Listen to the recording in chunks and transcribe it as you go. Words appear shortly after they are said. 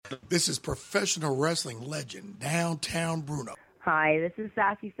This is professional wrestling legend, Downtown Bruno. Hi, this is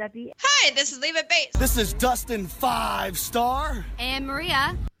Sassy Seppi. Hi, this is Leave It Bates. This is Dustin 5-Star. And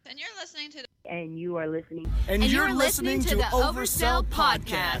Maria. And you're listening to... And you are listening. And you're listening to the Oversell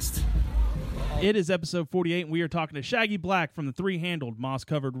Podcast. It is episode 48, and we are talking to Shaggy Black from the Three-Handled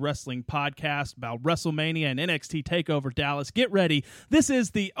Moss-Covered Wrestling Podcast about WrestleMania and NXT TakeOver Dallas. Get ready. This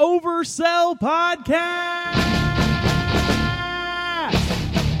is the Oversell Podcast!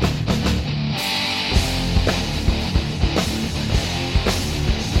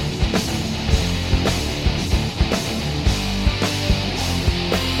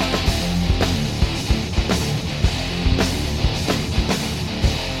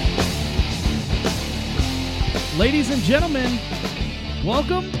 Ladies and gentlemen,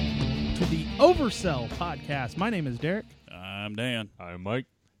 welcome to the Oversell Podcast. My name is Derek. I'm Dan. I'm Mike.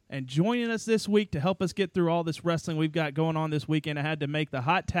 And joining us this week to help us get through all this wrestling we've got going on this weekend, I had to make the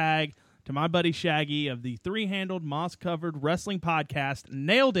hot tag to my buddy Shaggy of the Three-Handled Moss-Covered Wrestling Podcast.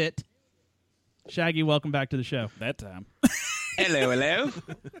 Nailed it. Shaggy, welcome back to the show. That time. Hello.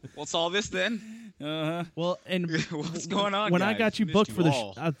 What's all this then? Well, and what's going on? When guys? I got you Missed booked for the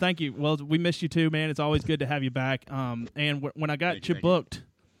all. thank you. Well, we missed you too, man. It's always good to have you back. And when I got you booked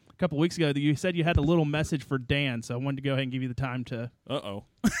a couple weeks ago, you said you had a little message for Dan, so I wanted to go ahead and give you the time to.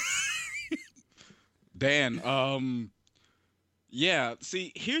 Dan, yeah.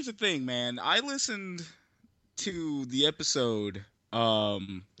 See, here's the thing, man. I listened to the episode a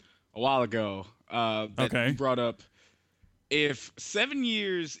while ago that you brought up. If 7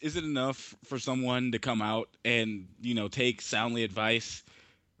 years isn't enough for someone to come out and, take soundly advice,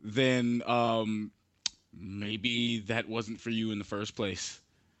 then maybe that wasn't for you in the first place.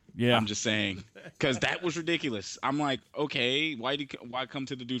 Yeah. I'm just saying. Because that was ridiculous. I'm like, okay, why come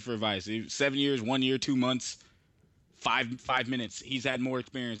to the dude for advice? 7 years, 1 year, 2 months, 5 minutes. He's had more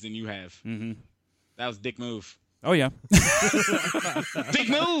experience than you have. Mm-hmm. That was a dick move. Oh, yeah. Dick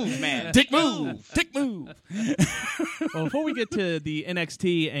move, man. Dick move. Dick move. Well, before we get to the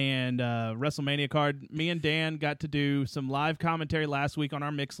NXT and WrestleMania card, me and Dan got to do some live commentary last week on our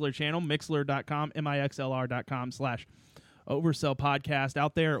Mixlr channel, mixlr.com, mixlr.com/Oversell Podcast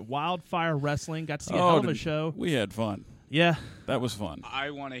out there at Wildfire Wrestling. Got to see a hell of a show. We had fun. Yeah. That was fun. I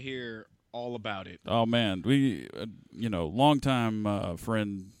want to hear all about it. Oh, man. We, longtime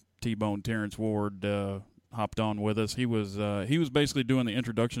friend T-Bone Terrence Ward hopped on with us. He was basically doing the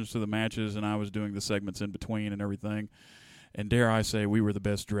introductions to the matches, and I was doing the segments in between and everything. And dare I say, we were the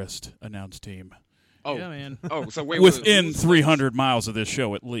best dressed announced team. Oh yeah, man. Oh, so wait, within 300 miles of this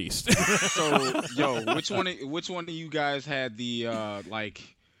show at least. So, which one of you guys had the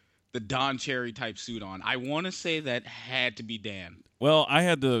Don Cherry type suit on? I want to say that had to be Dan. Well, I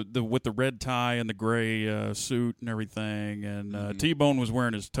had the with the red tie and the gray suit and everything, and T-Bone was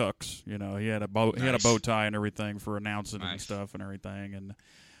wearing his tux. He had a bow tie and everything for announcing and stuff and everything. And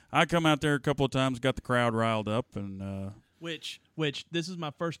I come out there a couple of times, got the crowd riled up, and which this is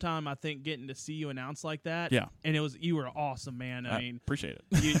my first time I think getting to see you announce like that. Yeah, and you were awesome, man. I mean, appreciate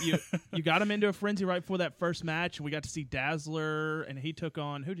it. You got him into a frenzy right before that first match, and we got to see Dazzler, and he took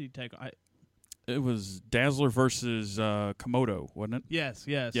on who did he take on? It was Dazzler versus Komodo, wasn't it? Yes.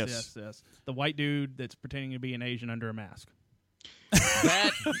 The white dude that's pretending to be an Asian under a mask. That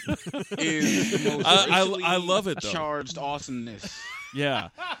is the most I love it, though. Charged awesomeness. Yeah,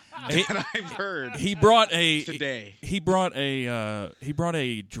 that I've heard. He brought a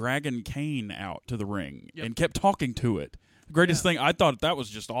dragon cane out to the ring and kept talking to it. The greatest thing, I thought that was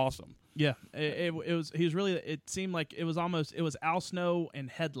just awesome. Yeah, it was. He was really. It seemed like it was Al Snow and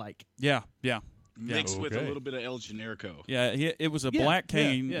head-like. Yeah. Mixed with a little bit of El Generico. Yeah, it was a black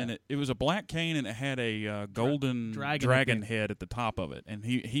cane, and it was a black cane, and it had a golden dragon head at the top of it. And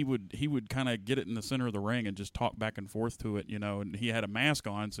he would kind of get it in the center of the ring and just talk back and forth to it, And he had a mask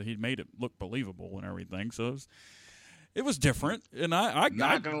on, so he made it look believable and everything. So it was different, and I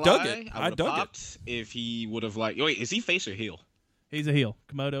dug it. I dug it. If he would have wait, is he face or heel? He's a heel.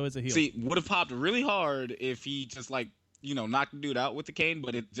 Komodo is a heel. See, would have popped really hard if he just knocked the dude out with the cane,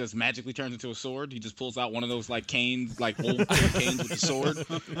 but it just magically turns into a sword. He just pulls out one of those canes, old canes with the sword.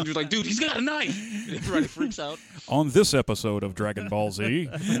 And you're like, dude, he's got a knife. And everybody freaks out. On this episode of Dragon Ball Z.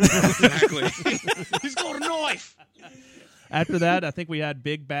 Exactly. He's got a knife. After that, I think we had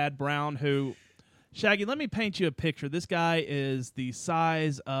Big Bad Brown, who... Shaggy, let me paint you a picture. This guy is the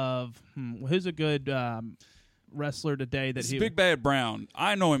size of... who's a good... wrestler today that Big Bad Brown.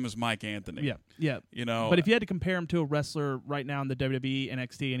 I know him as Mike Anthony. Yeah. But if you had to compare him to a wrestler right now in the WWE,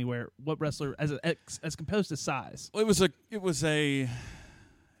 NXT, anywhere, what wrestler as composed to size? It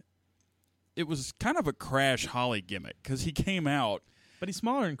was kind of a Crash Holly gimmick because he came out But he's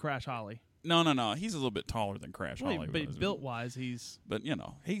smaller than Crash Holly. No. He's a little bit taller than Crash Holly. But built-wise, he's... But,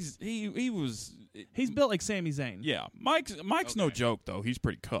 he was... He's built like Sami Zayn. Yeah. Mike's no joke, though. He's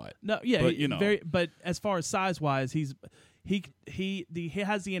pretty cut. No, yeah. But, but as far as size-wise, he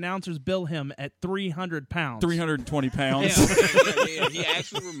has the announcers bill him at 300 pounds. 320 pounds. Yeah. He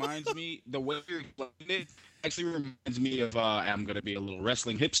actually reminds me, the way you're explaining it, actually reminds me of, I'm going to be a little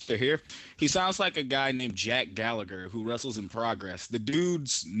wrestling hipster here. He sounds like a guy named Jack Gallagher who wrestles in Progress. The dude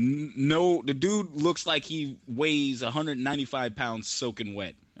looks like he weighs 195 pounds soaking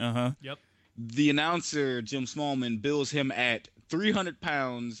wet. Uh-huh. Yep. The announcer, Jim Smallman, bills him at 300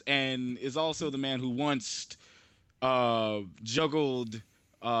 pounds and is also the man who once juggled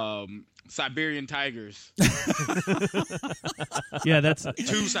Siberian tigers. Yeah, that's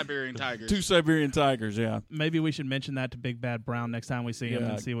 2 Siberian tigers. 2 Siberian tigers, yeah. Maybe we should mention that to Big Bad Brown next time we see him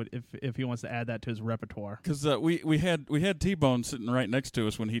and see if he wants to add that to his repertoire. Because we had T-Bone sitting right next to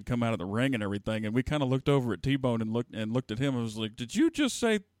us when he'd come out of the ring and everything, and we kind of looked over at T-Bone and looked at him and was like, "Did you just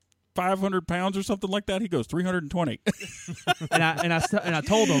say 500 pounds or something like that?" He goes, 320. and I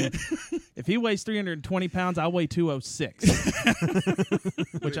told him, if he weighs 320 pounds, I weigh 206.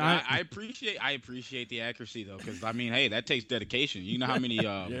 Which I appreciate the accuracy though, because I mean, hey, that takes dedication. You know how many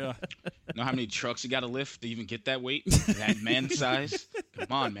know how many trucks you got to lift to even get that weight, that man size. Come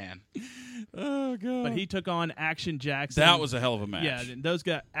on, man. Oh god. But he took on Action Jackson. That was a hell of a match. Yeah, those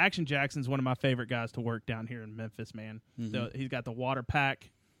guys. Action Jackson's one of my favorite guys to work down here in Memphis, man. Mm-hmm. He's got the water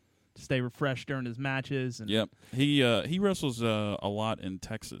pack to stay refreshed during his matches. And yep. He wrestles a lot in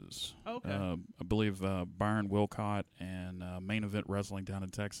Texas. Okay. I believe Byron Wilcott and Main Event Wrestling down in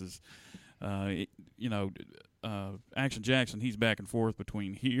Texas. Action Jackson, he's back and forth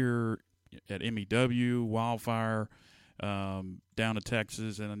between here at MEW, Wildfire, down to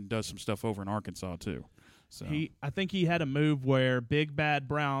Texas, and does some stuff over in Arkansas too. So I think he had a move where Big Bad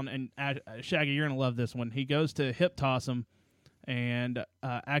Brown and Shaggy, you're gonna love this one. He goes to hip toss him, and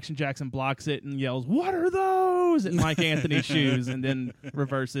Action Jackson blocks it and yells, "What are those?" at Mike Anthony's shoes, and then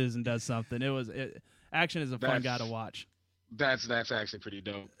reverses and does something. Action is a fun guy to watch. That's actually pretty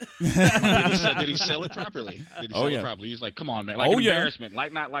dope. Did he sell it properly? Did he sell it properly? He's like, come on, man. Like embarrassment.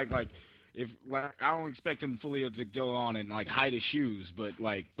 Like not like if like I don't expect him fully to go on and like hide his shoes, but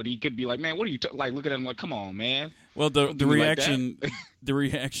he could be like, man, what are you like? Look at him like, come on, man. Well, the reaction, the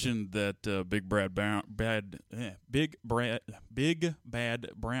reaction that Big Bad Brown.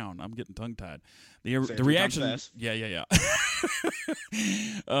 I'm getting tongue tied. The reaction, yeah.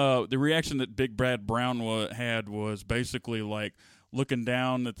 The reaction that Big Brad Brown had was basically like looking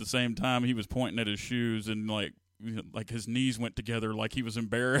down at the same time he was pointing at his shoes and like his knees went together like he was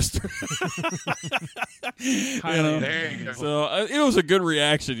embarrassed. There you go. So it was a good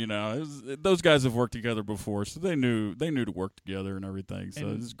reaction, those guys have worked together before, so they knew to work together and everything.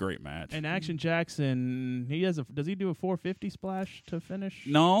 So this is a great match. And Action Jackson, does he do a 450 splash to finish?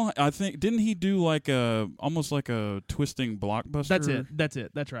 No, I think didn't he do like almost like a twisting blockbuster? That's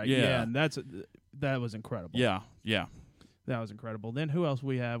it. That's right. Yeah, and that was incredible. Yeah. That was incredible. Then who else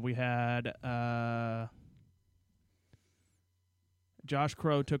we have? We had Josh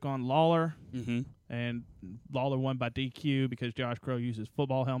Crow took on Lawler, and Lawler won by DQ because Josh Crow used his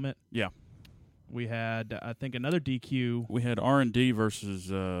football helmet. Yeah. We had, I think, another DQ. We had R&D versus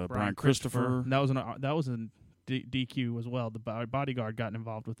Brian Christopher. That was a DQ as well. The bodyguard got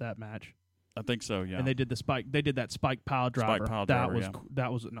involved with that match. I think so. Yeah. And they did that spike pile driver.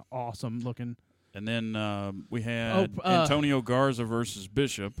 That was an awesome looking. And then we had Antonio Garza versus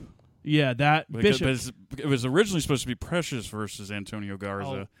Bishop. Yeah, Bishop. It was originally supposed to be Precious versus Antonio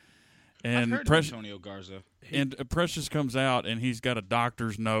Garza. And I've heard Antonio Garza. And Precious comes out, and he's got a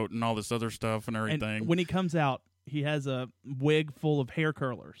doctor's note and all this other stuff and everything. And when he comes out, he has a wig full of hair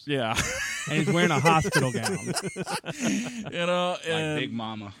curlers. Yeah. And he's wearing a hospital gown. Like Big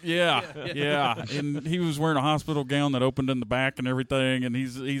Mama. Yeah. And he was wearing a hospital gown that opened in the back and everything, and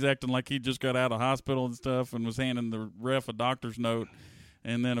he's acting like he just got out of hospital and stuff and was handing the ref a doctor's note.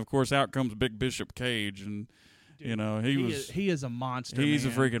 And then, of course, out comes Big Bishop Cage, and he is a monster. He's a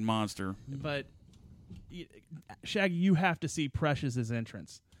freaking monster. But Shaggy, you have to see Precious's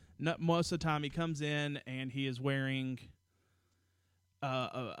entrance. Most of the time, he comes in and he is wearing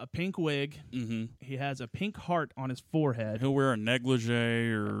a pink wig. Mm-hmm. He has a pink heart on his forehead. He'll wear a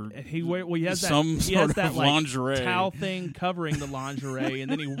negligee or he has some sort of lingerie towel thing covering the lingerie,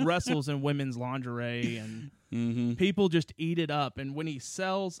 and then he wrestles in women's lingerie and. Mm-hmm. People just eat it up, and when he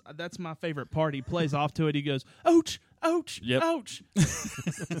sells, that's my favorite part. He plays off to it. He goes, "Ouch, ouch, ouch."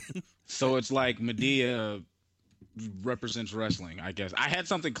 So it's like Medea represents wrestling, I guess. I had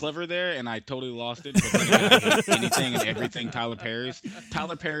something clever there, and I totally lost it. But then I hate anything and everything Tyler Perry's.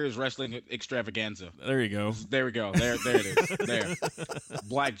 Tyler Perry's wrestling extravaganza. There you go. There we go. There it is. There.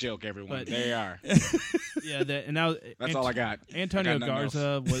 Black joke, everyone. But, there you are. Yeah, and now that's all I got. Antonio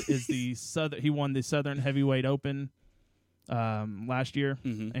Garza is the He won the Southern Heavyweight Open last year,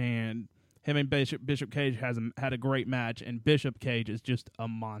 and him and Bishop Cage had a great match, and Bishop Cage is just a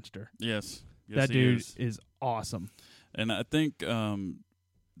monster. Yes. That dude is awesome. And I think the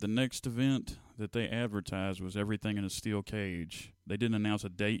next event that they advertised was Everything in a Steel Cage. They didn't announce a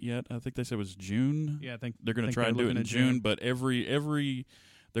date yet. I think they said it was June. Yeah, I think they're going to try and do it in June. But every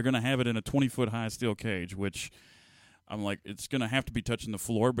they're going to have it in a 20-foot high steel cage, which I'm like, it's going to have to be touching the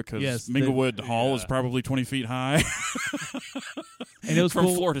floor because Minglewood Hall is probably 20 feet high. And it was from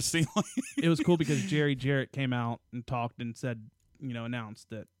cool. Floor to ceiling. It was cool because Jerry Jarrett came out and talked and said, announced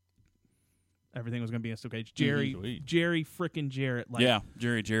that everything was going to be in a steel cage. Jerry frickin' Jarrett.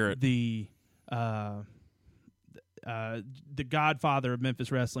 Jerry Jarrett. The godfather of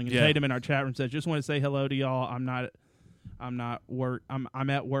Memphis wrestling. And Tatum in our chat room says, just want to say hello to y'all. I'm at work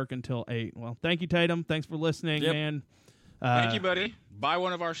until 8. Well, thank you, Tatum. Thanks for listening, man. Thank you, buddy. Buy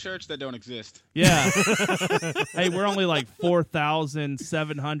one of our shirts that don't exist. Yeah. Hey, we're only like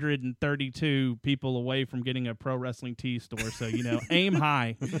 4,732 people away from getting a pro wrestling tee store, so aim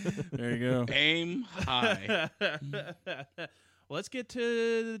high. There you go. Aim high. Well, let's get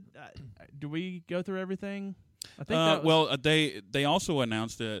to. Do we go through everything? I think. They also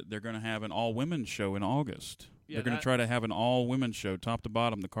announced that they're going to have an all women's show in August. Yeah, they're going to try to have an all-women show, top to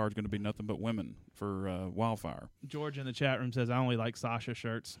bottom. The card's going to be nothing but women for Wildfire. George in the chat room says, I only like Sasha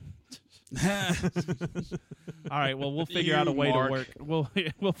shirts. All right, well, we'll figure out a way to work. We'll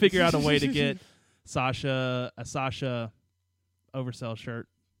figure out a way to get Sasha a Sasha oversell shirt.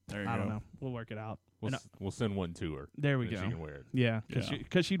 There you go. I don't know. We'll work it out. We'll send one to her. There we go. She can wear it. Yeah,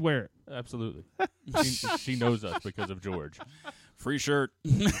 because she'd wear it. Absolutely. she knows us because of George. Free shirt.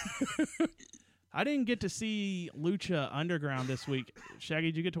 I didn't get to see Lucha Underground this week. Shaggy,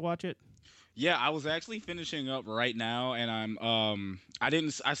 did you get to watch it? Yeah, I was actually finishing up right now, and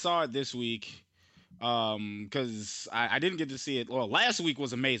I saw it this week because I didn't get to see it. Well, last week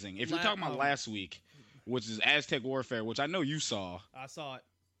was amazing. If you're talking about last week, which is Aztec Warfare, which I know you saw. I saw it.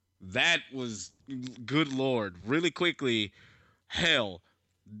 That was, good Lord, really quickly, hell,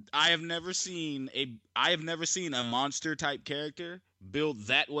 I have never seen a monster type character built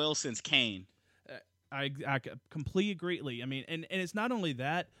that well since Kane. I completely agree. I mean, and it's not only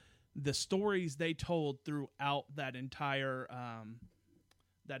that, the stories they told throughout that entire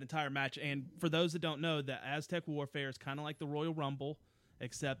match. And for those that don't know, the Aztec Warfare is kind of like the Royal Rumble,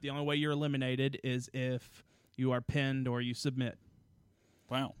 except the only way you're eliminated is if you are pinned or you submit.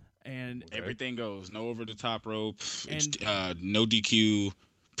 Wow. And everything goes. No over the top rope, no DQ.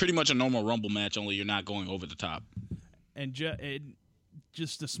 Pretty much a normal Rumble match, only you're not going over the top. And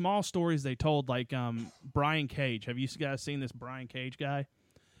just the small stories they told, like Brian Cage. Have you guys seen this Brian Cage guy?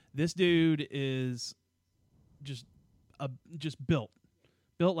 This dude is just built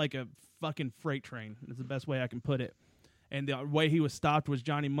like a fucking freight train. Is the best way I can put it. And the way he was stopped was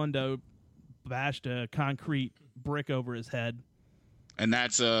Johnny Mundo bashed a concrete brick over his head. And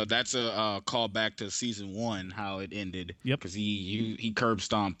that's a call back to season 1, how it ended. Yep. Because he curb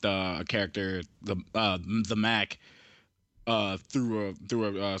stomped a character, the Mac, through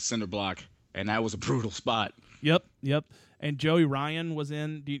a cinder block, and that was a brutal spot. Yep. And Joey Ryan was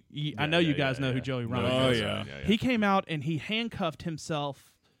in. I know you guys know who Joey Ryan is. Oh yeah. He came out and he handcuffed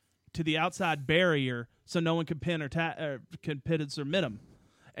himself to the outside barrier so no one could pin or submit him.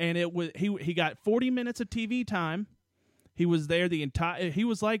 And it was he got 40 minutes of TV time. He was there he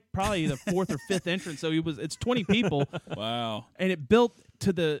was like probably the 4th or 5th entrance, so it's 20 people. Wow. And it built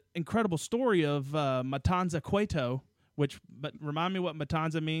to the incredible story of Matanza Cueto, but remind me what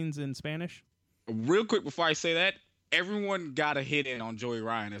Matanza means in Spanish? Real quick before I say that, everyone got a hit in on Joey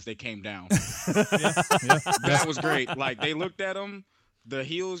Ryan as they came down. That was great. Like, they looked at him, the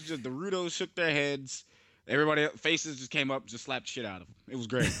heels, the Rudos shook their heads. Everybody faces just came up, just slapped shit out of him. It was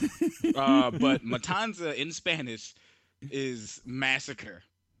great. But Matanza in Spanish is massacre.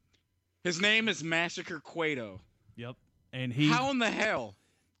 His name is Massacre Cueto. Yep. And how in the hell?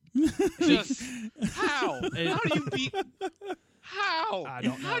 Just how? How do you beat? How? I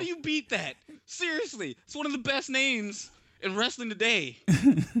don't know. How do you beat that? Seriously, it's one of the best names in wrestling today.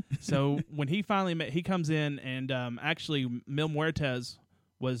 So when he finally he comes in, and actually Mil Muertes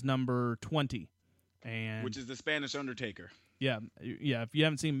was number 20, and which is the Spanish Undertaker. Yeah. If you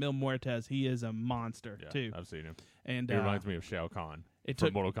haven't seen Mil Muertes, he is a monster too. I've seen him. And he reminds me of Shao Kahn.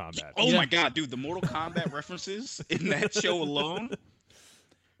 for Mortal Kombat. Oh my God, dude, the Mortal Kombat references in that show alone.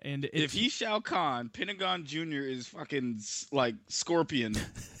 And if he's Shao Kahn, Pentagon Jr. is fucking like Scorpion.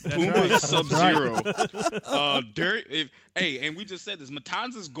 Right. Puma's Sub-Zero. And we just said this.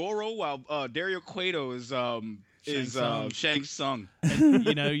 Matanza's Goro, while Dario Cueto is Shang Tsung.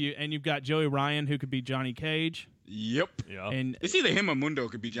 And, you've got Joey Ryan, who could be Johnny Cage. Yep. Yeah. And it's either him or Mundo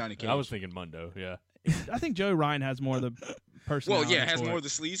could be Johnny Cage. I was thinking Mundo. Yeah. I think Joey Ryan has more of the personality. Well, yeah, has more of the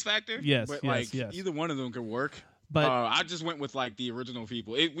sleaze factor. Yes, but yes. Either one of them could work. But I just went with like the original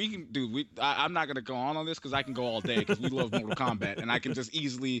people. I'm not gonna go on this because I can go all day because we love Mortal Kombat, and I can just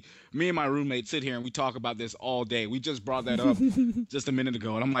easily, me and my roommate sit here and we talk about this all day. We just brought that up just a minute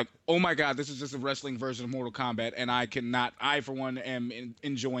ago, and I'm like, oh my God, this is just a wrestling version of Mortal Kombat, and I for one am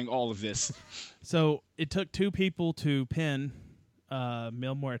enjoying all of this. So it took two people to pin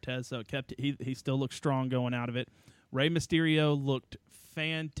Mil Muertes, so it kept he still looked strong going out of it. Rey Mysterio looked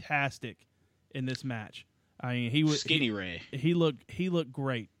fantastic in this match. I mean, he was skinny Ray. He looked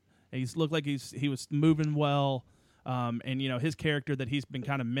great. He looked like he was moving well. And his character that he's been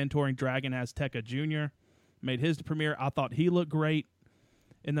kind of mentoring, Dragon Azteca Jr., made his premiere. I thought he looked great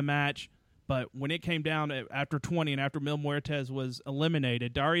in the match. But when it came down after 20 and after Mil Muertes was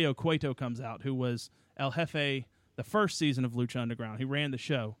eliminated, Dario Cueto comes out, who was El Jefe the first season of Lucha Underground. He ran the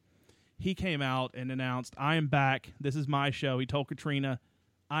show. He came out and announced, "I am back. This is my show." He told Katrina,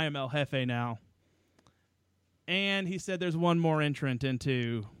 "I am El Jefe now." And he said there's one more entrant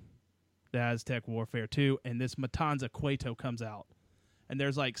into the Aztec Warfare 2, and this Matanza Cueto comes out. And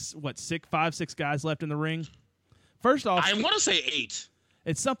there's like, 5-6 guys left in the ring? First off, I want to say 8.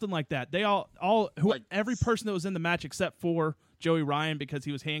 It's something like that. They every person that was in the match except for Joey Ryan, because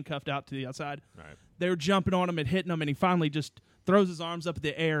he was handcuffed out to the outside, right, they were jumping on him and hitting him, and he finally just throws his arms up in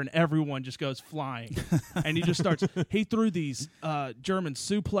the air, and everyone just goes flying. And he just starts. He threw these German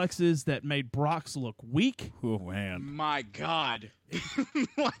suplexes that made Brock's look weak. Oh man, my God!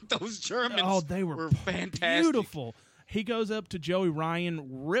 Like those Germans. Oh, they were fantastic. Beautiful. He goes up to Joey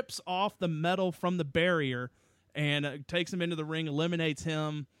Ryan, rips off the metal from the barrier, and takes him into the ring, eliminates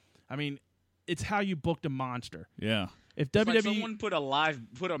him. I mean, it's how you booked a monster. Yeah. If it's WWE like someone put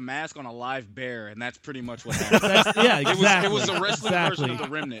a mask on a live bear, and that's pretty much what happened. Yeah, exactly. It was a wrestling version of the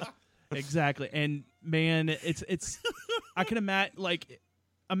Remnant. Exactly, and man, it's. I can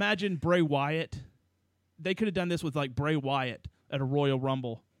imagine Bray Wyatt. They could have done this with like Bray Wyatt at a Royal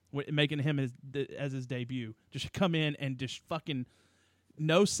Rumble, making him as his debut. Just come in and just fucking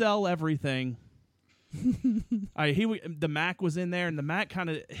no sell everything. The Mac was in there, and the Mac kind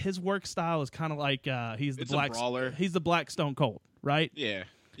of his work style is kind of like he's the black brawler. He's the Black Stone Cold, right? Yeah,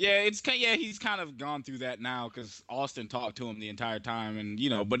 he's kind of gone through that now because Austin talked to him the entire time, and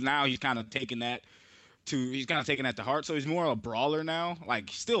but now he's kind of taken that to heart. So he's more of a brawler now, like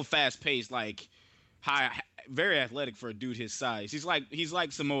still fast paced, like very athletic for a dude his size. He's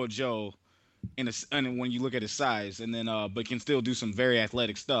like Samoa Joe. And when you look at his size, and then but can still do some very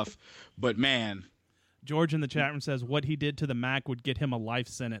athletic stuff. But man. George in the chat room says what he did to the Mac would get him a life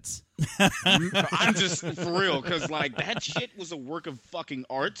sentence. I'm just for real, because like that shit was a work of fucking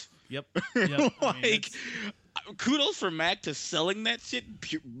art. Yep. Kudos for Mac to selling that shit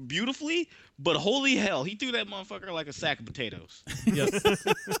beautifully, but holy hell, he threw that motherfucker like a sack of potatoes. Yep.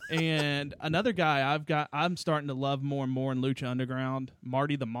 And another guy I'm starting to love more and more in Lucha Underground,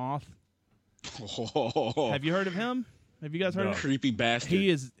 Marty the Moth. Oh. Have you heard of him? Have you guys heard of him? Creepy bastard. He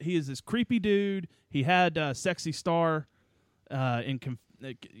is this creepy dude. He had Sexy Star he had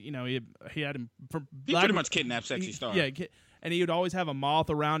him from he pretty much kidnapped Sexy Star. Yeah, and he would always have a moth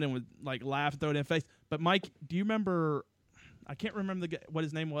around and would like laugh and throw it in his face. But Mike, do you remember? I can't remember what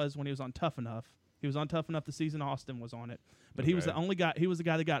his name was when he was on Tough Enough. He was on Tough Enough the season Austin was on it, but he was the only guy. He was the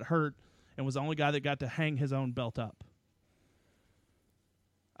guy that got hurt and was the only guy that got to hang his own belt up.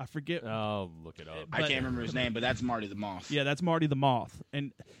 I forget. I'll look it up. I can't remember his name, but that's Marty the Moth. Yeah, that's Marty the Moth.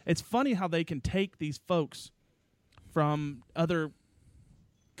 And it's funny how they can take these folks from other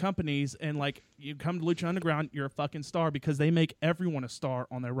companies and, like, you come to Lucha Underground, you're a fucking star because they make everyone a star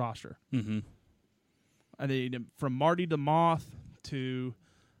on their roster. Mm-hmm. From Marty the Moth to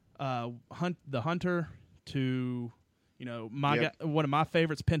the Hunter to... one of my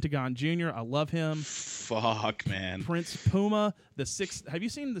favorites, Pentagon Jr. I love him. Fuck, man. Prince Puma. Have you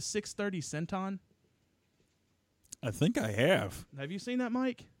seen the 630 Senton? I think I have. Have you seen that,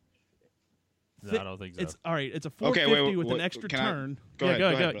 Mike? No, I don't think so. It's all right. It's a 450 with an extra turn. Go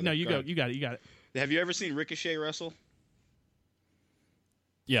ahead. No, you go. You got it. Have you ever seen Ricochet wrestle?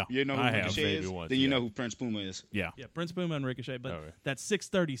 Yeah, you know who Ricochet is? Once, then you know who Prince Puma is. Yeah, Prince Puma and Ricochet. But that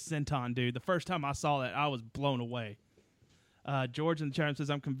 630 Senton, dude, the first time I saw that, I was blown away. George in the chat room says,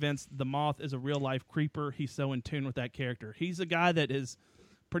 I'm convinced the Moth is a real-life creeper. He's so in tune with that character. He's a guy that is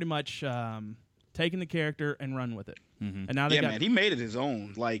pretty much taking the character and run with it. Mm-hmm. And now man, he made it his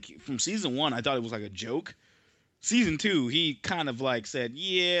own. Like, from season 1, I thought it was like a joke. Season 2, he kind of like said,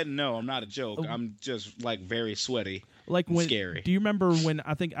 "Yeah, no, I'm not a joke. I'm just like very sweaty, like when scary." Do you remember when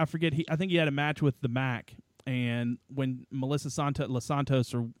I think he had a match with the Mac, and when Melissa Los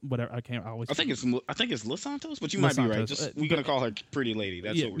Santos or whatever, I think it's Los Santos, but you might be right. We're gonna call her Pretty Lady.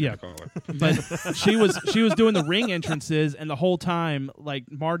 That's what we're gonna call her. But she was doing the ring entrances, and the whole time,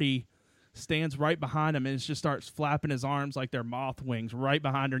 like, Marty stands right behind him and just starts flapping his arms like they're moth wings right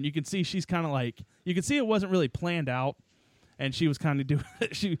behind her, and you can see she's kind of like, you can see it wasn't really planned out, and she was kind of doing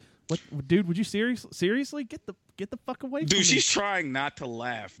what, dude, would you seriously get the fuck away from me? She's trying not to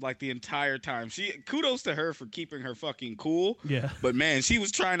laugh like the entire time. Kudos to her for keeping her fucking cool. Yeah, but man, she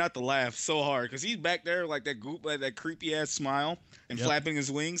was trying not to laugh so hard because he's back there like that creepy ass smile and flapping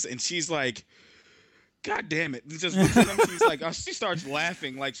his wings, and she's like, God damn it. And just looks at him, she's like, she starts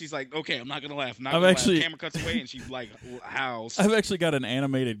laughing. Like, she's like, okay, I'm not going to laugh. The camera cuts away, and she's like, howls. I've actually got an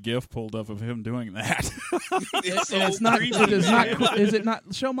animated GIF pulled up of him doing that. It's not creepy. Is it not?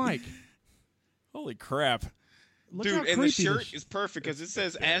 Show Mike. Holy crap. Look, dude, and the shirt is perfect because it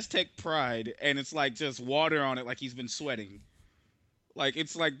says Aztec Pride, and it's like just water on it like he's been sweating. Like,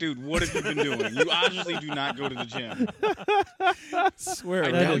 it's like, dude, what have you been doing? You obviously do not go to the gym. I swear.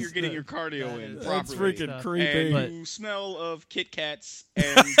 I know you're getting your cardio in properly. That's freaking creepy. And you smell of Kit Kats and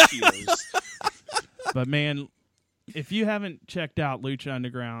Cheetos. But, man, if you haven't checked out Lucha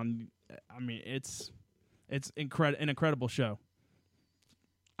Underground, I mean, it's an incredible show.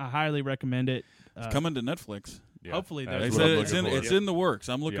 I highly recommend it. It's coming to Netflix. Yeah. Hopefully, it's in the works.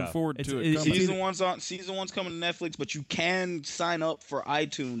 I'm looking forward to it. Season one's coming to Netflix, but you can sign up for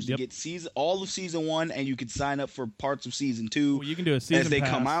iTunes to get all of season 1, and you can sign up for parts of season 2. Well, you can do a season as they pass.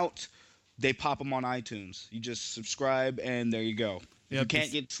 come out. They pop them on iTunes. You just subscribe, and there you go. If you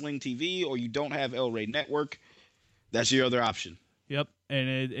can't get Sling TV or you don't have El Rey Network, that's your other option. Yep, and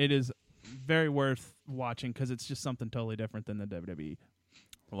it is very worth watching because it's just something totally different than the WWE.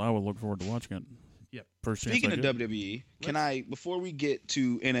 Well, I will look forward to watching it. Yep. Speaking of WWE, before we get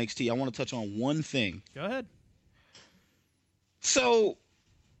to NXT, I want to touch on one thing. Go ahead. So,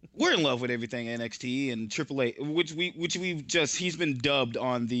 we're in love with everything NXT and AAA, he's been dubbed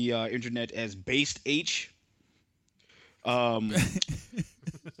on the internet as Based H.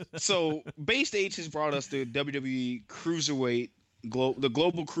 So, Based H has brought us the WWE Cruiserweight, the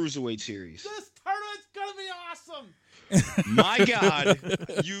Global Cruiserweight Series. This tournament's gonna be awesome. My God,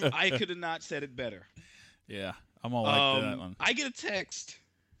 I could have not said it better. Yeah, I'm all like that one. I get a text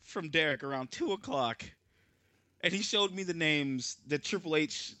from Derek around 2:00, and he showed me the names that Triple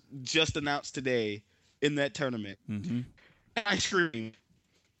H just announced today in that tournament. Mm-hmm. And I screamed.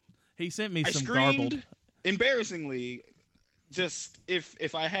 He sent me some garbled. garbled. Embarrassingly, just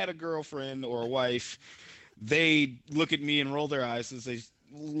if I had a girlfriend or a wife, they'd look at me and roll their eyes and say,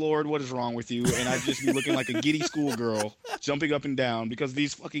 Lord, what is wrong with you? And I'd just be looking like a giddy schoolgirl, jumping up and down because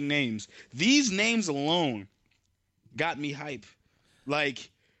these fucking names. These names alone got me hype. Like,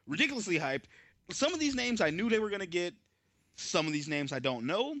 ridiculously hype. Some of these names I knew they were going to get. Some of these names I don't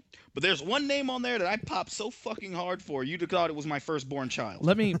know. But there's one name on there that I popped so fucking hard for, you'd have thought it was my firstborn child.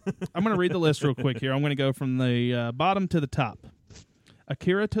 I'm going to read the list real quick here. I'm going to go from the bottom to the top.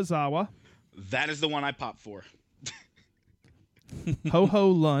 Akira Tozawa. That is the one I popped for. Ho-Ho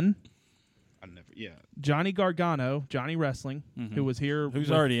Lun. Johnny Gargano, Johnny Wrestling, who was here. Who's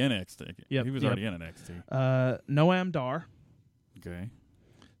already in NXT. Yep, he was already in NXT. Noam Dar. Okay.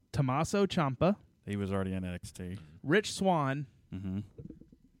 Tommaso Ciampa. He was already in NXT. Rich Swann. Mm-hmm.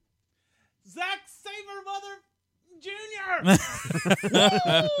 Zack Sabre Mother Jr.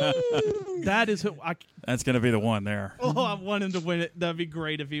 That is who That's going to be the one there. Oh, I want him to win it. That'd be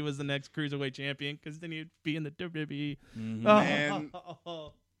great if he was the next Cruiserweight champion, because then he'd be in the WWE. Mm-hmm. Man,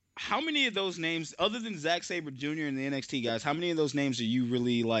 how many of those names, other than Zack Sabre Jr. and the NXT guys, how many of those names do you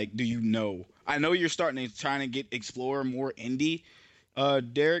really do you know? I know you're trying to explore more indie,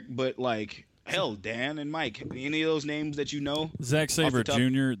 Derek, but hell, Dan and Mike, any of those names that you know? Zack Sabre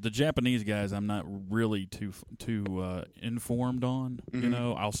Jr., the Japanese guys, I'm not really too informed on. Mm-hmm. You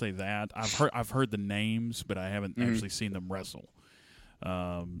know, I'll say that I've heard the names, but I haven't actually seen them wrestle.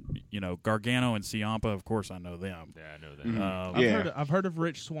 Gargano and Ciampa, of course, I know them. Yeah, I know them. I've heard of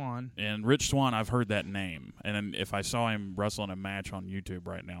Rich Swann. And Rich Swann, I've heard that name. And if I saw him wrestle in a match on YouTube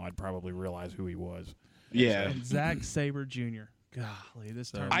right now, I'd probably realize who he was. Yeah. And Zack Sabre Jr. Golly,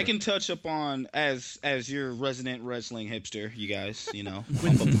 this tournament. I can touch upon as your resident wrestling hipster, you guys,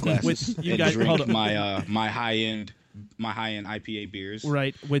 bump up the glasses you and guys, drink my high end my high-end IPA beers.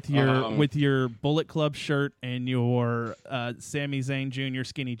 Right, with your Bullet Club shirt and your Sami Zayn Jr.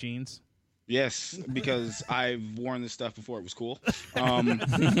 skinny jeans. Yes, because I've worn this stuff before it was cool.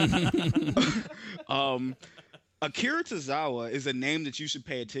 Akira Tozawa is a name that you should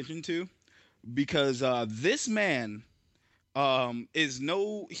pay attention to because this man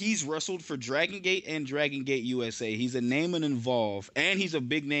he's wrestled for Dragon Gate and Dragon Gate USA. He's a name and involve, and he's a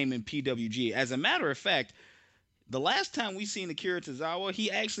big name in PWG. As a matter of fact, the last time we seen Akira Tozawa,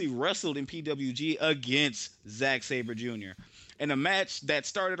 he actually wrestled in PWG against Zack Sabre Jr. In a match that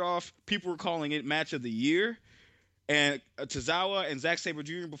started off, people were calling it match of the year. And Tozawa and Zack Sabre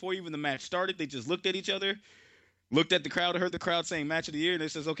Jr., before even the match started, they just looked at each other, looked at the crowd, heard the crowd saying match of the year, and they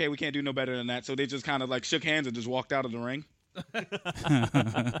says, okay, we can't do no better than that. So they just kind of like shook hands and just walked out of the ring.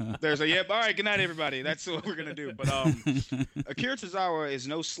 There's a yep, all right, good night, everybody. That's what we're going to do. But Akira Tozawa is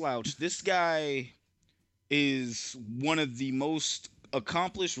no slouch. This guy is one of the most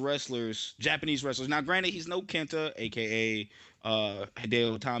accomplished wrestlers, Japanese wrestlers. Now, granted, he's no Kenta, a.k.a.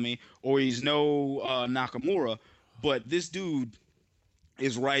 Hideo Itami, or he's no Nakamura, but this dude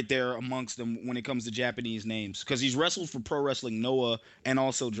is right there amongst them when it comes to Japanese names because he's wrestled for Pro Wrestling Noah and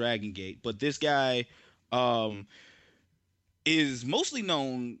also Dragon Gate. But this guy is mostly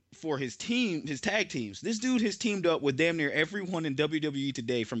known for his tag teams. This dude has teamed up with damn near everyone in WWE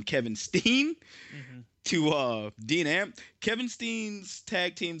today, from Kevin Steen to Dean Ambrose. Kevin Steen's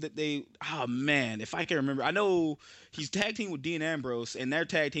tag team that if I can remember, I know he's tag team with Dean Ambrose, and their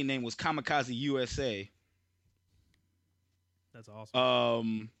tag team name was Kamikaze USA. That's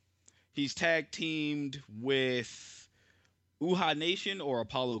awesome. He's tag teamed with Uhaa Nation or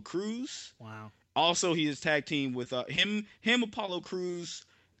Apollo Crews. Wow. Also, he is tag team with him, Apollo Crews,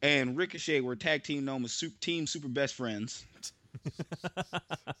 and Ricochet were tag team known as Team Super Best Friends.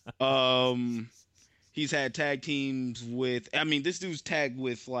 He's had tag teams with. I mean, this dude's tagged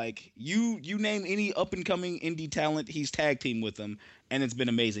with like you name any up and coming indie talent, he's tag team with them, and it's been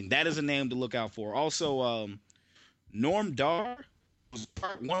amazing. That is a name to look out for. Also, Norm Dar was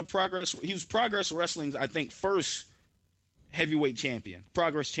Progress. He was Progress Wrestling's, I think, first heavyweight champion,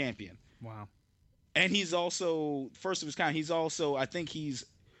 Progress champion. Wow. And he's also first of his kind. He's also, I think he's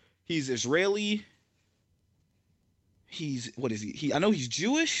Israeli. What is he? I know he's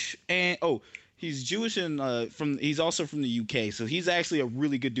Jewish and he's Jewish and he's also from the UK. So he's actually a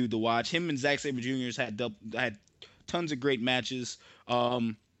really good dude to watch. Him and Zack Sabre Jr. had tons of great matches.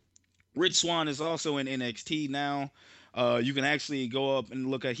 Rich Swann is also in NXT now. You can actually go up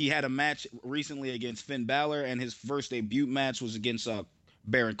and look at. He had a match recently against Finn Balor, and his first debut match was against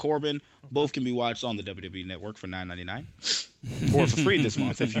Baron Corbin. Both can be watched on the WWE Network for $9.99, or for free this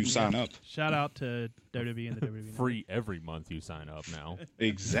month if you sign up. Shout out to WWE and the WWE Network. Free every month you sign up now.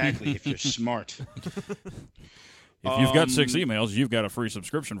 Exactly, if you're smart. If you've got 6 emails, you've got a free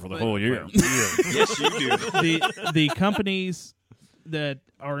subscription for the whole year. Yes, you do. The companies that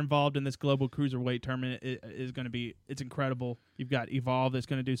are involved in this global cruiserweight tournament is going to be, it's incredible. You've got Evolve that's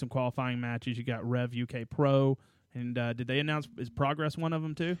going to do some qualifying matches. You got Rev UK Pro. And did they announce, is Progress one of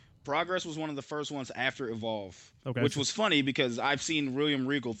them too? Progress was one of the first ones after Evolve, okay, which was funny because I've seen William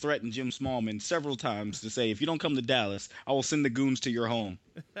Regal threaten Jim Smallman several times to say, if you don't come to Dallas, I will send the goons to your home.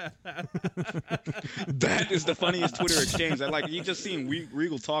 That is the funniest Twitter exchange. You just seen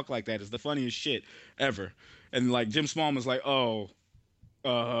Regal talk like that is the funniest shit ever. And like Jim Smallman's like,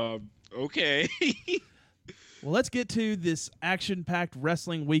 okay. Well, let's get to this action-packed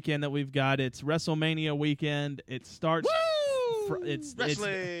wrestling weekend that we've got. It's WrestleMania weekend. It starts.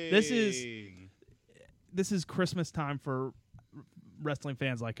 This is Christmas time for wrestling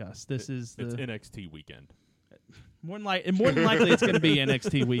fans like us. It's NXT weekend. More than likely, it's going to be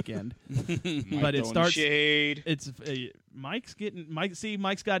NXT weekend. But it starts. Shade. It's Mike's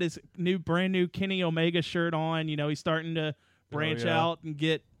got his brand new Kenny Omega shirt on. You know, he's starting to branch out and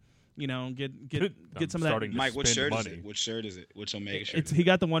get some of that. Mike, what shirt is it? Which shirt is it? Which Omega shirt? He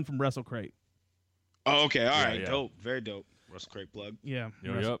got the one from WrestleCrate. Oh, okay. All right. Dope. Very dope. WrestleCrate plug. Yeah.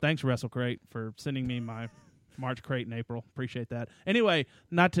 Yep. Thanks, WrestleCrate, for sending me my March crate in April. Appreciate that. Anyway,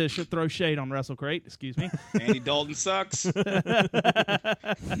 not to throw shade on WrestleCrate. Excuse me. Andy Dalton sucks.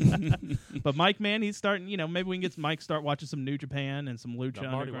 But Mike, man, he's starting. Maybe we can get Mike start watching some New Japan and some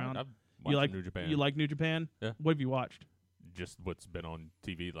Lucha Underground. You like New Japan? You like New Japan? Yeah. What have you watched? Just what's been on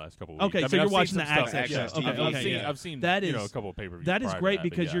TV the last couple of weeks. Okay, so you're watching the Access show. Okay, I've seen that is, a couple of pay-per-views. That is great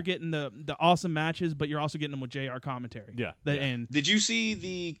because yeah. you're getting the awesome matches, but you're also getting them with JR commentary. Yeah. And did you see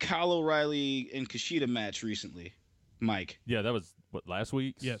the Kyle O'Reilly and Kushida match recently, Mike? Yeah, that was last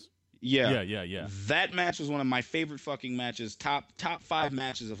week's? Yes. Yeah. That match was one of my favorite fucking matches. Top 5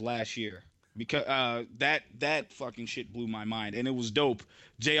 matches of last year. because that fucking shit blew my mind, and it was dope.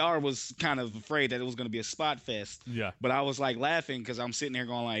 JR was kind of afraid that it was going to be a spot fest. Yeah. But I was like laughing because I'm sitting there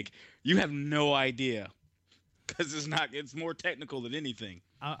going like, you have no idea, because it's more technical than anything.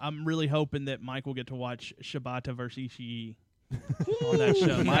 I'm really hoping that Mike will get to watch Shibata versus Ishii on that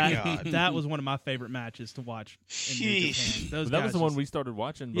show. That was one of my favorite matches to watch in New Japan. That was the one we started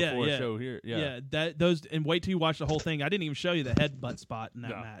watching before a show here. And wait till you watch the whole thing. I didn't even show you the headbutt spot in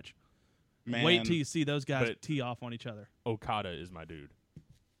that match. Man. Wait till you see those guys tee off on each other. Okada is my dude.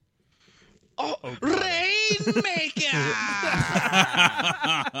 Oh, Rainmaker!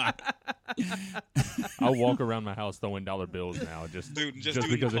 I'll walk around my house throwing dollar bills now, just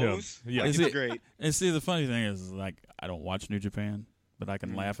because of him. Yeah, it's great. And see, the funny thing is, like, I don't watch New Japan, but I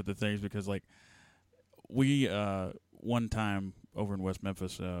can laugh at the things because, like, we one time over in West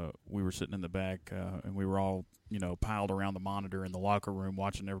Memphis, we were sitting in the back, and we were all piled around the monitor in the locker room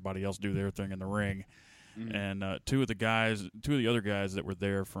watching everybody else do their thing in the ring. And two of the other guys that were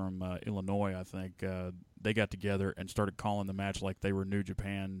there from Illinois, I think, they got together and started calling the match like they were New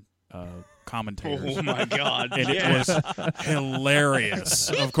Japan commentators. Oh my God! And it was hilarious.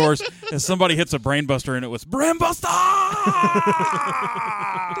 Of course, if somebody hits a brainbuster, and it was brainbuster.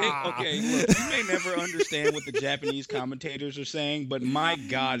 Okay, look, you may never understand what the Japanese commentators are saying, but my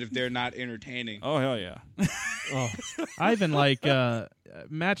God, if they're not entertaining. Oh hell yeah! I even like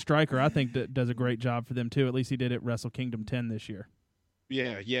Matt Stryker. I think that does a great job for them too. At least he did at Wrestle Kingdom 10 this year.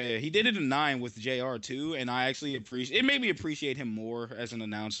 Yeah. He did it in 9 with JR too, and I actually it made me appreciate him more as an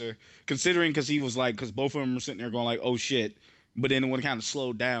announcer, considering because both of them were sitting there going like, oh shit, but then when it kind of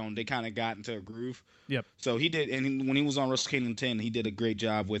slowed down, they kind of got into a groove. Yep. So he did, and when he was on Wrestle Kingdom 10, he did a great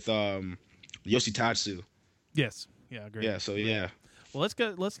job with Yoshitatsu. Yes. Yeah. Great. Yeah. So yeah. Well,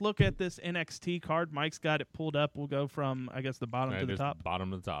 let's look at this NXT card. Mike's got it pulled up. We'll go from, I guess, the bottom to the top.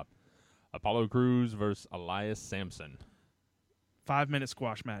 Bottom to the top. Apollo Crews versus Elias Sampson. 5-minute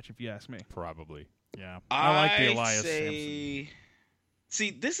squash match, if you ask me. Probably. Yeah. I like the Elias Sampson.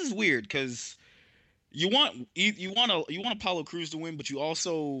 See, this is weird because you want Apollo Crews to win, but you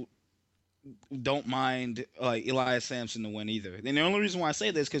also don't mind Elias Sampson to win either. And the only reason why I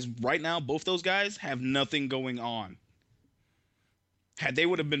say this is because right now both those guys have nothing going on. Had they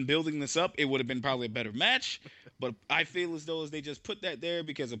would have been building this up, it would have been probably a better match. But I feel as though they just put that there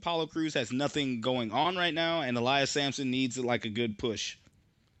because Apollo Crews has nothing going on right now, and Elias Sampson needs like a good push.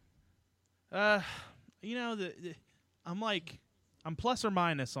 I'm plus or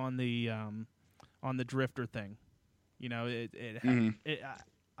minus on the drifter thing. I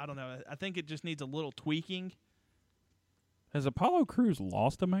don't know. I think it just needs a little tweaking. Has Apollo Crews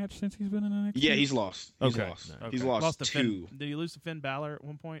lost a match since he's been in NXT? Yeah, he's lost. Okay. He's lost 2. Did he lose to Finn Balor at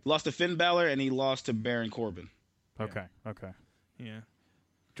one point? Lost to Finn Balor, and he lost to Baron Corbin. Okay. Yeah.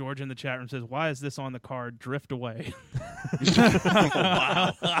 George in the chat room says, "Why is this on the card? Drift away."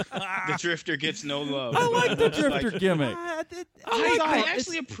 Wow. The drifter gets no love. I like the drifter gimmick. I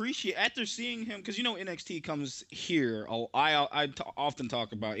actually appreciate after seeing him because NXT comes here. I often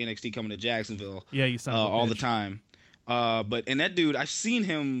talk about NXT coming to Jacksonville. Yeah, you sound all the time. But that dude, I've seen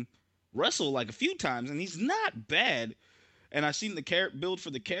him wrestle like a few times, and he's not bad. And I've seen the build for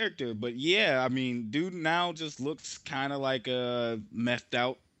the character, but yeah, I mean, dude now just looks kind of like a methed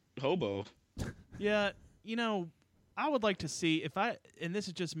out hobo. Yeah, I would like to see and this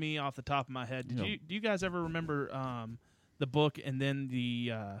is just me off the top of my head. Do you guys ever remember the book and then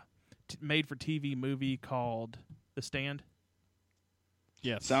the made for TV movie called The Stand?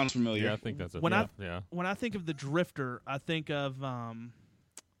 Yeah, sounds familiar. Yeah, I think that's when I think of the Drifter, I think of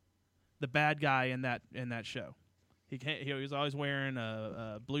the bad guy in that show. He was always wearing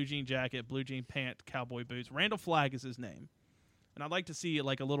a blue jean jacket, blue jean pant, cowboy boots. Randall Flagg is his name, and I'd like to see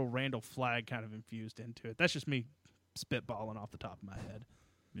like a little Randall Flagg kind of infused into it. That's just me spitballing off the top of my head.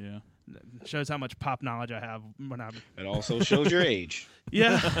 Yeah, it shows how much pop knowledge I have when I'm. It also shows your age.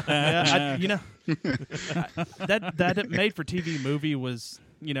 Yeah, that made for TV movie was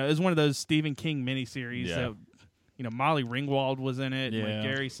it was one of those Stephen King miniseries. Yeah. So, Molly Ringwald was in it. Yeah. With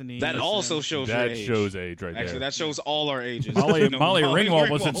Gary Sinise. That also shows your age. That shows age right there. Actually, that shows all our ages. Molly Ringwald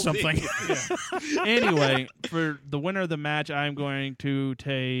was in something. Anyway, for the winner of the match, I'm going to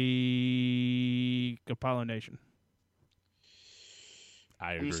take Apollo Nation.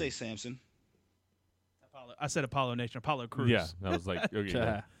 I agree. I'm going to say Samson. I said Apollo Nation. Apollo Crews. Yeah, I was like, okay,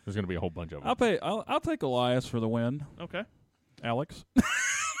 there's going to be a whole bunch of them. I'll take Elias for the win. Okay. Alex.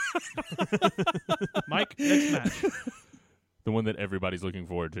 Mike, next match. The one that everybody's looking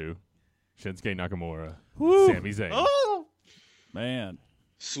forward to. Shinsuke Nakamura. Woo. Sami Zayn. Oh! Man.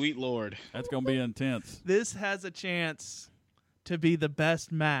 Sweet Lord. That's going to be intense. This has a chance to be the best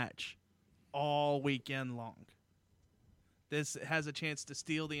match all weekend long. This has a chance to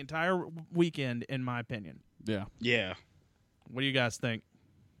steal the entire weekend, in my opinion. Yeah. Yeah. What do you guys think?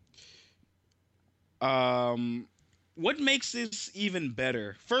 What makes this even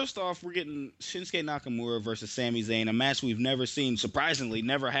better? First off, we're getting Shinsuke Nakamura versus Sami Zayn, a match we've never seen. Surprisingly,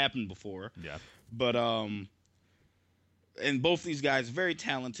 never happened before. Yeah. But and both these guys very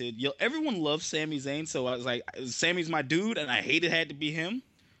talented. Everyone loves Sami Zayn, so I was like, Sami's my dude, and I hate it had to be him.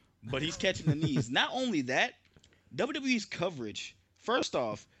 But he's catching the knees. Not only that, WWE's coverage. First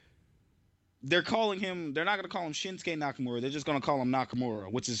off, they're not going to call him Shinsuke Nakamura. They're just going to call him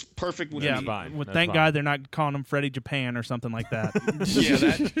Nakamura, which is perfect with me. Fine. Well, thank God they're not calling him Freddie Japan or something like that. Yeah,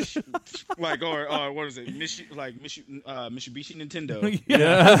 that or what is it? Mitsubishi Nintendo.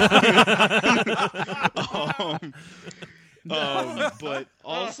 But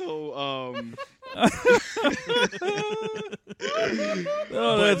also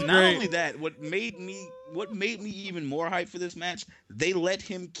but not only that, what made me even more hyped for this match, they let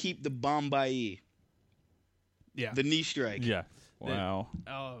him keep the Bombay. Yeah. The knee strike. Yeah. Wow.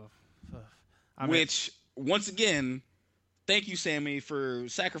 Which, once again, thank you, Sami, for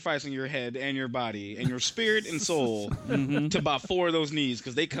sacrificing your head and your body and your spirit and soul to about 4 of those knees,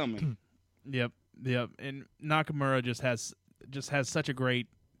 because they coming. Yep. And Nakamura just has such a great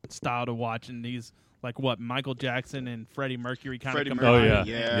style to watch, and he's like Michael Jackson and Freddie Mercury kind of combined. Oh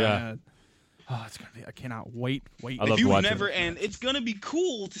yeah. Oh, it's gonna be! I cannot wait. If you've never, and it's gonna be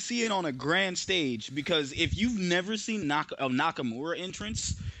cool to see it on a grand stage, because if you've never seen a Nakamura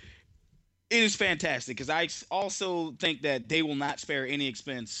entrance, it is fantastic. Because I also think that they will not spare any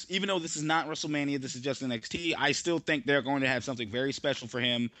expense, even though this is not WrestleMania. This is just NXT. I still think they're going to have something very special for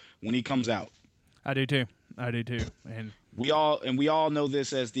him when he comes out. I do too. And we all know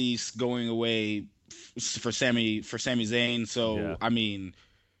this as the going away for Sami Zayn. So yeah. I mean.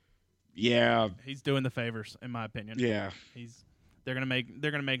 Yeah, he's doing the favors, in my opinion. Yeah, they're gonna make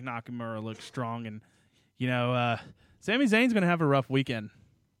Nakamura look strong, and Sami Zayn's gonna have a rough weekend.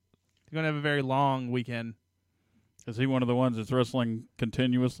 He's gonna have a very long weekend. Is he one of the ones that's wrestling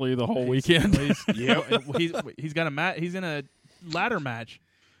continuously the whole weekend? He's got he's in a ladder match.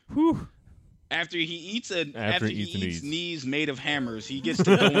 Whew. After he eats knees made of hammers, he gets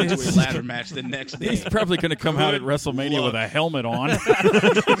to go into a ladder match the next day. He's probably going to come out at WrestleMania with a helmet on.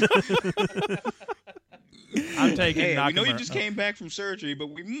 I'm taking Nakamura. We know you Nakamura. just came back from surgery, but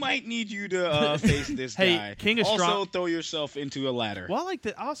we might need you to face this guy. King of also, Strong. throw yourself into a ladder. Well, I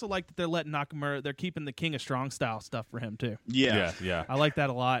also like that they're letting Nakamura. They're keeping the King of Strong style stuff for him too. Yeah. I like that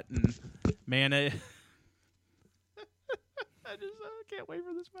a lot. And man, I can't wait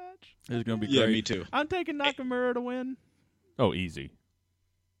for this match. It's going to be great. Yeah, me too. I'm taking Nakamura to win. Oh, easy.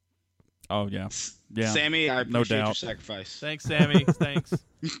 Oh, yeah. Sami, I appreciate doubt. your sacrifice. Thanks, Sami. Thanks.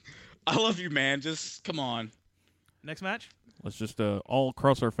 I love you, man. Just come on. Next match? Let's just all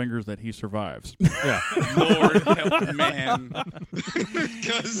cross our fingers that he survives. Yeah. Lord help, man.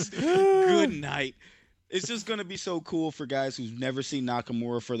 Because good night. It's just gonna be so cool for guys who've never seen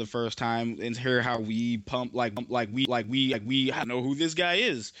Nakamura for the first time and hear how we pump like we know who this guy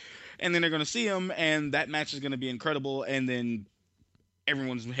is, and then they're gonna see him, and that match is gonna be incredible, and then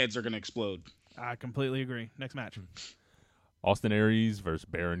everyone's heads are gonna explode. I completely agree. Next match. Austin Aries versus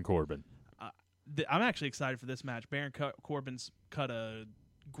Baron Corbin. I'm actually excited for this match. Baron Corbin's cut a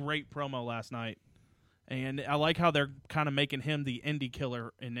great promo last night, and I like how they're kind of making him the indie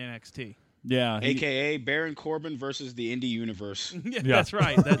killer in NXT. Yeah, AKA Baron Corbin versus the indie universe. Yeah. That's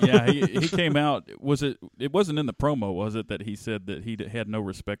right. He came out. It wasn't in the promo, was it? That he said that he had no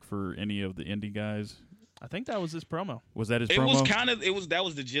respect for any of the indie guys. I think that was his promo. Was that his It promo? That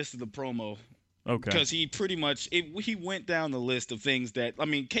was the gist of the promo. Okay. Because he pretty much he went down the list of things that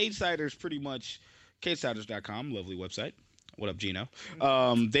CageSiders pretty much CageSiders.com, lovely website. What up, Gino?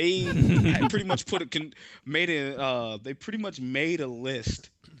 They pretty much made a list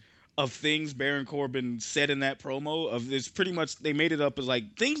of things Baron Corbin said in that promo. Of this, pretty much they made it up as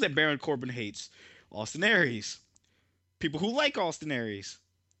like things that Baron Corbin hates: Austin Aries, people who like Austin Aries,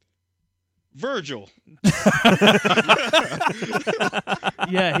 Virgil.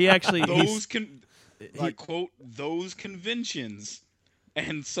 Yeah, he actually quote those conventions.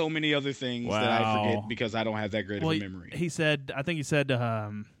 And so many other things that I forget because I don't have that great of a memory. He said,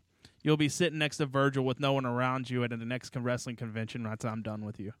 you'll be sitting next to Virgil with no one around you at the next wrestling convention once I'm done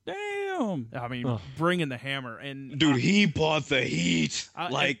with you. Damn. I mean, bringing the hammer. And dude, he bought the heat.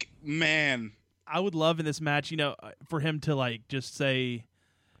 Man. I would love in this match, for him to just say,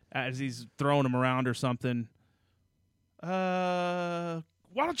 as he's throwing him around or something,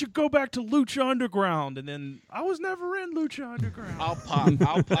 why don't you go back to Lucha Underground? And then I was never in Lucha Underground. I'll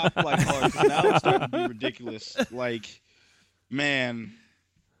pop like hard. 'Cause now it's starting to be ridiculous. Like, man,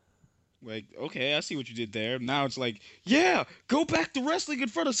 like, okay, I see what you did there. Now it's like, yeah, go back to wrestling in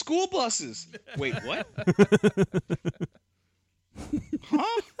front of school buses. Wait, what?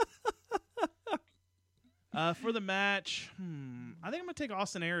 Huh? For the match, I think I'm gonna take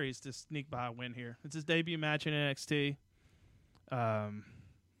Austin Aries to sneak by a win here. It's his debut match in NXT. Yeah,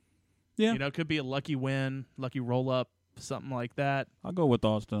 it could be a lucky win, lucky roll up, something like that. I'll go with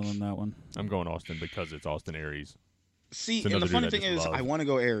Austin on that one. I'm going Austin because it's Austin Aries. See, and the funny thing is, I want to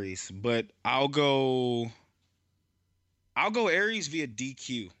go Aries, but I'll go Aries via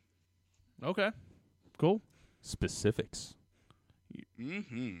DQ. Okay, cool. Specifics.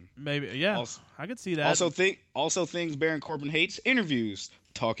 Maybe, yeah. Also, I could see that. Also, things Baron Corbin hates: interviews,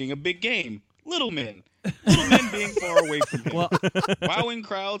 talking a big game, little men being far away from him, wowing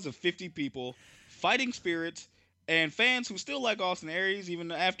crowds of 50 people, fighting spirits, and fans who still like Austin Aries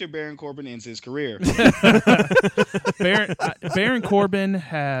even after Baron Corbin ends his career. Baron Corbin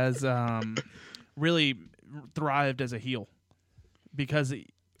has really thrived as a heel because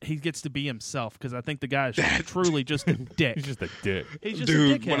he gets to be himself, because I think the guy is truly just a dick. He's just a dick. He's just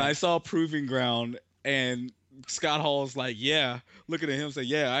Dude, a dickhead. when I saw Proving Ground and Scott Hall's like, yeah, looking at him say,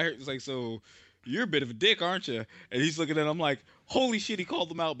 yeah, I heard, it's like, so you're a bit of a dick, aren't you? And he's looking at him like, holy shit, he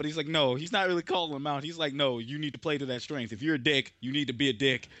called him out. But he's like, no, he's not really calling him out. He's like, no, you need to play to that strength. If you're a dick, you need to be a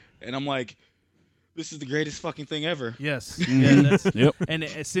dick. And I'm like, this is the greatest fucking thing ever. Yes. Yeah, yep. And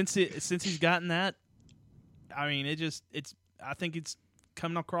since he's gotten that, I mean, I think it's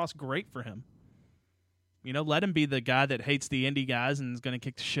coming across great for him. Let him be the guy that hates the indie guys and is going to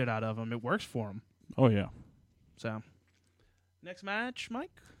kick the shit out of them. It works for him. Oh, yeah. So, next match, Mike?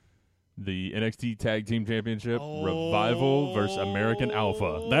 The NXT Tag Team Championship, Revival versus American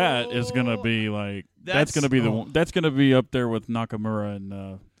Alpha. That is going to be like, that's going to be the one. That's going to be up there with Nakamura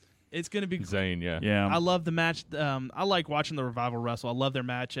and it's going to be Zayn, yeah. Yeah. I love the match. I like watching the Revival wrestle. I love their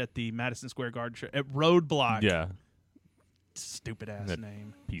match at the Madison Square Garden at Roadblock. Yeah. Stupid ass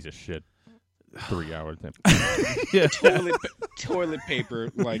name. Piece of shit. 3 hour thing. Yeah. Toilet paper.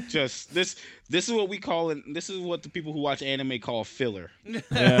 Like, just this is what we call it. This is what the people who watch anime call filler.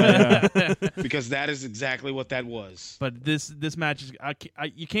 yeah. Because that is exactly what that was. But this match is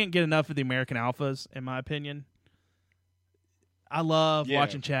you can't get enough of the American Alphas, in my opinion. I love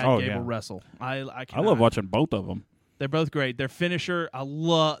watching Chad Gable wrestle. I love watching both of them. They're both great. Their finisher, I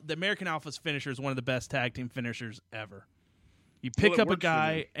love the American Alpha's finisher is one of the best tag team finishers ever. You pick up a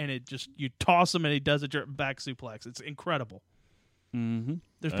guy and you toss him and he does a back suplex. It's incredible. Mm-hmm.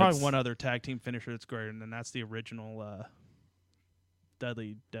 There's probably one other tag team finisher that's greater, and that's the original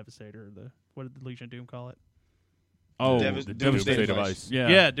Dudley Devastator. What did the Legion of Doom call it? Oh, the Doomsday Device.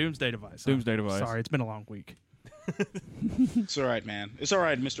 Yeah, Doomsday Device. Doomsday Device. Sorry, it's been a long week. It's all right, man. It's all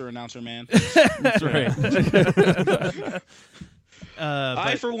right, Mr. Announcer Man. That's right.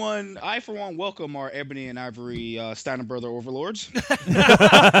 I for one welcome our ebony and ivory Steiner brother overlords.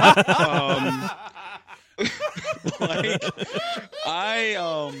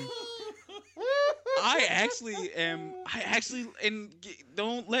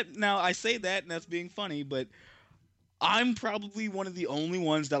 I say that and that's being funny, but I'm probably one of the only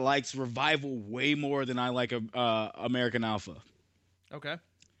ones that likes Revival way more than I like American Alpha. Okay.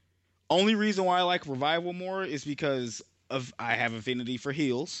 Only reason why I like Revival more is because I have affinity for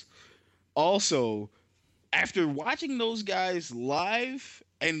heels. Also, after watching those guys live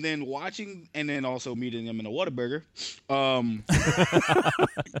and then also meeting them in a Whataburger,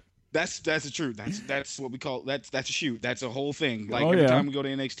 that's the truth. That's what we call that's a shoot. That's a whole thing. Like every time we go to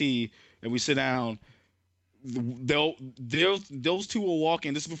NXT and we sit down, those two will walk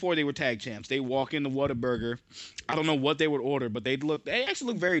in. This is before they were tag champs. They walk in the Whataburger. I don't know what they would order, but they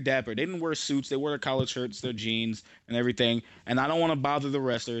actually look very dapper. They didn't wear suits. They wore their collared shirts, their jeans, and everything. And I don't want to bother the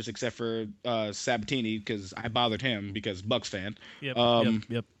wrestlers except for Sabatini, because I bothered him because Bucks fan. Yep.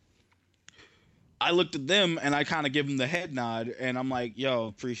 I looked at them and I kind of give them the head nod, and I'm like, "Yo,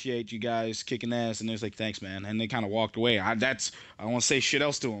 appreciate you guys kicking ass." And they're like, "Thanks, man." And they kind of walked away. I don't want to say shit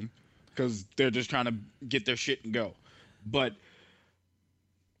else to them, because they're just trying to get their shit and go. But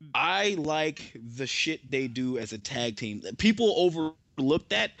I like the shit they do as a tag team. People overlook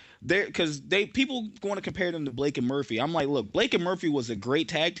that because people want to compare them to Blake and Murphy. I'm like, look, Blake and Murphy was a great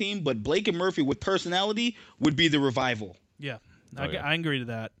tag team, but Blake and Murphy with personality would be the Revival. Yeah, I agree to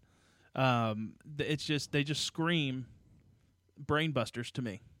that. It's just they just scream brainbusters to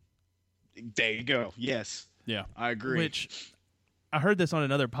me. There you go. Yes. Yeah, I agree. Which I heard this on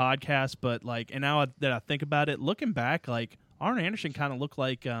another podcast, but and now that I think about it, looking back, Arn Anderson kind of looked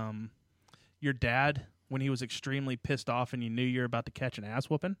like your dad when he was extremely pissed off and you knew you were about to catch an ass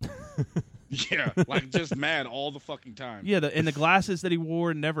whooping. Yeah, like just mad all the fucking time. Yeah, and the glasses that he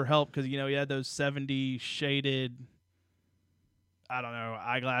wore never helped because, he had those 70s shaded, I don't know,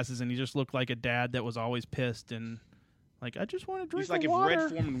 eyeglasses, and he just looked like a dad that was always pissed and like, I just want to drink He's like water. if Red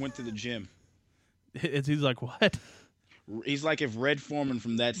Foreman went to the gym. He's like, what? He's like if Red Foreman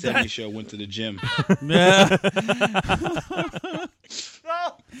from That 70s Show went to the gym. Yeah.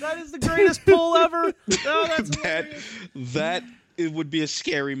 Oh, that is the greatest pull ever. Oh, that's that it would be a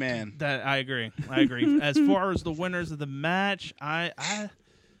scary man. That I agree. As far as the winners of the match, I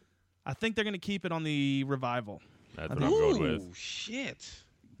think they're going to keep it on the Revival. That's what I'm going with. Oh shit!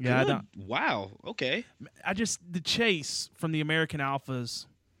 Yeah. Wow. Okay. The chase from the American Alphas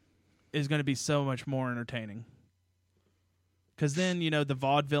is going to be so much more entertaining. Because then the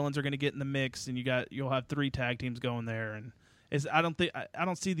vaudevillains are going to get in the mix, and you'll have 3 tag teams going there, and I don't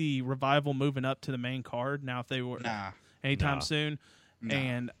see the Revival moving up to the main card now if they were anytime soon,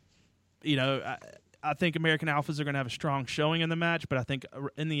 and I think American Alphas are going to have a strong showing in the match, but I think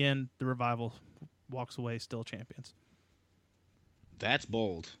in the end the Revival walks away still champions. That's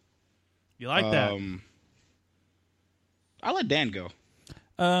bold. You like that? I let Dan go.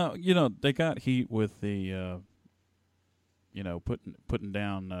 They got heat with the. Putting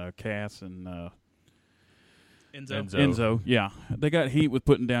down Cass and Enzo. Yeah, they got heat with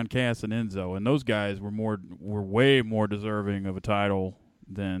putting down Cass and Enzo, and those guys were way more deserving of a title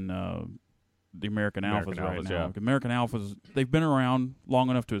than the American Alphas right now. Yeah. American Alphas, they've been around long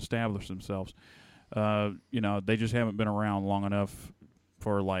enough to establish themselves. They just haven't been around long enough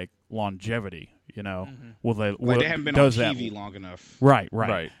for like longevity. Mm-hmm. They haven't been on TV long enough. Right.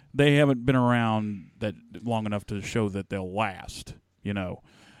 They haven't been around that long enough to show that they'll last. They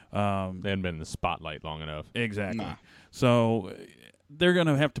haven't been in the spotlight long enough. Exactly. Nah. So they're going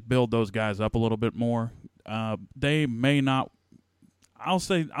to have to build those guys up a little bit more. They may not. I'll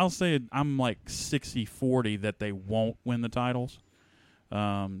say I'm like 60-40 that they won't win the titles.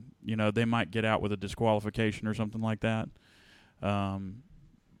 They might get out with a disqualification or something like that.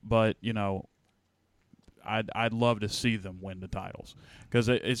 But I'd love to see them win the titles because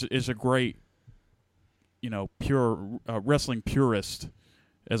it's a great, pure wrestling purist.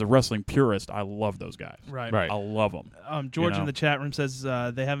 As a wrestling purist, I love those guys. Right. I love them. George in the chat room says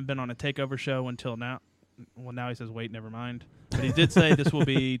they haven't been on a takeover show until now. Well, now he says, wait, never mind. But he did say this will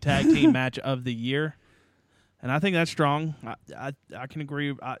be tag team match of the year, and I think that's strong. I can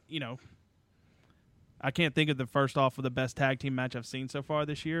agree. I can't think of the first off of the best tag team match I've seen so far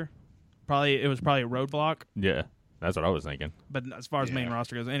this year. It was probably a Roadblock. Yeah, that's what I was thinking. But as far as main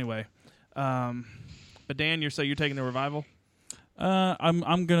roster goes, anyway. But Dan, you're taking the Revival?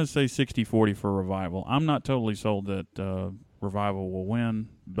 I'm gonna say 60-40 for Revival. I'm not totally sold that Revival will win,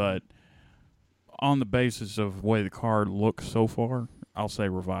 but on the basis of the way the card looks so far, I'll say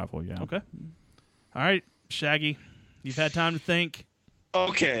Revival. Yeah. Okay. All right, Shaggy, you've had time to think.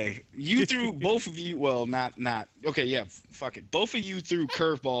 Okay, you threw both of you. Well, not. Okay, yeah, fuck it. Both of you threw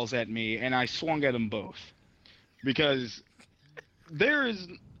curveballs at me, and I swung at them both because there is.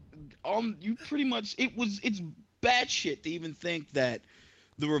 You pretty much. It's bad shit to even think that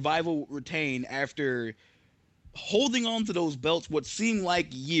the Revival would retain after holding on to those belts what seemed like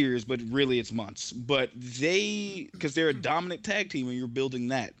years, but really it's months. But because they're a dominant tag team, and you're building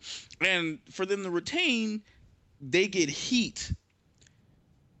that, and for them to retain, they get heat.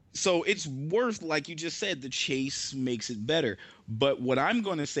 So it's worth, like you just said, the chase makes it better. But what I'm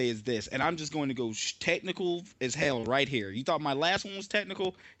going to say is this, and I'm just going to go technical as hell right here. You thought my last one was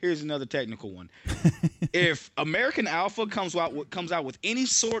technical? Here's another technical one. If American Alpha comes out with any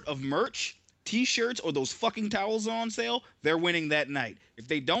sort of merch, T-shirts, or those fucking towels on sale, they're winning that night. If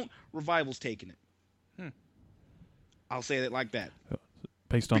they don't, Revival's taking it. I'll say it like that.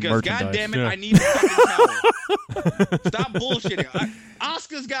 Based on because merchandise. Goddamn it, I need a fucking towel. Stop bullshitting.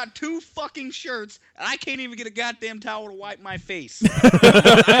 Oscar's got 2 fucking shirts, and I can't even get a goddamn towel to wipe my face.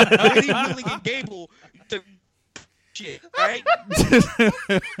 I need Willie and Gable to shit, right?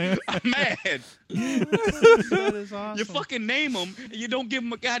 I'm mad. That is awesome. You fucking name them, and you don't give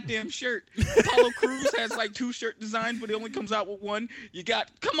them a goddamn shirt. Apollo Crews has like 2 shirt designs, but he only comes out with 1.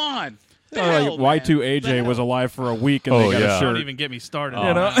 Come on. Y2AJ was alive for a week and they got a shirt. Don't even get me started.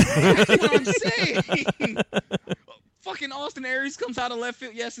 That's what I'm saying. Fucking Austin Aries comes out of left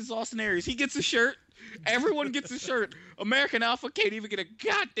field. Yes, it's Austin Aries. He gets a shirt. Everyone gets a shirt. American Alpha can't even get a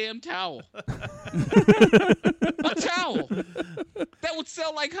goddamn towel. A towel. That would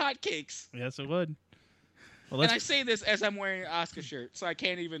sell like hotcakes. Yes, it would. Well, and I say this as I'm wearing an Oscar shirt, so I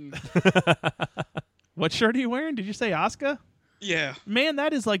can't even... What shirt are you wearing? Did you say Oscar? Yeah. Man,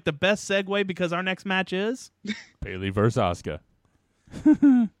 that is like the best segue because our next match is Bayley versus Asuka.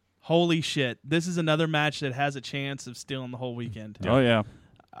 holy shit. This is another match that has a chance of stealing the whole weekend. Oh, yeah.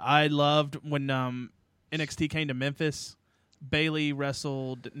 I loved when NXT came to Memphis. Bayley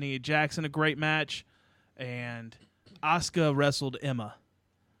wrestled Nia Jackson, a great match, and Asuka wrestled Emma.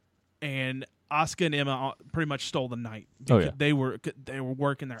 And Asuka and Emma pretty much stole the night. Oh, yeah. They were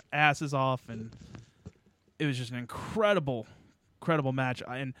working their asses off, and it was just an incredible match.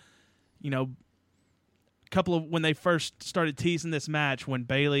 And, couple of when they first started teasing this match, when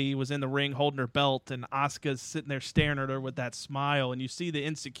Bayley was in the ring holding her belt and Asuka's sitting there staring at her with that smile, and you see the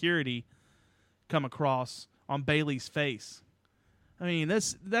insecurity come across on Bayley's face. I mean,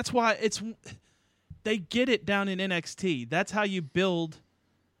 that's why they get it down in NXT. That's how you build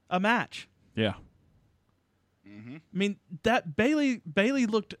a match. Yeah. Mm-hmm. I mean, that Bayley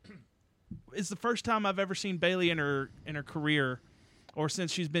looked. It's the first time I've ever seen Bayley in her career, or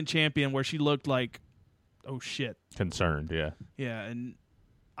since she's been champion, where she looked like, oh shit, concerned. Yeah. Yeah, and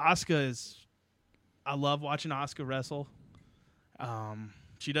Asuka is. I love watching Asuka wrestle.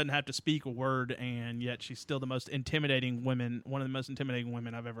 She doesn't have to speak a word, and yet she's still the most intimidating women. One of the most intimidating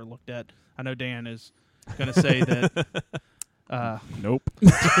women I've ever looked at. I know Dan is going to say that. Nope.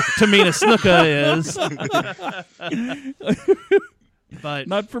 Tamina Snuka is. But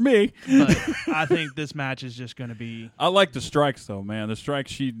not for me. But I think this match is just going to be. I like the strikes though, man. The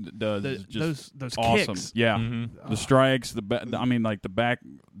strikes she does is just those awesome. Kicks. Yeah, the strikes, the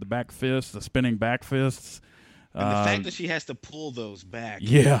back fists, the spinning back fists, and the fact that she has to pull those back.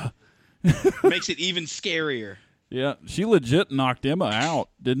 Yeah, makes it even scarier. Yeah, she legit knocked Emma out,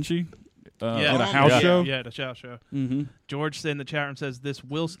 didn't she? Yeah, at a house show. Yeah, at a house show. Mm-hmm. George in the chat room says this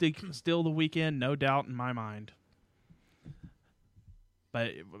will steal the weekend, no doubt in my mind.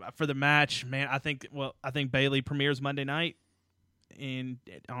 But for the match, man, I think Bayley premieres Monday night,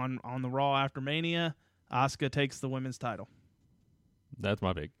 on the Raw after Mania. Asuka takes the women's title. That's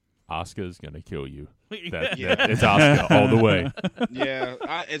my big. Asuka's gonna kill you. It's Asuka all the way. Yeah,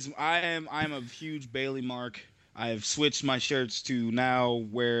 I'm a huge Bayley mark. I have switched my shirts to now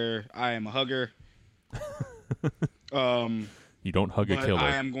where I am a hugger. You don't hug a killer.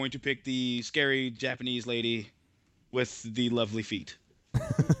 I am going to pick the scary Japanese lady with the lovely feet.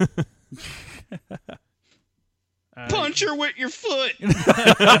 Punch her with your foot.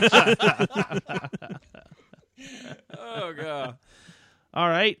 Oh god. All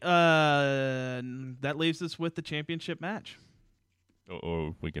right, that leaves us with the championship match.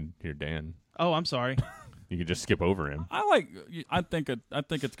 Oh, we can hear Dan. Oh, I'm sorry. You can just skip over him. I think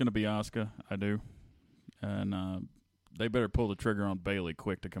it's going to be Asuka. I do, and they better pull the trigger on Bayley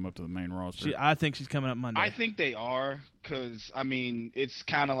quick to come up to the main roster. I think she's coming up Monday. I think they are, because I mean, it's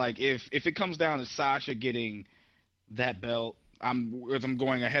kind of like if it comes down to Sasha getting that belt, I'm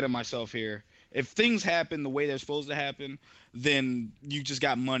going ahead of myself here. If things happen the way they're supposed to happen, then you just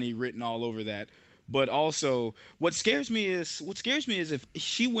got money written all over that. But also, what scares me is if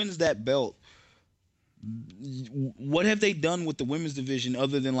she wins that belt, what have they done with the women's division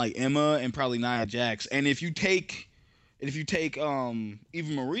other than like Emma and probably Nia Jax? And if you take Eva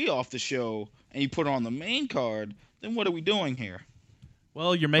Marie off the show and you put her on the main card, then what are we doing here?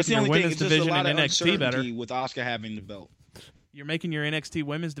 Well, you're making your women's division in NXT better with Asuka having the belt. You're making your NXT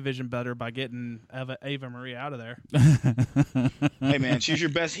women's division better by getting Eva Marie out of there. Hey, man, she's your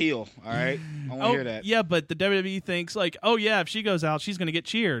best heel, all right? I want to hear that. Yeah, but the WWE thinks, like, oh, yeah, if she goes out, she's going to get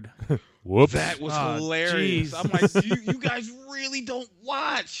cheered. Whoops. That was hilarious. I'm like, you guys really don't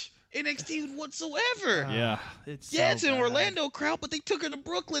watch NXT whatsoever. Yeah. It's an Orlando crowd, but they took her to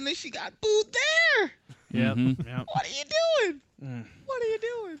Brooklyn and she got booed there. Yep. Mm-hmm. Yep. What are you doing? What are you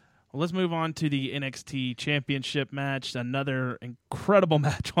doing? Well, let's move on to the NXT Championship match. Another incredible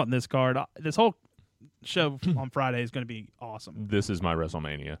match on this card. This whole show on Friday is going to be awesome. This is my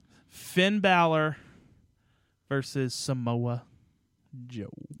WrestleMania. Finn Balor versus Samoa Joe.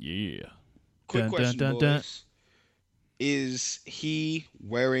 Yeah. Quick question, boys. Is he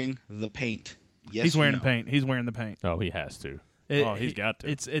wearing the paint? Yes, he's wearing the paint. He's wearing the paint. Oh, he has to. He's got to.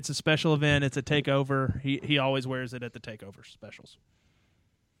 It's a special event. It's a takeover. He always wears it at the takeover specials.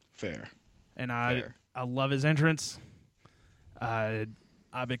 Fair. And I love his entrance. I'm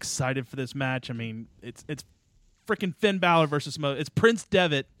excited for this match. I mean, it's freaking Finn Balor versus Samoa. It's Prince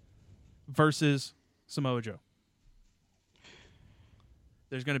Devitt versus Samoa Joe.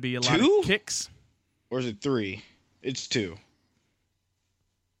 There's going to be a lot of kicks. Or is it 3? It's 2.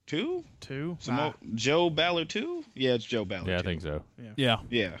 2? Joe Balor 2? Yeah, it's Joe Balor. Yeah, I think so. Yeah.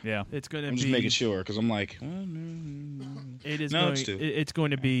 It's going to be. I'm just making sure because I'm like, it is. No, it's 2. It's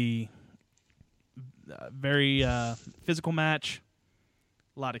going to be very physical match.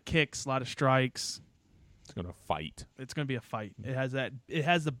 A lot of kicks, a lot of strikes. It's going to fight. It's going to be a fight. It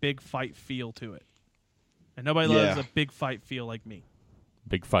has a big fight feel to it. And nobody loves a big fight feel like me.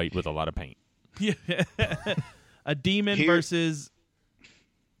 Big fight with a lot of paint. Yeah. A demon versus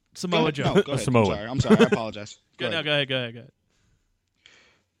Samoa Joe. No, go ahead. Samoa. I'm sorry. I apologize. Go ahead.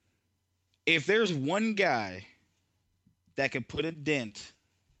 If there's one guy that could put a dent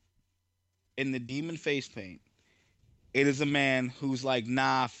in the demon face paint, it is a man who's like,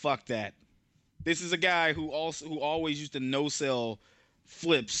 nah, fuck that. This is a guy who always used to no-sell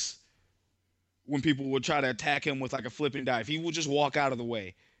flips when people would try to attack him with like a flipping dive. He would just walk out of the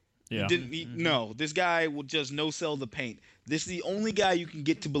way. Yeah. No, this guy will just no-sell the paint. This is the only guy you can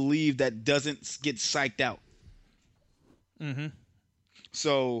get to believe that doesn't get psyched out. Mm-hmm.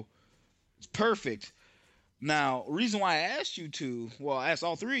 So it's perfect. Now, reason why I asked I asked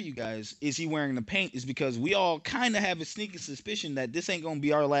all three of you guys, is he wearing the paint, is because we all kind of have a sneaky suspicion that this ain't going to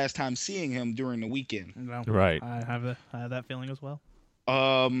be our last time seeing him during the weekend. No, right. I have that feeling as well.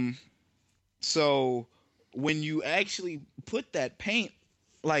 So when you actually put that paint,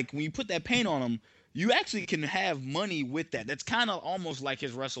 when you put that paint on him, you actually can have money with that. That's kind of almost like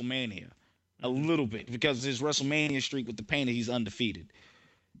his WrestleMania, a little bit, because his WrestleMania streak with the paint, he's undefeated.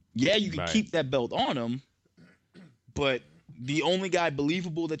 Yeah, you can keep that belt on him, but the only guy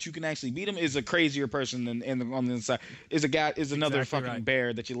believable that you can actually beat him is a crazier person on the inside. Is another fucking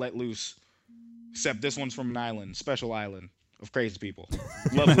bear that you let loose. Except this one's from an island, special island of crazy people.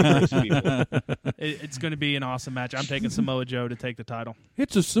 Lovely crazy people. It's going to be an awesome match. I'm taking Samoa Joe to take the title.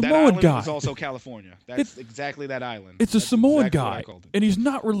 It's a Samoan guy. It's also California. That's exactly that island. It's a Samoan guy, and he's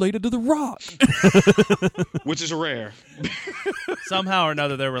not related to The Rock. Which is rare. Somehow or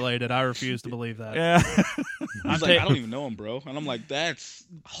another, they're related. I refuse to believe that. Yeah. He's like, I don't even know him, bro. And I'm like, that's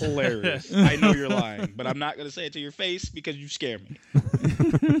hilarious. I know you're lying, but I'm not going to say it to your face because you scare me.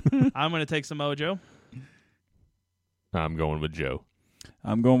 I'm going to take Samoa Joe. I'm going with Joe.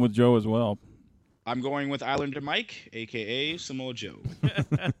 I'm going with Joe as well. I'm going with Islander Mike, a.k.a. Samoa Joe.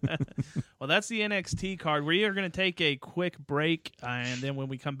 Well, that's the NXT card. We are going to take a quick break, and then when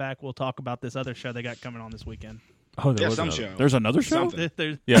we come back, we'll talk about this other show they got coming on this weekend. Oh, there was some another. show. There's another show?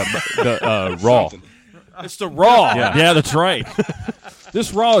 Yeah, the Raw. Something. It's the Raw. Yeah, that's right.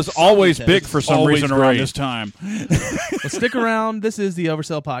 This Raw is always big for some reason around this time. Well, stick around. This is the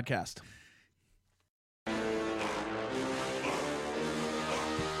Oversell Podcast.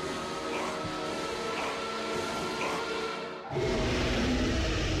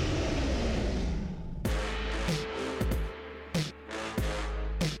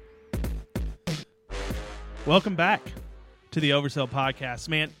 Welcome back to the Oversell Podcast.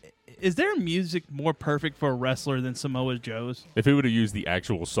 Man, is there music more perfect for a wrestler than Samoa Joe's? If it would have used the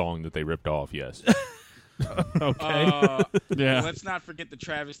actual song that they ripped off, yes. Okay. Yeah. Let's not forget the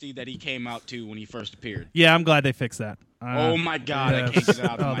travesty that he came out to when he first appeared. Yeah, I'm glad they fixed that. Oh my God, I can't get it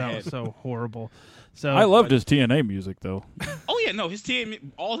out of my that head. Was so horrible. So I loved his TNA music though. Oh yeah, no,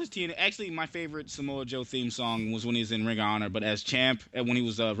 all his TNA. Actually, my favorite Samoa Joe theme song was when he was in Ring of Honor, but as champ, when he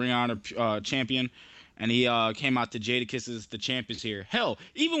was Ring of Honor champion. And he came out to Jadakiss's The Champ Is Here. Hell,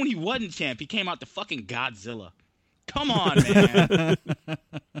 even when he wasn't champ, he came out to fucking Godzilla. Come on, man.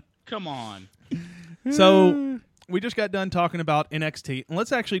 Come on. So we just got done talking about NXT. And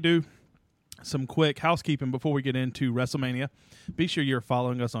let's actually do some quick housekeeping before we get into WrestleMania. Be sure you're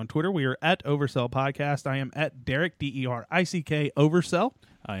following us on Twitter. We are at Oversell Podcast. I am at Derek, D-E-R-I-C-K, Oversell.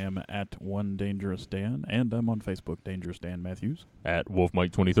 I am at One Dangerous Dan, and I'm on Facebook, Dangerous Dan Matthews. At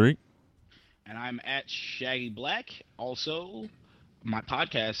WolfMike23. And I'm at Shaggy Black. Also, my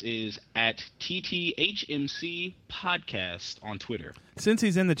podcast is at TTHMC Podcast on Twitter. Since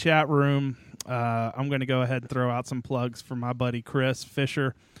he's in the chat room, I'm going to go ahead and throw out some plugs for my buddy Chris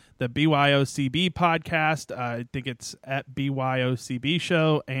Fisher, the BYOCB podcast. I think it's at BYOCB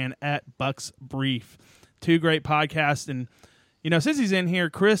Show and at Bucks Brief. Two great podcasts. And, since he's in here,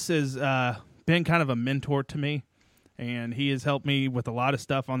 Chris has been kind of a mentor to me. And he has helped me with a lot of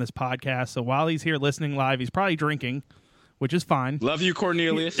stuff on this podcast. So while he's here listening live, he's probably drinking, which is fine. Love you,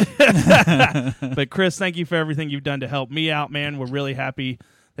 Cornelius. But Chris, thank you for everything you've done to help me out, man. We're really happy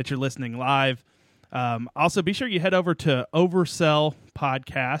that you're listening live. Also, be sure you head over to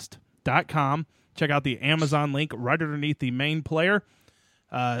oversellpodcast.com. Check out the Amazon link right underneath the main player.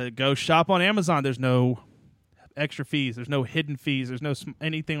 Go shop on Amazon. There's no extra fees. There's no hidden fees. There's no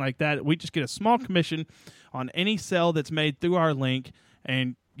anything like that. We just get a small commission on any sale that's made through our link,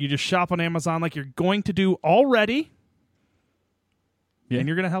 and you just shop on Amazon like you're going to do already, and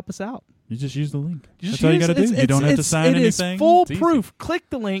you're going to help us out. You just use the link. That's all you got to do. You don't have to sign anything. It is foolproof. Click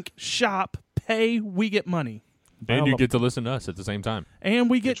the link, shop, hey, we get money. And you get to listen to us at the same time. And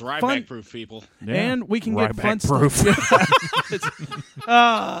we get it's fun. Ryback proof, people. Yeah. And we can get fun proof. stuff.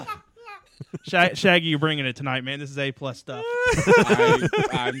 Shaggy, you're bringing it tonight, man. This is A+ stuff.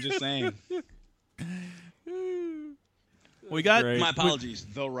 I'm just saying. We got my apologies.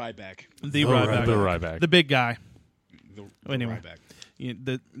 The Ryback. The Ryback. The big guy. The anyway,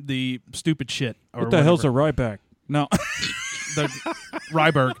 Ryback. The stupid shit. Or what the hell's a Ryback? No. The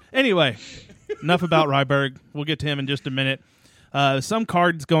Ryberg. Anyway, enough about Ryberg. We'll get to him in just a minute. Some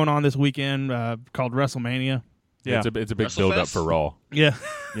cards going on this weekend called WrestleMania. Yeah, it's a big build up for Raw. Yeah,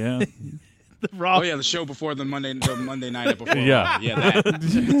 yeah. The Raw. Oh yeah, the show before the Monday night before. Yeah,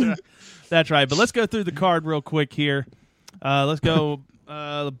 that. That's right. But let's go through the card real quick here. Let's go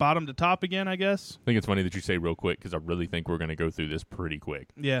bottom to top again, I guess. I think it's funny that you say real quick because I really think we're going to go through this pretty quick.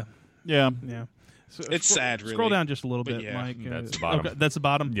 Yeah. So, it's sad, really. Scroll down just a little bit, yeah. Mike. That's the bottom. Okay, that's the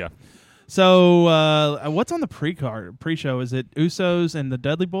bottom? Yeah. So, what's on the pre-show? Is it Usos and the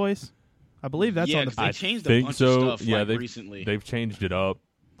Dudley Boys? I believe that's on the they changed a bunch of stuff recently. They've changed it up.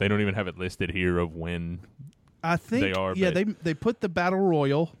 They don't even have it listed here of when I think they are. Yeah, they put the Battle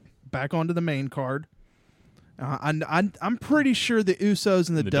Royal back onto the main card. I'm pretty sure the Usos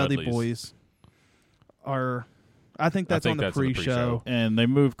and the Dudley Boys are. I think that's on the pre-show. And they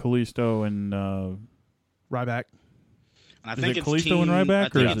moved Kalisto and Ryback. I think it's Kalisto and Ryback? I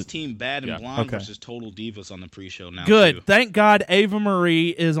think it's Team Bad and Blonde versus Total Divas on the pre-show now. Good. Too. Thank God Ava Marie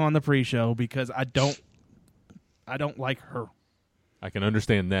is on the pre-show because I don't like her. I can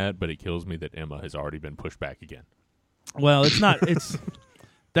understand that, but it kills me that Emma has already been pushed back again. Well, it's not.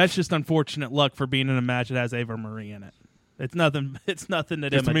 That's just unfortunate luck for being in a match that has Ava Marie in it. It's nothing. It's nothing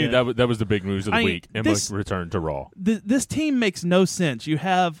that Just Emma to me, did. that was the big news of the week. Emma returned to Raw. This team makes no sense. You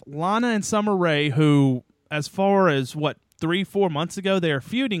have Lana and Summer Rae, who, as far as 3-4 months ago, they are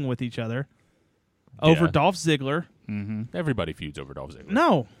feuding with each other over Dolph Ziggler. Mm-hmm. Everybody feuds over Dolph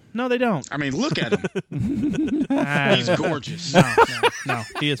Ziggler. No, they don't. I mean, look at him. He's gorgeous. No,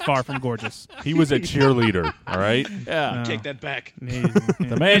 he is far from gorgeous. He was a cheerleader, all right? Yeah. Take that back.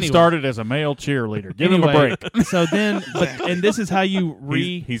 The man started as a male cheerleader. Give him a break. So then, and this is how you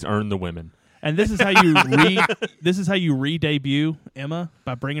he's earned the women. And this is how you re-debut Emma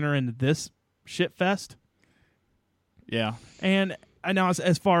by bringing her into this shit fest. Yeah. And I know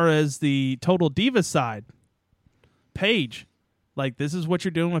as far as the Total Divas side, Paige, this is what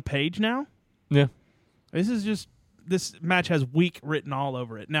you're doing with Paige now? Yeah. This match has weak written all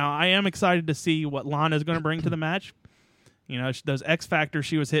over it. Now, I am excited to see what Lana is going to bring to the match. You know, those X Factors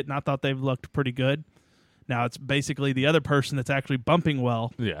she was hitting, I thought they looked pretty good. Now, it's basically the other person that's actually bumping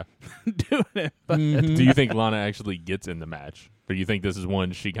well. Yeah. Doing it. But Do you think Lana actually gets in the match? Or do you think this is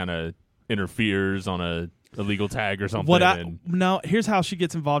one she kind of interferes on a illegal tag or something? No, here's how she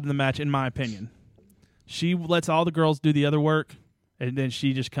gets involved in the match, in my opinion. She lets all the girls do the other work, and then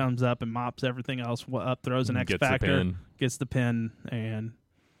she just comes up and mops everything else up, throws an X Factor, gets the pin, and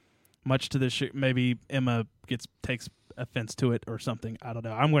much to this, maybe Emma takes offense to it or something. I don't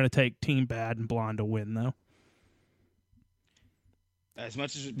know. I'm going to take Team Bad and Blonde to win, though. As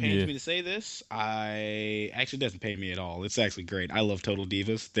much as it pains me to say this, it doesn't pain me at all. It's actually great. I love Total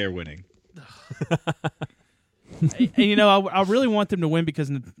Divas. They're winning. And I really want them to win because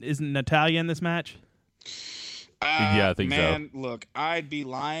isn't Natalya in this match? Yeah, I think so. Man, look, I'd be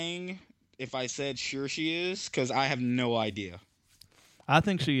lying if I said sure she is because I have no idea. I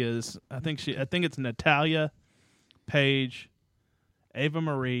think she is. I think it's Natalya, Paige, Ava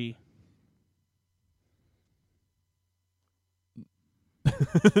Marie.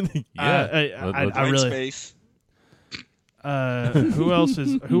 I really. Space. Who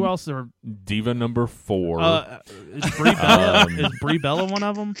else are Diva number 4? Is Brie Bella? Is Brie Bella one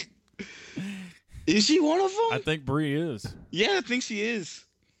of them? Is she one of them? I think Brie is. Yeah, I think she is.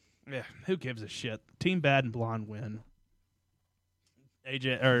 Yeah, who gives a shit? Team Bad and Blonde win.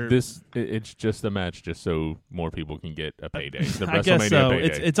 AJ or it's just a match just so more people can get a payday. The I guess so.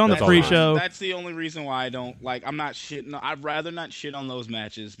 Payday. It's on the pre-show. That's the only reason why I don't I'm not shitting. I'd rather not shit on those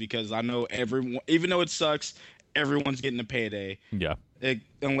matches because I know everyone, even though it sucks, everyone's getting a payday. Yeah.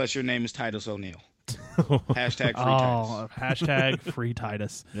 Unless your name is Titus O'Neil. Hashtag free Titus. Hashtag free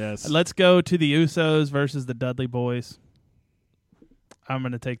Titus. Yes. Let's go to the Usos versus the Dudley Boys. I'm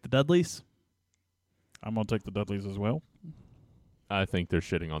going to take the Dudleys. I'm going to take the Dudleys as well. I think they're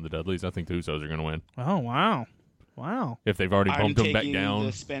shitting on the Dudleys. I think the Usos are going to win. Oh, wow. Wow. If they've already bumped them back down.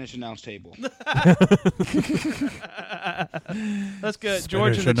 The Spanish announce table. That's good.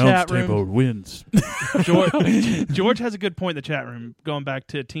 George in the chat room. Table wins. George has a good point in the chat room, going back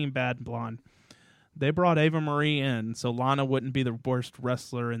to Team Bad and Blonde. They brought Ava Marie in, so Lana wouldn't be the worst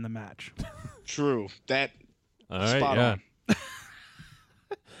wrestler in the match. True. That All right, spot on.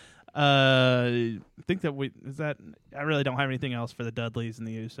 I think that I really don't have anything else for the Dudleys and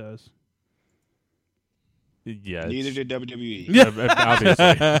the Usos. Yeah. Neither did WWE.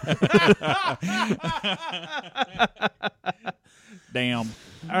 Obviously. Damn.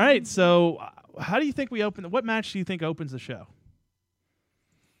 All right, so how do you think we open? What match do you think opens the show?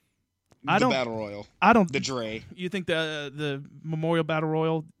 The Battle Royal. I don't. The Dre. You think the Memorial Battle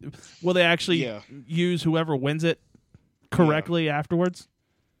Royal? Will they actually use whoever wins it correctly afterwards?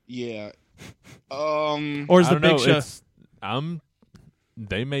 Yeah. Or is the big show?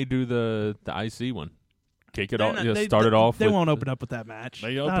 They may do the IC one. Kick it off. Start it off. They won't open up with that match.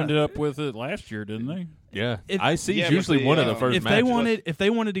 They opened it up with it last year, didn't they? Yeah. IC's usually one of the first matches. If they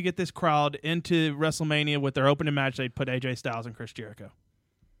wanted to get this crowd into WrestleMania with their opening match, they'd put AJ Styles and Chris Jericho.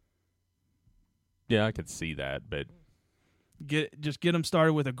 Yeah, I could see that, but get them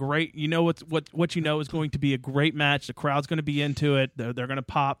started with a great. You know what you know is going to be a great match. The crowd's going to be into it. They're going to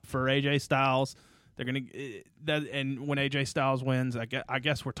pop for AJ Styles. They're going to and when AJ Styles wins, I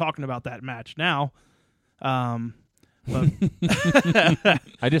guess we're talking about that match now. But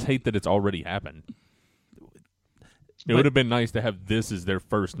I just hate that it's already happened. It would have been nice to have this as their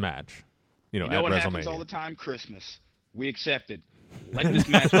first match. You know at what WrestleMania. happens all the time? Christmas. We accepted. Let this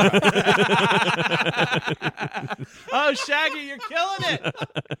match go. Oh, Shaggy, you're killing it.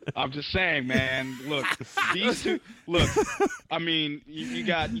 I'm just saying, man. Look, these two. Look, I mean, you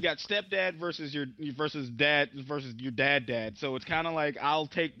got stepdad versus your dad versus your dad. So it's kind of like I'll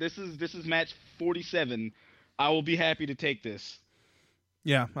take this is match 47. I will be happy to take this.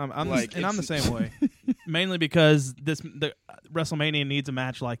 Yeah, I'm the same way. Mainly because the WrestleMania needs a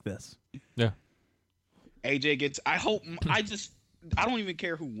match like this. Yeah. AJ gets. I don't even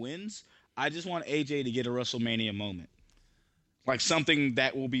care who wins. I just want AJ to get a WrestleMania moment. Like something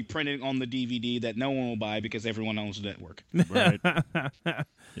that will be printed on the DVD that no one will buy because everyone owns the network. Right.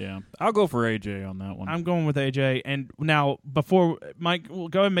 Yeah. I'll go for AJ on that one. I'm going with AJ. And now, before Mike, we'll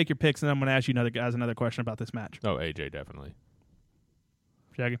go ahead and make your picks, and then I'm going to ask you another question about this match. Oh, AJ, definitely.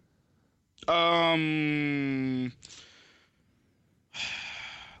 Shaggy?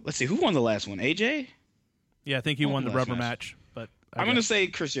 Let's see. Who won the last one? AJ? Yeah, I think he won the rubber match. But I'm going to say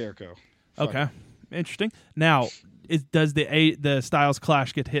Chris Jericho. Okay. Interesting. Now, does the Styles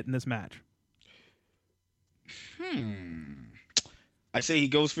Clash get hit in this match? I say he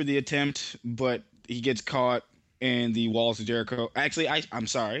goes for the attempt, but he gets caught in the walls of Jericho. Actually, I'm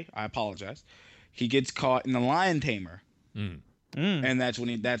sorry. I apologize. He gets caught in the Lion Tamer. And that's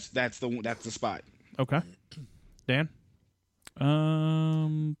when that's the spot. Okay. Dan?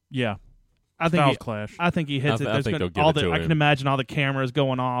 Yeah. I think he hits it. I can imagine all the cameras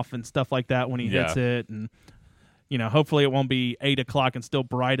going off and stuff like that when he hits it, and hopefully it won't be 8:00 and still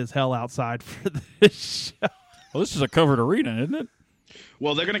bright as hell outside for this show. Well, this is a covered arena, isn't it?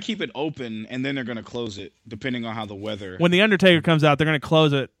 Well, they're going to keep it open, and then they're going to close it, depending on how the weather... When The Undertaker comes out, they're going to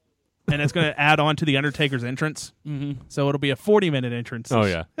close it, and it's going to add on to The Undertaker's entrance. Mm-hmm. So it'll be a 40-minute entrance. Oh,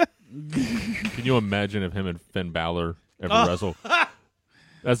 yeah. Can you imagine if him and Finn Balor ever wrestle?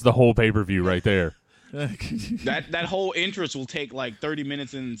 That's the whole pay-per-view right there. That whole entrance will take like 30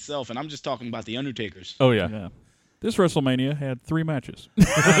 minutes in itself, and I'm just talking about The Undertaker's. Oh, yeah. This WrestleMania had 3 matches.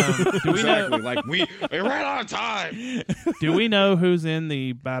 We're right on time. Do we know who's in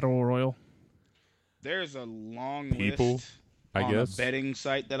the Battle Royal? There's a long people, list I on guess. a betting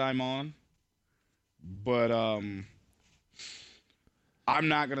site that I'm on, but I'm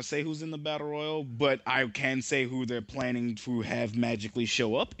not gonna say who's in the Battle Royal, but I can say who they're planning to have magically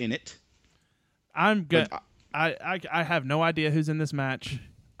show up in it. I'm good. I have no idea who's in this match.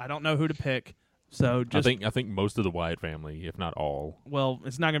 I don't know who to pick. So I think most of the Wyatt family, if not all. Well,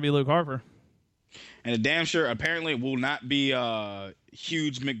 it's not going to be Luke Harper. And a damn sure, apparently, it will not be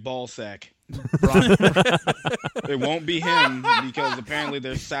huge McBallsack. It won't be him because apparently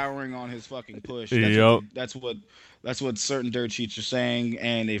they're souring on his fucking push. That's what certain dirt sheets are saying,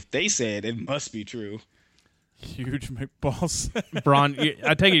 and if they said it must be true. Huge McBallsack. Braun.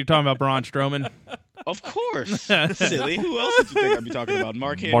 I take it you're talking about Braun Strowman. Of course. Silly. Who else did you think I'd be talking about?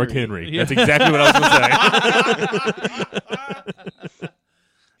 Mark Henry. Mark Henry. Yeah. That's exactly what I was going to say.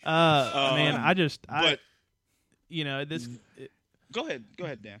 Man, this. Go ahead,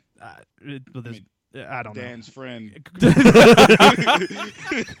 Dan. I don't know. Dan's friend.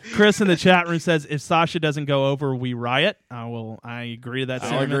 Chris in the chat room says, if Sasha doesn't go over, we riot. I agree to that.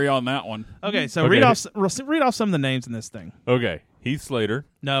 I'll agree on that one. Okay, so read off some of the names in this thing. Okay. Heath Slater.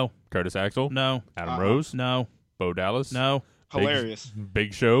 No. Curtis Axel. No. Adam Rose. No. Bo Dallas. No. Hilarious.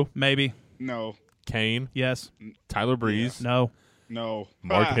 Big Show. Maybe. No. Kane. Yes. Tyler Breeze. No. No.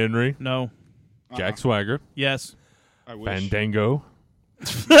 Mark Henry. No. Jack Swagger. Yes. I wish. Fandango.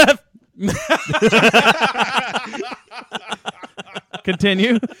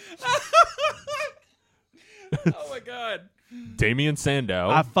 Continue. Oh my God. Damian Sandow.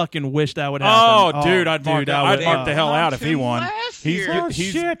 I fucking wish that would happen. Oh, dude, I'd mark the hell out if he won. He's going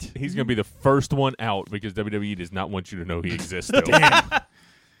to be the first one out because WWE does not want you to know he exists still.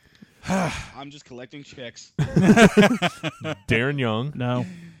 I'm just collecting checks. Darren Young. No.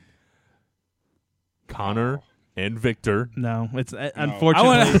 Connor and Victor. No. It's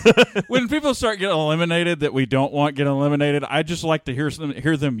unfortunately. When people start getting eliminated that we don't want getting eliminated, I just like to hear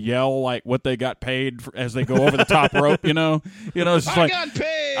them yell like what they got paid as they go over the top rope. You know, it's just like got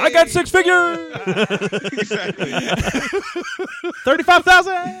paid. I got 6 figures. Exactly.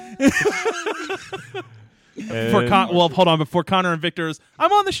 35,000. Hold on. Before Connor and Victor's,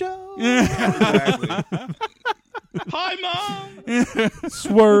 I'm on the show. Exactly. Hi, Mom.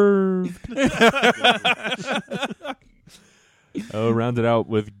 Swerve. Rounded out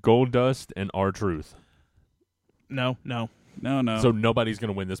with Goldust and R-Truth. No. So nobody's going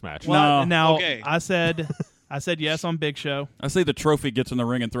to win this match. Well, now Okay. I said yes on Big Show. I say the trophy gets in the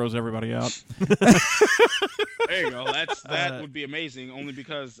ring and throws everybody out. There you go. That would be amazing, only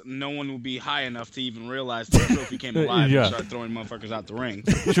because no one would be high enough to even realize the trophy came alive and start throwing motherfuckers out the ring.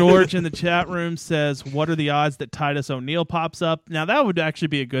 George in the chat room says, "What are the odds that Titus O'Neil pops up?" Now that would actually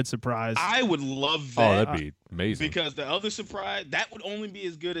be a good surprise. I would love that. Oh, that'd be amazing. Because the other surprise, that would only be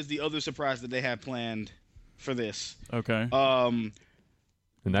as good as the other surprise that they have planned for this. Okay.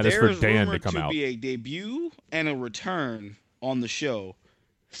 And that is for Dan to come out. There is rumored to be a debut and a return on the show.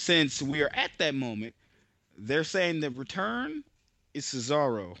 Since we are at that moment, they're saying the return is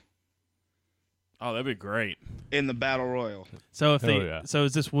Cesaro Oh, that'd be great. in the Battle Royal. So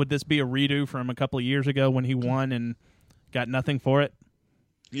would this be a redo from a couple of years ago when he won and got nothing for it?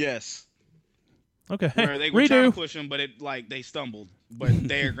 Yes. Okay. Where they were trying to redo. push him, but they stumbled. But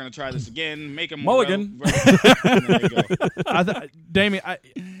they're going to try this again, make him Mulligan. There you go.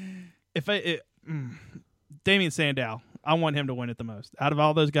 Damian Sandow, I want him to win it the most. Out of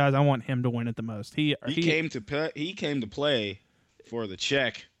all those guys, I want him to win it the most. He He came to play for the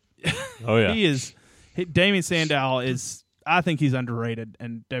check. Oh yeah. Damian Sandow is. I think he's underrated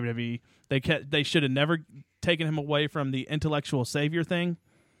in WWE. They should have never taken him away from the intellectual savior thing.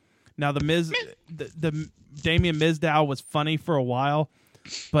 Now the Damian Mizdow was funny for a while,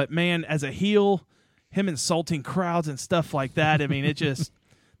 but man, as a heel, him insulting crowds and stuff like that. I mean, they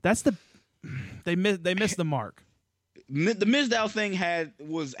missed the mark. The Mizdow thing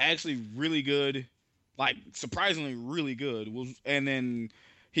was actually really good, like surprisingly really good. And then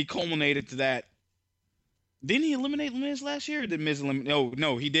he culminated to that. Didn't he eliminate Miz last year? Or did Miz eliminate?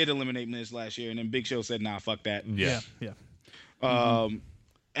 No, he did eliminate Miz last year, and then Big Show said, "Nah, fuck that." Yeah.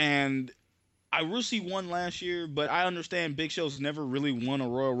 And I wish he won last year, but I understand Big Show's never really won a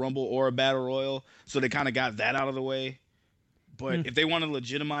Royal Rumble or a Battle Royal, so they kind of got that out of the way. But if they want to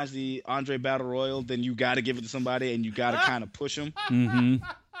legitimize the Andre Battle Royal, then you got to give it to somebody, and you got to kind of push him. Mm-hmm.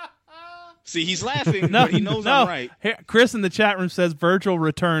 See, he's laughing, but he knows I'm right. Hey, Chris in the chat room says Virgil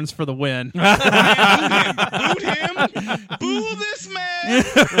returns for the win. Boot him! Boo this man!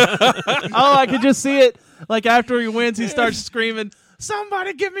 Oh, I could just see it. Like after he wins, he starts screaming,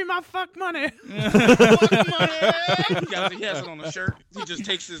 "Somebody give me my fuck money!" Fuck money! He has it on the shirt. He just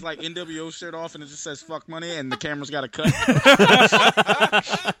takes his like NWO shirt off, and it just says "fuck money," and the camera's got a cut.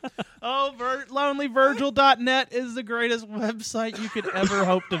 Oh, lonelyvirgil.net is the greatest website you could ever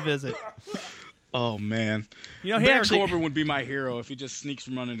hope to visit. Oh man, Baron Corbin would be my hero if he just sneaks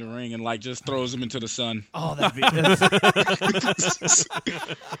from under the ring and like just throws him into the sun. Oh, that'd be.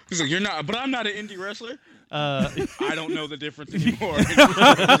 He's like, "You're not," but I'm not an indie wrestler. I don't know the difference anymore.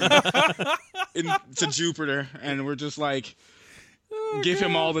 To Jupiter, and we're just like, give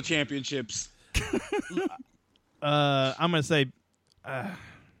him all the championships. I'm gonna say,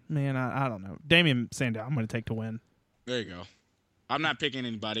 man, I don't know. Damian Sandow, I'm gonna take to win. There you go. I'm not picking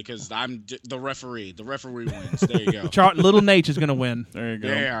anybody because I'm the referee. The referee wins. There you go. Little Nate is gonna win. There you go.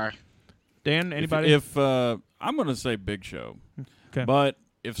 They are. Dan, anybody? If I'm going to say Big Show, okay. But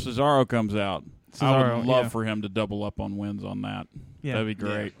if Cesaro comes out, I would love for him to double up on wins on that. Yeah. That'd be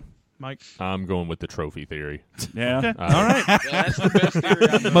great. Yeah. Mike? I'm going with the trophy theory. Yeah. Okay. All right. Yeah, that's the best theory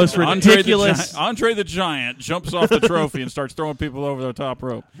I've ever Most heard. ridiculous. Andre the Giant jumps off the trophy and starts throwing people over the top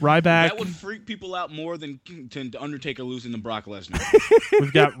rope. Ryback. That would freak people out more than Undertaker losing to Brock Lesnar.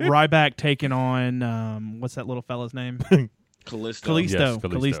 We've got Ryback taking on, what's that little fella's name? Kalisto. Yes,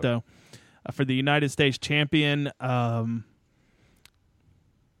 Kalisto. For the United States champion.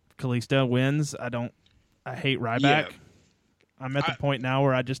 Kalisto wins. I hate Ryback. Yeah. I'm at the point now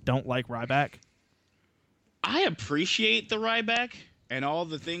where I just don't like Ryback. I appreciate the Ryback and all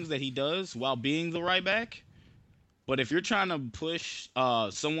the things that he does while being the Ryback. But if you're trying to push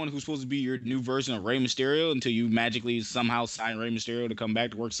someone who's supposed to be your new version of Rey Mysterio until you magically somehow sign Rey Mysterio to come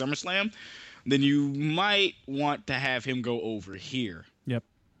back to work SummerSlam, then you might want to have him go over here. Yep.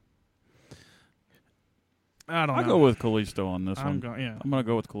 I don't know. I'll go with Kalisto on this one. I'm going to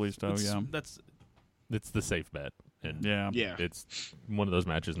go with Kalisto, It's the safe bet. And Yeah. it's one of those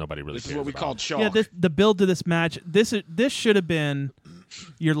matches nobody really This cares is what we about. called chalk. Yeah, the build to this match, this should have been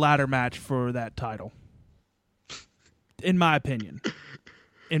your ladder match for that title. In my opinion.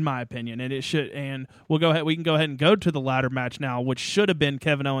 And it should, and we can go ahead and go to the ladder match now, which should have been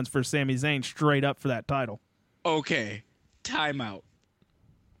Kevin Owens versus Sami Zayn straight up for that title. Okay, timeout.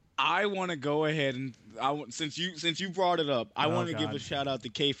 I want to go ahead and since you brought it up, I want to give a shout out to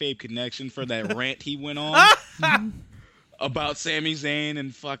Kayfabe Connection for that rant he went on about Sami Zayn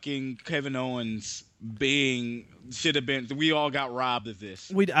and fucking Kevin Owens should have been. We all got robbed of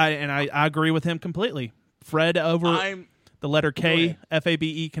this. I agree with him completely. Fred over the letter K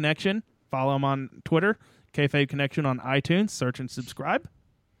FABE Connection. Follow him on Twitter. Kayfabe Connection on iTunes. Search and subscribe.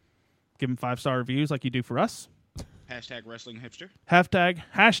 Give him 5-star reviews like you do for us. Hashtag wrestling hipster.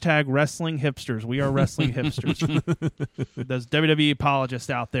 Hashtag wrestling hipsters. We are wrestling hipsters. Those WWE apologists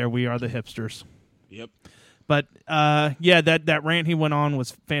out there, we are the hipsters. Yep. But that rant he went on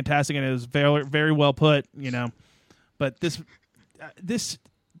was fantastic, and it was very, very well put. But this.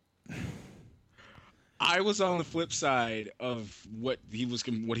 I was on the flip side of what he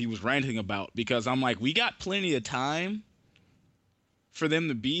was ranting about, because I'm like, we got plenty of time for them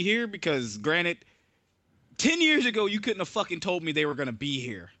to be here, because granted, 10 years ago, you couldn't have fucking told me they were going to be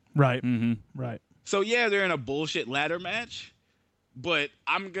here. Right. Mm-hmm. Right. So, yeah, they're in a bullshit ladder match, but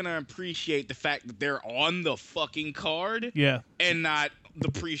I'm going to appreciate the fact that they're on the fucking card and not the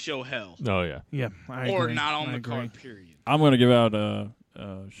pre-show hell. Oh, yeah. Yeah, I or agree. not on the card, period. I'm going to give out a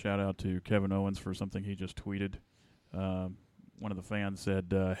shout out to Kevin Owens for something he just tweeted. One of the fans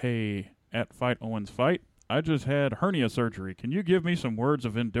said, hey, at Fight Owens Fight, I just had hernia surgery. Can you give me some words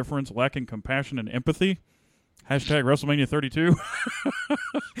of indifference, lacking compassion and empathy? Hashtag WrestleMania 32.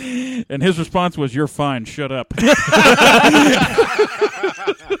 And his response was, you're fine, shut up.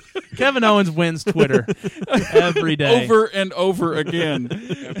 Kevin Owens wins Twitter every day. Over and over again.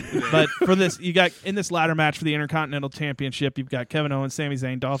 But for this, you got in this ladder match for the Intercontinental Championship, you've got Kevin Owens, Sami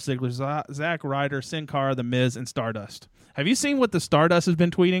Zayn, Dolph Ziggler, Zack Ryder, Sin Cara, The Miz, and Stardust. Have you seen what the Stardust has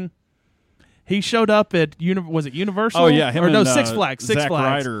been tweeting? He showed up at, was it Universal? Oh, yeah. Him and Six Flags. Six Zack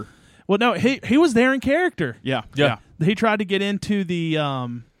Flags. Ryder. Well, no, he was there in character. Yeah. He tried to get into the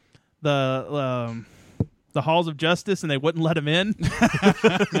halls of justice, and they wouldn't let him in.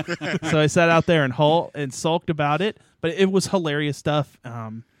 So he sat out there and sulked about it. But it was hilarious stuff.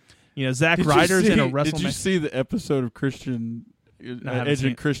 Zack Ryder's in a WrestleMania. Did you see the episode of Christian, Edge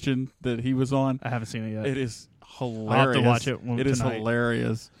and Christian that he was on? I haven't seen it yet. It is hilarious. I'll have to watch it It is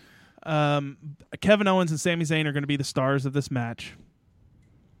hilarious. Kevin Owens and Sami Zayn are going to be the stars of this match.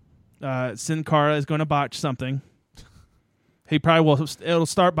 Sin Cara is going to botch something. He probably will. It'll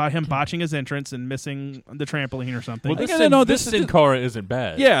start by him botching his entrance and missing the trampoline or something. Well, this Sin Cara isn't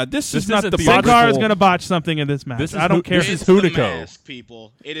bad. Yeah, this is not the Sin Cara is going to botch something in this match. I don't care. This is Hunico. Mask,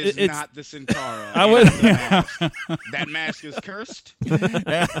 people. It's not the Sin Cara. That mask is cursed. You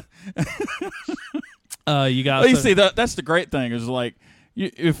got. Well, you see, that's the great thing is like.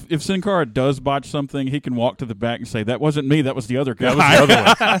 If Sin Cara does botch something, he can walk to the back and say, "That wasn't me. That was the other guy." That was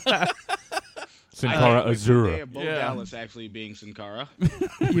the other one. Sin Cara Azura. Bo Dallas actually being Sin Cara.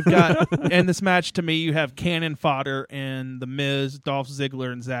 You've got in this match to me, you have cannon fodder and The Miz, Dolph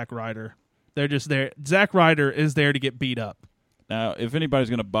Ziggler, and Zack Ryder. They're just there. Zack Ryder is there to get beat up. Now, if anybody's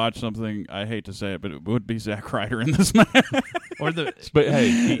going to botch something, I hate to say it, but it would be Zack Ryder in this match. But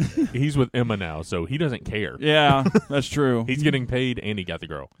hey, he's with Emma now, so he doesn't care. Yeah, that's true. He's getting paid, and he got the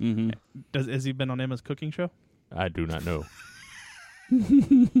girl. Mm-hmm. Has he been on Emma's cooking show? I do not know.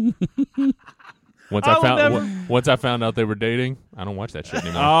 Once I found out they were dating, I don't watch that shit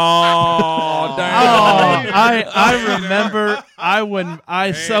anymore. Oh, damn! I remember.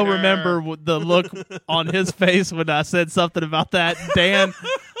 I so remember the look on his face when I said something about that. Dan,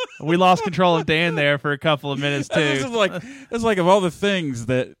 we lost control of Dan there for a couple of minutes too. It's like of all the things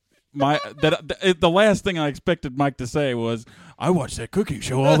that the last thing I expected Mike to say was, "I watch that cooking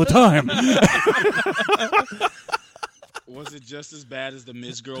show all the time." Was it just as bad as the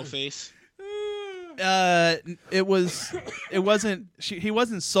Miz girl face? It wasn't. He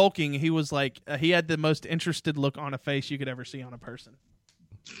wasn't sulking. He was like he had the most interested look on a face you could ever see on a person.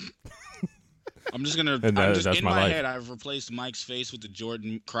 I'm just gonna. And I'm just that's in my my life. head. I've replaced Mike's face with the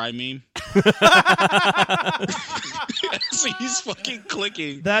Jordan cry meme. So he's fucking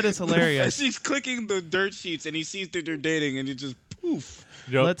clicking. That is hilarious. As he's clicking the dirt sheets, and he sees that they're dating, and he just poof.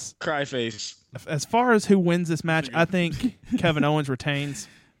 Yep. Let's. Cry face. As far as who wins this match, I think Kevin Owens retains.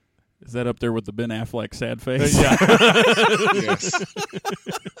 Is that up there with the Ben Affleck sad face? Yeah. Yes.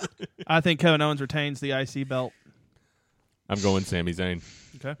 I think Kevin Owens retains the IC belt. I'm going Sami Zayn.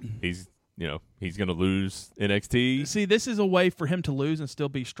 Okay. He's going to lose NXT. See, this is a way for him to lose and still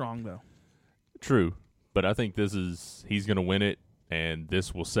be strong, though. True. But I think he's going to win it, and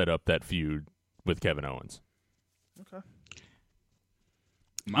this will set up that feud with Kevin Owens. Okay.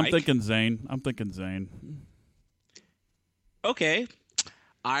 Mike? I'm thinking Zayn. Okay.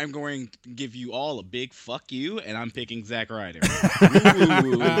 I'm going to give you all a big fuck you, and I'm picking Zack Ryder.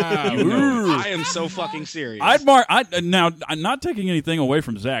 I am so fucking serious. Now, I'm not taking anything away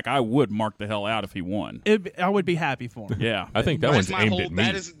from Zach. I would mark the hell out if he won. I would be happy for him. Yeah. I think that That's one's my aimed whole, at me.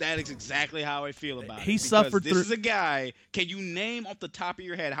 that is exactly how I feel about it. He because suffered This through- is a guy. Can you name off the top of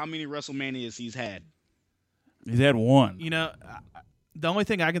your head how many WrestleManias he's had? He's had one. You know, the only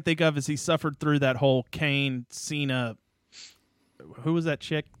thing I can think of is he suffered through that whole Kane, Cena. Who was that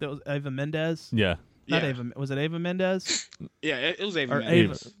chick? That was Ava Mendez? Yeah. Not Yeah. Ava. Was it Ava Mendez? Yeah, it was Ava. Or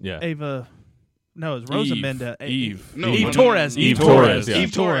Mendes. Ava? Yeah. Ava. No, it was Rosa Eve. Mendez. Eve. No, Eve no, Torres. Eve Torres, yeah.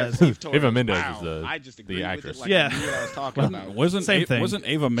 Eve Torres. Eva Mendes Wow. is the I just agreed actress. With it like Yeah. I knew what I was talking about. Wasn't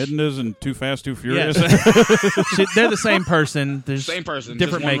Ava Mendes in Too Fast, Too Furious? They're the same person. There's Same person,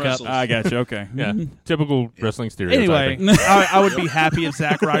 different just one makeup. wrestles. I got you. Okay. Yeah. Typical wrestling stereotyping. Anyway, I would be happy if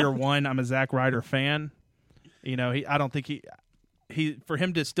Zack Ryder won. I'm a Zack Ryder fan. You know, I don't think he for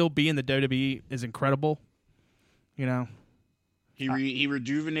him to still be in the WWE is incredible. You know, He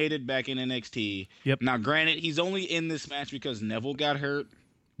rejuvenated back in NXT. Yep. Now, granted, he's only in this match because Neville got hurt.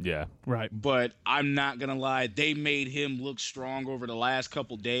 Yeah. right. But I'm not gonna lie, they made him look strong over the last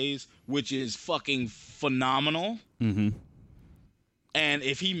couple days, which is fucking phenomenal. Mm-hmm. And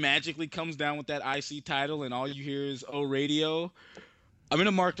if he magically comes down with that IC title and all you hear is "Oh Radio," I'm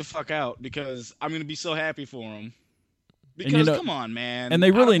gonna mark the fuck out because I'm gonna be so happy for him. Because come on, man. And they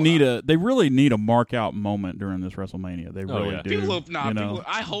really need a mark out moment during this WrestleMania. They really yeah. do.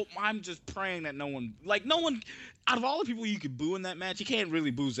 I'm just praying that no one out of all the people you could boo in that match, you can't really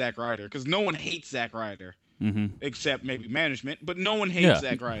boo Zack Ryder because no one hates Zack Ryder except maybe management, but no one hates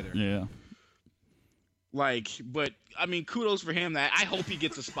Zack Ryder. Yeah. But I mean, kudos for him. That I hope he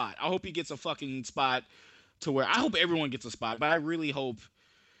gets a spot. I hope he gets a fucking spot to where I hope everyone gets a spot, but I really hope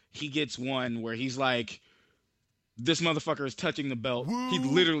he gets one where he's like, this motherfucker is touching the belt. He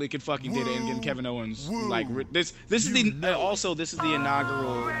literally could fucking get it and get Kevin Owens. Like this is the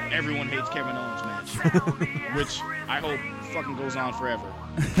inaugural Everyone Hates Kevin Owens match, which I hope fucking goes on forever.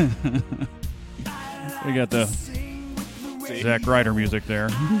 We got the Zack Ryder music there.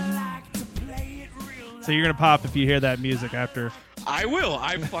 So you're gonna pop if you hear that music after. I will.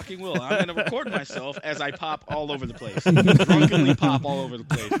 I fucking will. I'm gonna record myself as I pop all over the place. Drunkenly pop all over the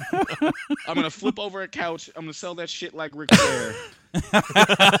place. I'm gonna flip over a couch. I'm gonna sell that shit like Ric Flair.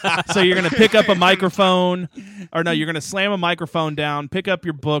 So you're gonna pick up a microphone, or no, you're gonna slam a microphone down, pick up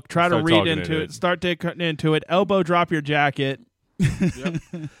your book, try to Start read talking into into it, it. start digging into it, elbow drop your jacket. Yep.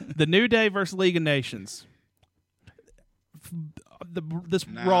 The New Day versus League of Nations. This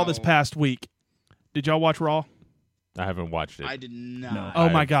Raw this past week. Did y'all watch Raw? I haven't watched it. I did not. No. Oh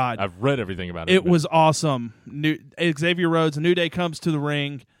my God. I've read everything about it. It was awesome. Xavier Rhodes, New Day comes to the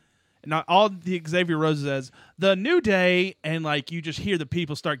ring. Not all the Xavier Rhodes says, the New Day, and like you just hear the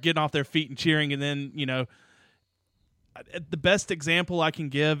people start getting off their feet and cheering, and then, you know, the best example I can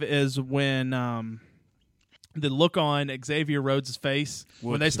give is when the look on Xavier Rhodes' face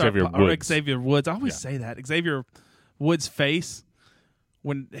when they start Xavier Woods. I always say that. Xavier Woods' face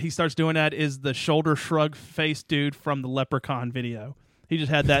when he starts doing that is the shoulder shrug face dude from the Leprechaun video. He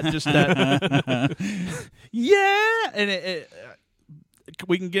just had that, yeah, and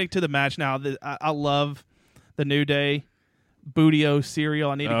we can get to the match now. I love the New Day Bootio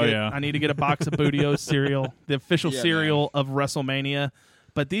cereal. I need to get a box of Bootio cereal, the official cereal of WrestleMania.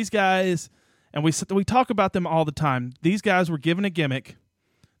 But these guys, and we talk about them all the time. These guys were given a gimmick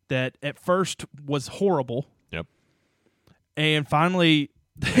that at first was horrible. Yep. And finally,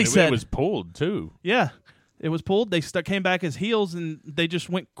 they said it was pulled too. Yeah, it was pulled. They came back as heels, and they just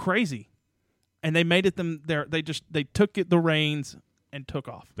went crazy. And they made it them there. They took the reins and took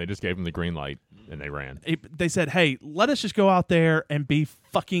off. They just gave them the green light and they ran. They said, "Hey, let us just go out there and be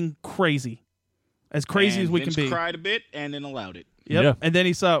fucking crazy, as crazy as we Vince can be." Cried a bit and then allowed it. Yep. Yeah. And then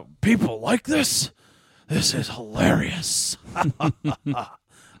he saw people like this. This is hilarious.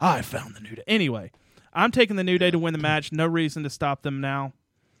 I found the New Day. Anyway, I'm taking the New Day to win the match. No reason to stop them now,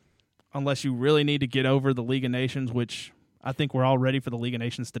 unless you really need to get over the League of Nations, which I think we're all ready for the League of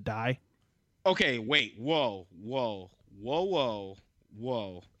Nations to die. Okay, wait. Whoa.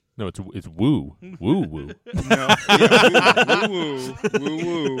 No, it's woo. Woo. No, yeah,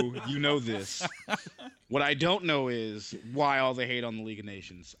 woo. You know this. What I don't know is why all the hate on the League of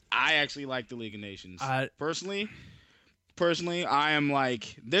Nations. I actually like the League of Nations. Personally, I am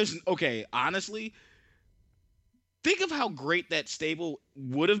like, honestly, think of how great that stable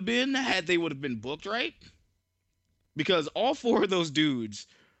would have been had they would have been booked right. Because all 4 of those dudes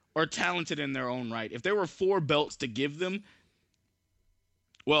are talented in their own right. If there were 4 belts to give them,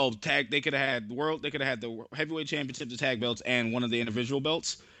 well, they could have had the heavyweight championship, the tag belts, and one of the individual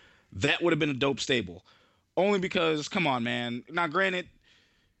belts. That would have been a dope stable. Only because, come on, man. Now, granted,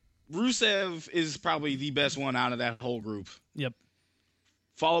 Rusev is probably the best one out of that whole group. Yep.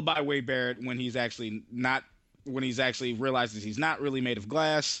 Followed by Wade Barrett when he's actually realizes he's not really made of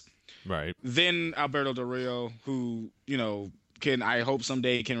glass. Right. Then Alberto Del Rio, who, I hope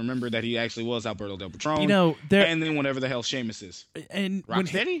someday can remember that he actually was Alberto Del Patron. And then whatever the hell Sheamus is. And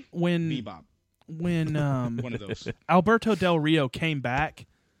Rocksteady? Bebop. When one of those. Alberto Del Rio came back,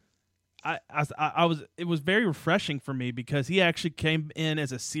 it was very refreshing for me because he actually came in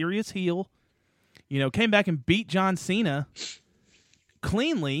as a serious heel. Came back and beat John Cena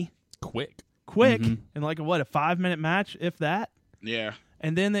cleanly, quick, in like a 5-minute match, if that. Yeah.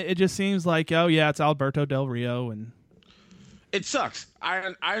 And then it just seems like, oh yeah, it's Alberto Del Rio, and it sucks.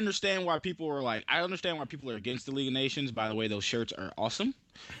 I understand why people are against the League of Nations. By the way, those shirts are awesome.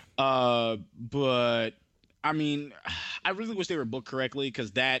 But I mean, I really wish they were booked correctly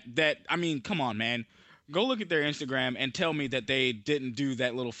because come on, man. Go look at their Instagram and tell me that they didn't do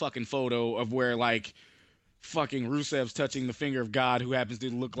that little fucking photo of where like fucking Rusev's touching the finger of God, who happens to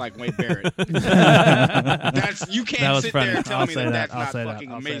look like Wade Barrett. You can't sit there and tell me that's not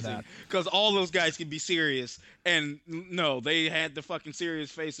fucking amazing. Because all those guys can be serious, and no, they had the fucking serious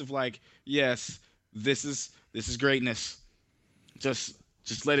face of like, yes, this is greatness. Just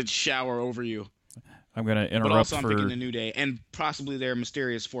let it shower over you. I'm going to interrupt. But also, I'm picking the New Day and possibly their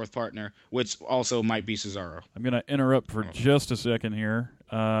mysterious 4th partner, which also might be Cesaro. I'm going to interrupt for just a second here.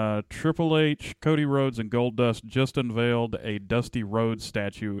 Triple H, Cody Rhodes, and Goldust just unveiled a Dusty Rhodes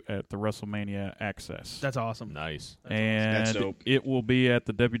statue at the WrestleMania Access. That's awesome. Nice. That's dope. It will be at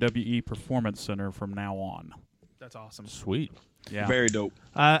the WWE Performance Center from now on. That's awesome. Sweet. Yeah. Very dope.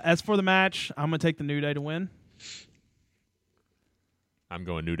 As for the match, I'm going to take the New Day to win. I'm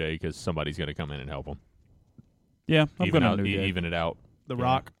going New Day because somebody's going to come in and help them. Yeah, I'm going to New Day. Even it out. The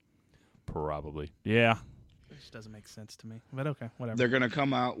Rock? Probably. Yeah. Which doesn't make sense to me. But okay, whatever. They're going to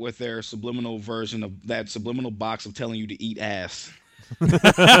come out with their subliminal version of that subliminal box of telling you to eat ass.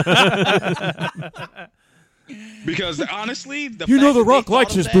 Because honestly, The Rock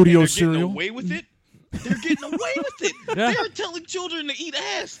likes his Booty-O cereal. Away with it. They're getting away with it. Yeah. They're telling children to eat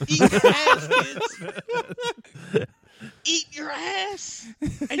ass. Eat your ass, kids. Eat your ass,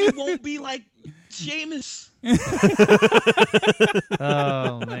 and you won't be like Sheamus.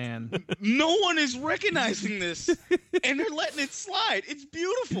 Oh, man. No one is recognizing this, and they're letting it slide. It's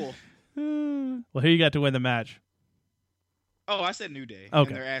beautiful. Well, who you got to win the match? Oh, I said New Day. Okay.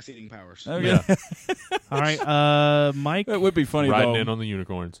 And their ass-eating powers. Oh, yeah. All right, Mike. That would be funny, Riding though. in on the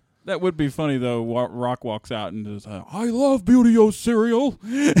unicorns. That would be funny, though. Rock walks out and says, I love Booty-O cereal.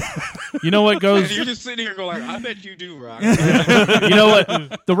 You know what goes... And you're just sitting here going, I bet you do, Rock. You know what?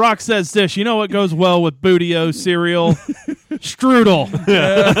 The Rock says this. You know what goes well with Booty-O cereal? Strudel.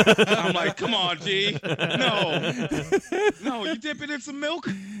 Yeah. I'm like, come on, G. No, you dip it in some milk?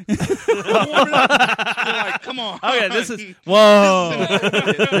 Warm it up. You're like, come on. Okay, this is...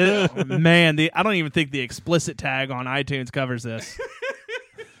 Whoa. Man, I don't even think the explicit tag on iTunes covers this.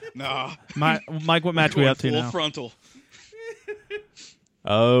 Nah. Mike, what match we up to now? Full frontal.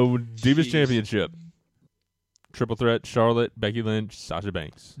 Divas Championship. Triple threat, Charlotte, Becky Lynch, Sasha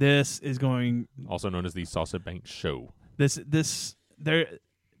Banks. This is going... Also known as the Sasha Banks Show.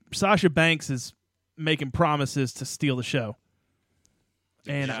 Sasha Banks is making promises to steal the show.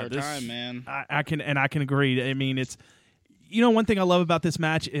 And it's her time, man. I can agree. I mean, it's... one thing I love about this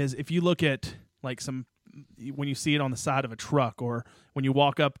match is if you look at like when you see it on the side of a truck or when you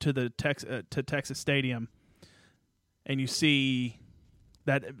walk up to the Texas Stadium and you see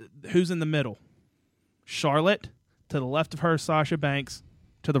that who's in the middle? Charlotte, to the left of her, Sasha Banks,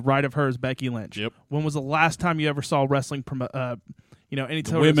 to the right of her is Becky Lynch. Yep. When was the last time you ever saw wrestling any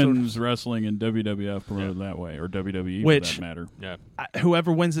women's wrestling in WWF promoted that way, or WWE for that matter? Yeah.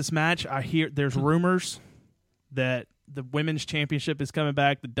 Whoever wins this match, I hear there's rumors that The women's championship is coming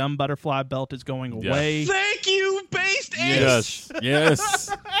back. The dumb butterfly belt is going away. Thank you, Based Yes.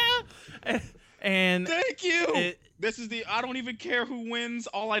 And thank you. This is I don't even care who wins.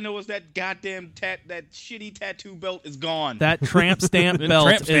 All I know is that goddamn that shitty tattoo belt is gone. That tramp stamp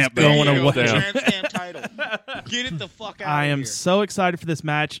belt is going away. Tramp stamp title. Get it the fuck out I of am here. so excited for this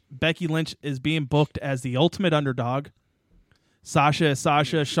match. Becky Lynch is being booked as the ultimate underdog. Sasha.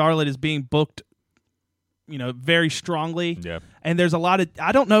 Charlotte is being booked, very strongly. Yeah. And there's a lot of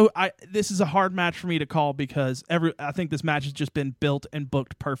I don't know. This is a hard match for me to call because I think this match has just been built and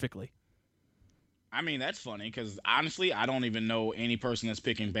booked perfectly. I mean, that's funny because honestly, I don't even know any person that's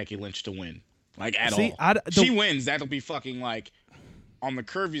picking Becky Lynch to win, at all. She wins, that'll be fucking on the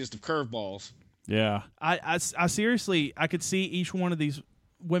curviest of curveballs. Yeah. I seriously, I could see each one of these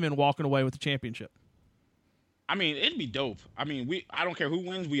women walking away with the championship. I mean, it'd be dope. I mean, I don't care who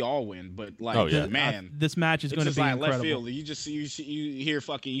wins, we all win. But man, this match is going to be incredible. Left field. You just you hear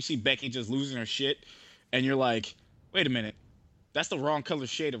you see Becky just losing her shit, and you're like, wait a minute. That's the wrong color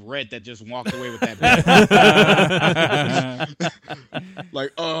shade of red that just walked away with that belt.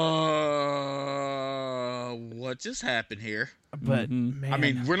 What just happened here? But man, I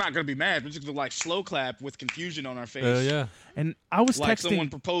mean, we're not gonna be mad. We're just gonna slow clap with confusion on our face. Yeah. And I was like texting someone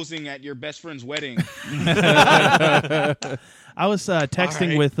proposing at your best friend's wedding. I was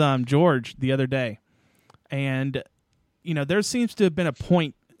texting with George the other day, and there seems to have been a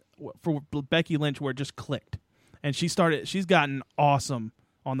point for Becky Lynch where it just clicked. And she's gotten awesome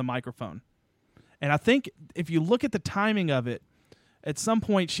on the microphone. And I think if you look at the timing of it, at some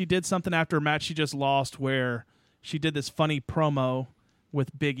point she did something after a match she just lost where she did this funny promo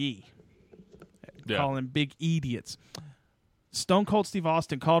with Big E. Calling them big idiots. Stone Cold Steve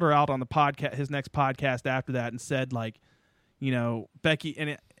Austin called her out on the podcast, his next podcast after that, and said, Becky,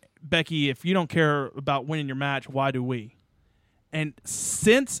 if you don't care about winning your match, why do we? And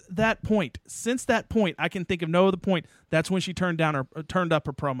since that point, I can think of no other point. That's when she turned up her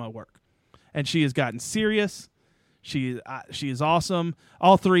promo work, and she has gotten serious. She is awesome.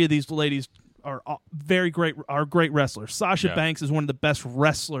 All three of these ladies are very great. Are great wrestlers. Sasha Banks is one of the best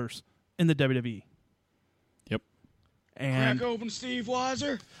wrestlers in the WWE. Yep. And crack open Steve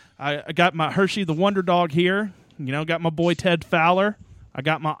Weiser. I got my Hershey the Wonder Dog here. Got my boy Ted Fowler. I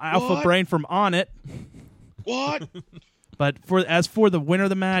got my Alpha Brain from On It. What? But as for the winner of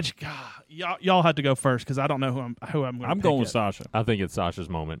the match, God, y'all had to go first because I don't know who I'm going to pick. I'm going with Sasha. I think it's Sasha's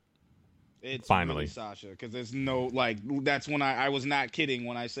moment. It's finally really Sasha, because there's no that's when I was not kidding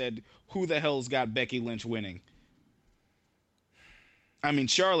when I said who the hell's got Becky Lynch winning. I mean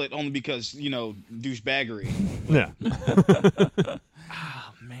Charlotte only because douchebaggery. Yeah.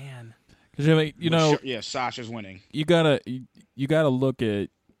 Oh man, because Sasha's winning. You gotta look at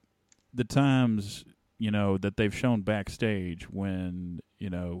the times that they've shown backstage when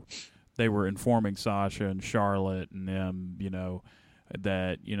they were informing Sasha and Charlotte and them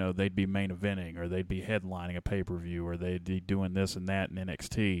that they'd be main eventing or they'd be headlining a pay-per-view or they'd be doing this and that in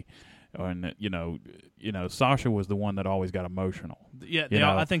NXT, and Sasha was the one that always got emotional. Yeah,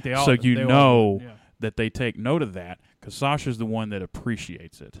 I think they all. So that they take note of that because Sasha's the one that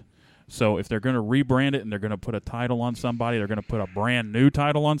appreciates it. So if they're going to rebrand it and they're going to put a title on somebody, they're going to put a brand new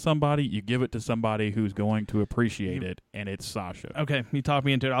title on somebody, you give it to somebody who's going to appreciate it, and it's Sasha. Okay, you talk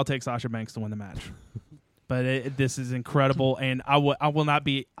me into it. I'll take Sasha Banks to win the match. But this is incredible, and I will not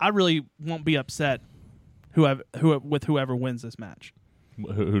be. I really won't be upset with whoever wins this match.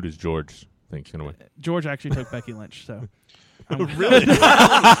 Who does George think's going to win? George actually took Becky Lynch, so. Really? No,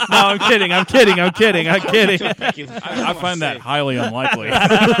 I'm kidding. I find that highly unlikely.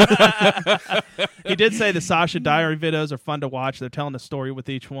 He did say the Sasha Diary videos are fun to watch. They're telling a story with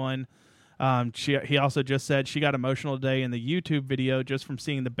each one. He also just said she got emotional today in the YouTube video just from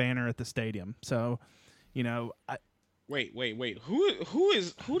seeing the banner at the stadium. So, Wait.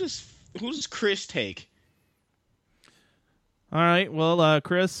 Who does Chris take? All right. Well,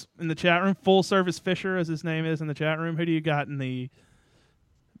 Chris in the chat room, Full Service Fisher, as his name is in the chat room. Who do you got in the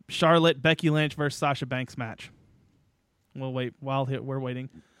Charlotte Becky Lynch versus Sasha Banks match? We'll wait while we're waiting.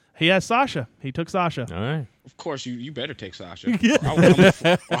 He has Sasha. He took Sasha. All right. Of course, you better take Sasha.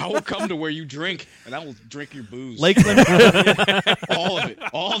 I will come to where you drink, and I will drink your booze. Lakeland, all of it,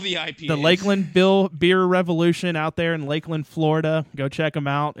 all the IPAs. The Lakeland Beer Revolution out there in Lakeland, Florida. Go check them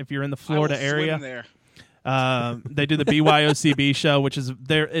out if you're in the Florida area. Swim there. They do the BYOCB show, which is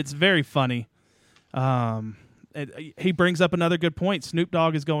there. It's very funny. He brings up another good point. Snoop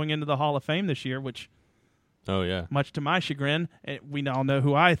Dogg is going into the Hall of Fame this year, which, much to my chagrin, we all know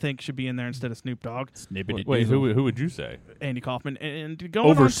who I think should be in there instead of Snoop Dogg. Wait, who would you say? Andy Kaufman. And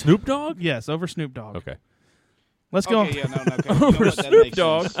Snoop Dogg? Yes, over Snoop Dogg. Okay. Let's go. Okay, yeah, no. Okay. You know what, that makes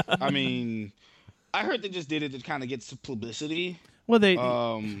sense. I mean, I heard they just did it to kind of get some publicity. Well, they.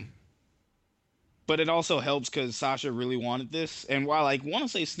 But it also helps because Sasha really wanted this, and while I want to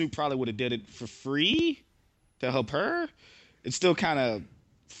say Snoop probably would have did it for free to help her, it's still kind of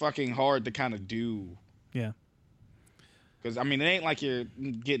fucking hard to kind of do. Yeah. Because I mean, it ain't like you're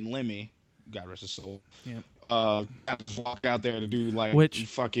getting Lemmy, God rest his soul. Yeah. Walk out there to do like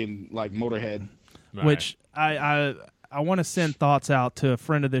fucking like Motorhead. Which I want to send thoughts out to a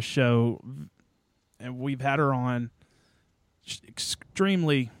friend of this show, and we've had her on.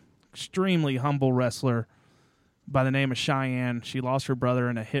 Extremely humble wrestler by the name of Cheyenne. She lost her brother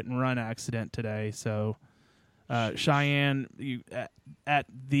in a hit and run accident today. So, Cheyenne, you at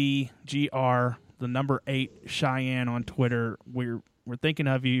the GR, the number 8 Cheyenne on Twitter. We're thinking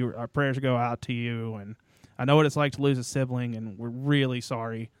of you. Our prayers go out to you, and I know what it's like to lose a sibling, and we're really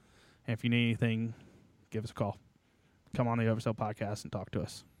sorry. And if you need anything, give us a call. Come on the Oversell podcast and talk to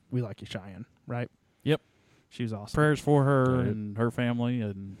us. We like you, Cheyenne, right? Yep. She was awesome. Prayers for her and her family,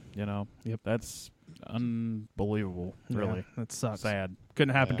 and yep, that's unbelievable. Really, yeah, that sucks. Sad.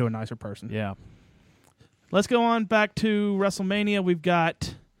 Couldn't happen to a nicer person. Yeah. Let's go on back to WrestleMania. We've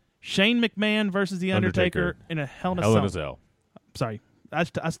got Shane McMahon versus The Undertaker in a Hell in a Cell. Sorry, I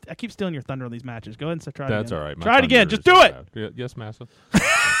keep stealing your thunder on these matches. Go ahead and try it again. That's all right. Try it again. Just do it. Yes, Massa.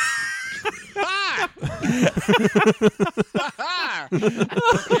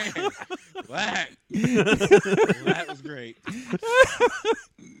 That was great.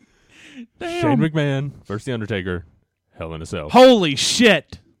 Damn. Shane McMahon versus The Undertaker. Hell in a Cell. Holy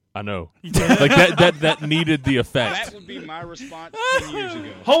shit. I know. Like that needed the effect. That would be my response 10 years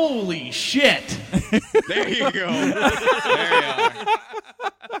ago. Holy shit. There you go. There you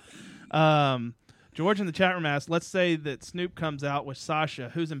are. George in the chat room asked, let's say that Snoop comes out with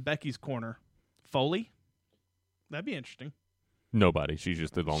Sasha. Who's in Becky's corner? Foley? That'd be interesting. Nobody. She's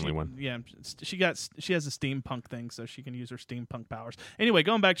just the only one. Yeah, she has a steampunk thing, so she can use her steampunk powers. Anyway,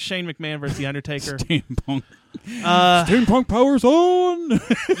 going back to Shane McMahon versus The Undertaker. Steampunk. Steampunk powers on.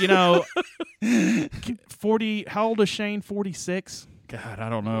 40. How old is Shane? 46. God, I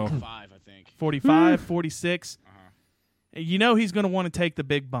don't know. 45, I think. 45, 46. He's going to want to take the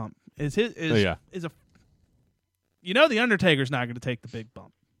big bump. The Undertaker's not going to take the big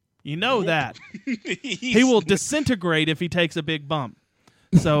bump. You know that. He will disintegrate if he takes a big bump.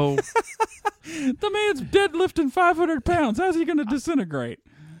 So the man's deadlifting 500 pounds. How's he going to disintegrate?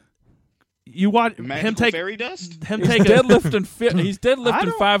 You watch him take fairy dust. He's deadlifting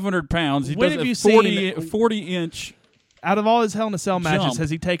 500 pounds. He does a 40-inch. Out of all his Hell in a Cell matches,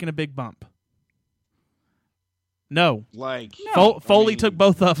 has he taken a big bump? No. Foley took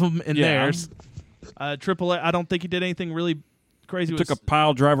both of them in theirs. Triple A, I don't think he did anything really crazy. He took a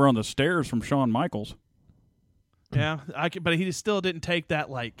pile driver on the stairs from Shawn Michaels. Yeah, but he still didn't take that.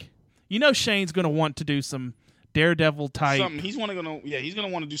 Shane's going to want to do some Daredevil type. He's going to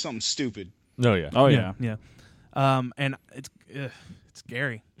want to do something stupid. Oh yeah. Oh yeah. Yeah. And it's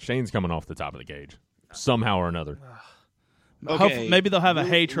scary. Shane's coming off the top of the cage somehow or another. Okay. Maybe they'll have a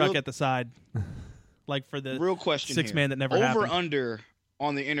hay truck at the side, like for the real question. 6-man that never happened. Over under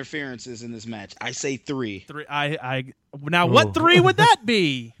on the interferences in this match. I say 3. Now what 3 would that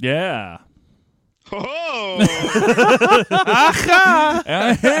be? Yeah. Oh.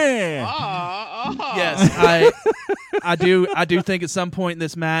 Yes, I do think at some point in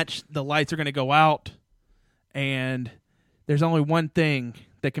this match the lights are going to go out, and there's only one thing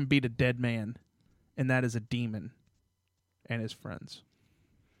that can beat a dead man, and that is a demon and his friends.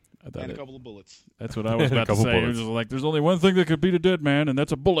 And a couple of bullets. That's what I was about to say. It was like, there's only one thing that could beat a dead man, and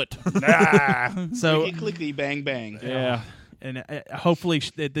that's a bullet. So clicky, bang, bang. Yeah. And hopefully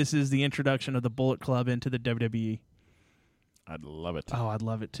this is the introduction of the Bullet Club into the WWE. I'd love it. Oh, I'd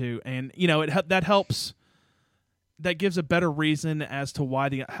love it too. And that helps. That gives a better reason as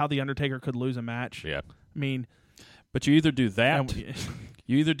to how the Undertaker could lose a match. Yeah. I mean, but you either do that,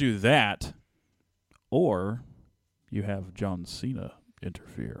 or you have John Cena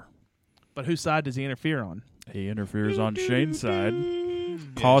interfere. But whose side does he interfere on? He interferes on Shane's side,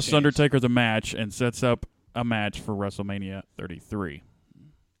 costs Undertaker the match, and sets up a match for WrestleMania 33.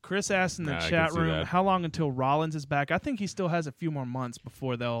 Chris asked in the chat room, how long until Rollins is back? I think he still has a few more months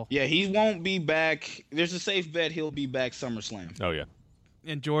before they'll... Yeah, he won't be back. There's a safe bet he'll be back SummerSlam. Oh, yeah.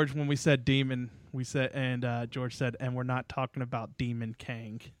 And George, when we said Demon, George said, and we're not talking about Demon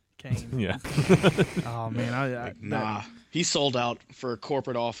Kane. Yeah. Oh, man. Nah, he sold out for a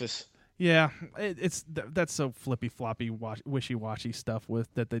corporate office. Yeah, that's so flippy-floppy, wishy-washy stuff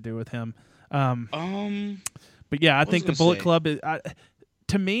that they do with him. But yeah, I think the Bullet Club is...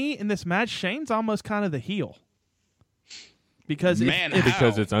 to me, in this match, Shane's almost kind of the heel. Because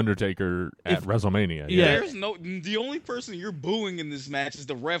because it's Undertaker at WrestleMania. Yeah. There's the only person you're booing in this match is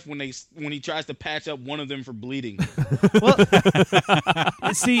the ref when he tries to patch up one of them for bleeding. Well,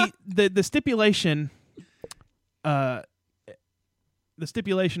 see, the stipulation of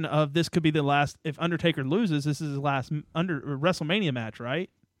this could be the last. If Undertaker loses, this is his last WrestleMania match, right?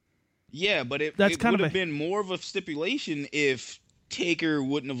 Yeah, but it would have been more of a stipulation if Taker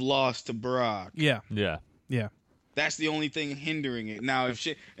wouldn't have lost to Brock. Yeah. That's the only thing hindering it. Now, if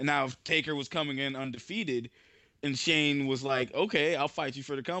Taker was coming in undefeated, and Shane was like, "Okay, I'll fight you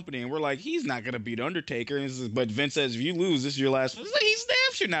for the company," and we're like, "He's not gonna beat Undertaker," but Vince says, "If you lose, this is your last." It's like, he's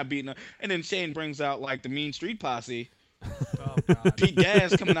damn sure not beating him. And then Shane brings out like the Mean Street Posse. Oh, God. Pete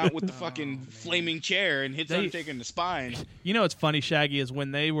Gas coming out with the fucking flaming chair and hits Undertaker in the spine. You know what's funny, Shaggy, is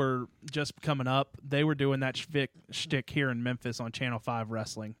when they were just coming up, they were doing that shtick here in Memphis on Channel 5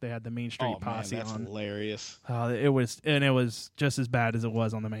 Wrestling. They had the Mean Street Posse that's on. Hilarious. It was just as bad as it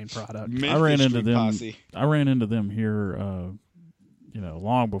was on the main product. I ran into them here,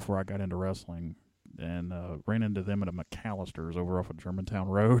 long before I got into wrestling. And ran into them at a McAllister's over off of Germantown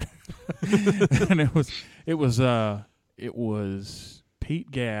Road. And it was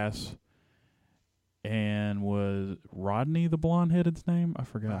Pete Gas, and was Rodney the blonde-headed's name? I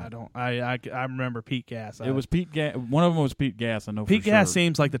forgot. I remember Pete Gas. It was Pete Gas. One of them was Pete Gas. I know. Pete for Gas sure.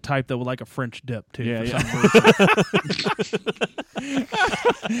 seems like the type that would like a French dip too. Yeah.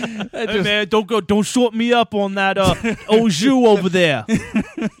 Hey man, don't short me up on that au jus over there.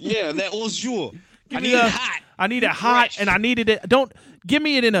 Yeah, that au jus. I need it hot. I need it hot, and I needed it. Don't give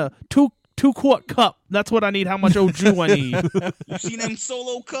me it in a two-quart cup. That's what I need. How much au jus I need? You see them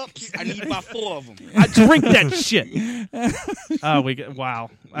solo cups? I need about 4 of them. I drink that shit. Wow!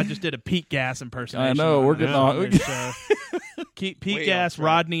 I just did a Pete Gas impersonation. I know we're getting on. Pete Gas,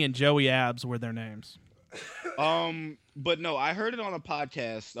 Rodney, and Joey Abs were their names. But no, I heard it on a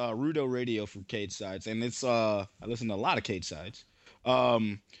podcast, Rudo Radio from Cage Sides, and it's I listen to a lot of Cage Sides.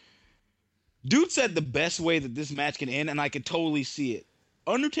 Dude said the best way that this match can end, and I could totally see it.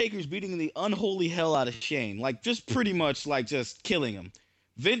 Undertaker's beating the unholy hell out of Shane, like just pretty much like just killing him.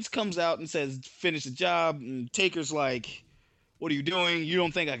 Vince comes out and says, "Finish the job." And Taker's like, "What are you doing? You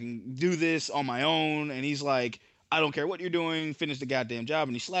don't think I can do this on my own?" And he's like, "I don't care what you're doing. Finish the goddamn job."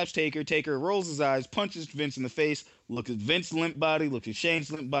 And he slaps Taker. Taker rolls his eyes, punches Vince in the face, looks at Vince's limp body, looks at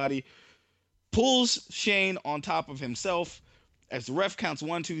Shane's limp body, pulls Shane on top of himself. As the ref counts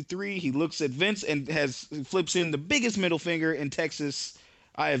 1, 2, 3, he looks at Vince and flips in the biggest middle finger in Texas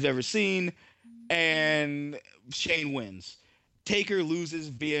I have ever seen, and Shane wins. Taker loses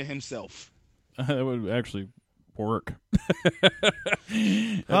via himself. That would actually work. That'd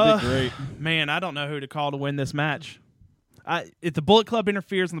be great. Man, I don't know who to call to win this match. If the Bullet Club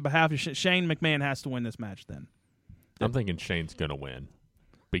interferes on the behalf of Shane McMahon, has to win this match. Then I'm thinking Shane's gonna win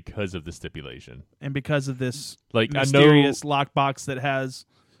because of the stipulation and because of this mysterious lockbox that has.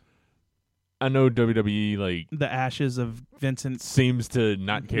 I know WWE the ashes of Vincent seems to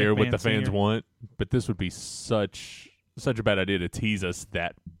not care McMahon what the fans Sr. want, but this would be such a bad idea to tease us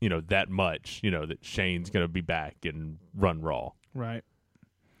that much, that Shane's gonna be back and run Raw. Right.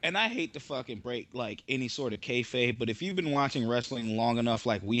 And I hate to fucking break any sort of kayfabe, but if you've been watching wrestling long enough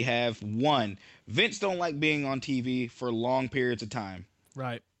like we have, one, Vince don't like being on TV for long periods of time.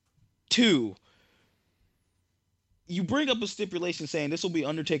 Right. 2, you bring up a stipulation saying this will be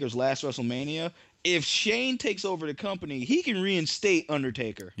Undertaker's last WrestleMania. If Shane takes over the company, he can reinstate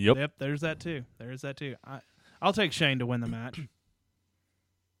Undertaker. Yep. There's that too. I'll take Shane to win the match.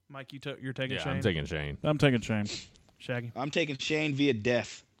 Mike, you're taking Shane? I'm taking Shane. I'm taking Shane. Shaggy? I'm taking Shane via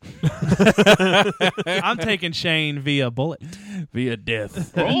death. I'm taking Shane via bullet. Via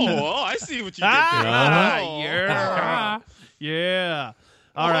death. Oh, I see what you did there. Yeah.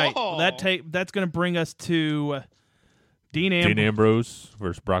 All right. Well, that's going to bring us to Dean Ambrose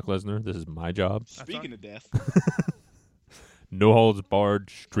versus Brock Lesnar. This is my job. Speaking of death. No holds barred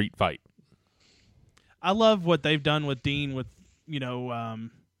street fight. I love what they've done with Dean with,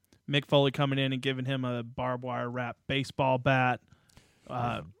 Mick Foley coming in and giving him a barbed wire wrap baseball bat.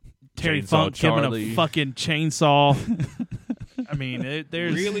 Terry Funk giving a fucking chainsaw. I mean,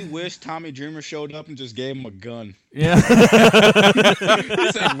 there's really wish Tommy Dreamer showed up and just gave him a gun. Yeah.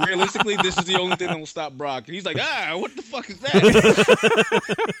 He said, realistically, this is the only thing that will stop Brock. And he's like, what the fuck is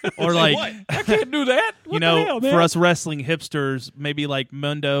that? Or like, what? I can't do that. What the hell, man? For us wrestling hipsters, maybe like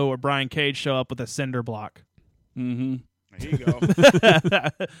Mundo or Brian Cage show up with a cinder block. Mm-hmm. There you go. This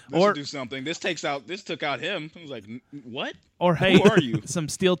will do something. This took out him. I was like, what? Or hey, who are you? Some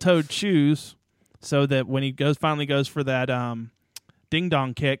steel-toed shoes, so that when he finally goes for that ding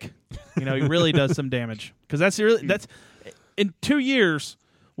dong kick, he really does some damage. Because in 2 years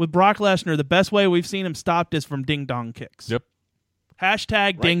with Brock Lesnar, the best way we've seen him stopped is from ding-dong kicks. Yep. Hashtag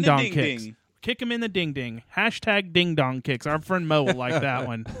Right ding-dong ding kicks. ding. Kick him in the ding-ding. Hashtag ding-dong kicks. Our friend Mo will like that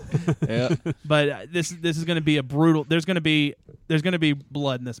one. Yeah. But this is going to be a brutal. There's going to be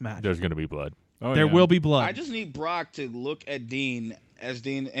blood in this match. There's going to be blood. Oh, There yeah. will be blood. I just need Brock to look at Dean as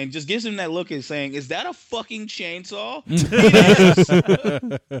Dean and just gives him that look and saying, "Is that a fucking chainsaw?"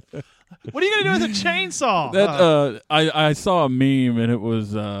 What are you going to do with a chainsaw? That I saw a meme and it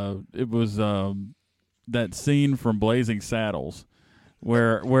was that scene from Blazing Saddles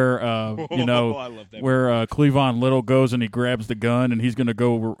where you know I love that where Cleavon Little goes and he grabs the gun and he's going to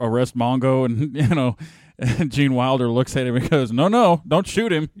go arrest Mongo and you know and Gene Wilder looks at him and goes, "No, don't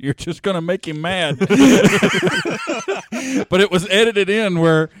shoot him. You're just going to make him mad." But it was edited in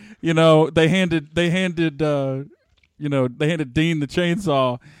where you know they handed Dean the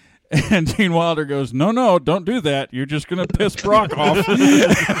chainsaw. And Gene Wilder goes, "No, don't do that. You're just going to piss Brock off."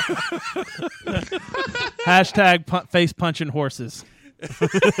 Hashtag face punching horses. Oh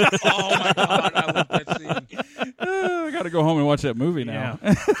my god, I love that scene. I got to go home and watch that movie now.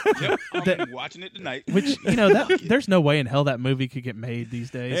 Yep, I'm watching it tonight. Which there's no way in hell that movie could get made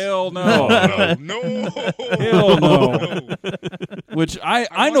these days. Hell no. No. Hell no. Which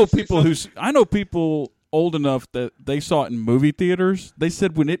I know people old enough that they saw it in movie theaters. They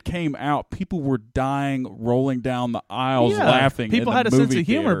said when it came out, people were dying, rolling down the aisles, laughing. People had a sense of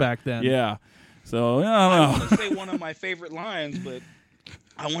humor back then. Yeah. So I don't know. I want to say one of my favorite lines, but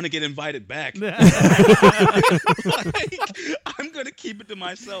I want to get invited back. Like, I'm going to keep it to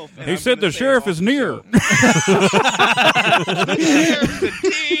myself. He said the sheriff is near. The sheriff's a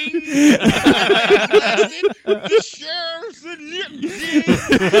ding. The sheriff's a ding.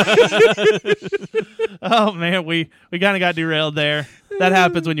 Oh man, we kind of got derailed there. That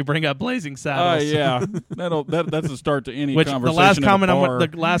happens when you bring up Blazing Saddles. Yeah, that's a start to any Which conversation. the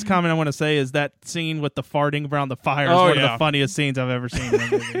last comment I want to say is that scene with the farting around the fire is one of the funniest scenes I've ever seen in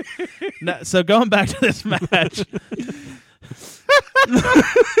a movie. So going back to this match.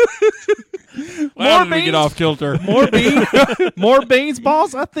 More beans, get off kilter. More beans,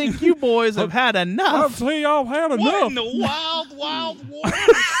 boss. I think you boys have had enough. I see y'all had enough. What in the wild world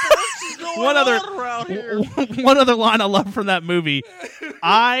is going on around here? One other line I love from that movie.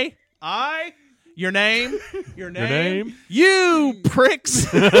 Your name, you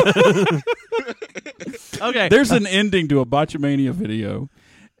pricks. Okay. There's an ending to a Botchamania video,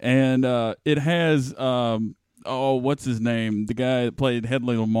 and it has what's his name? The guy that played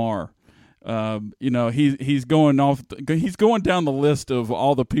Hedley Lamar. He's going down the list of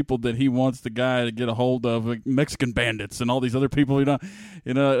all the people that he wants the guy to get a hold of, like Mexican bandits and all these other people.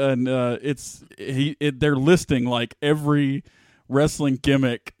 They're listing like every wrestling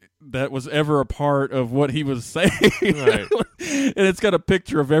gimmick that was ever a part of what he was saying. Right. And it's got a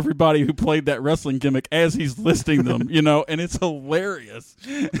picture of everybody who played that wrestling gimmick as he's listing them, and it's hilarious.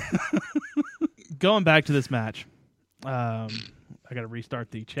 Going back to this match, I got to restart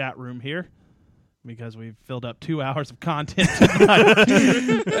the chat room here because we've filled up 2 hours of content tonight.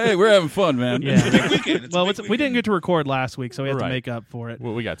 Hey, we're having fun, man. Yeah. We didn't get to record last week, so we have to make up for it.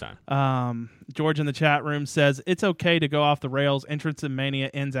 Well, we got time. George in the chat room says, it's okay to go off the rails. Entrance in Mania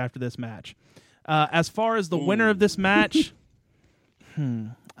ends after this match. As far as the winner of this match,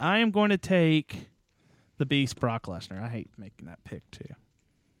 I am going to take the Beast, Brock Lesnar. I hate making that pick, too.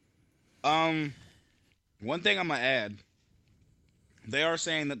 One thing I'm going to add. They are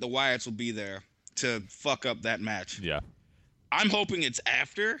saying that the Wyatts will be there to fuck up that match. Yeah. I'm hoping it's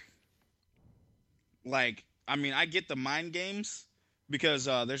after. I get the mind games because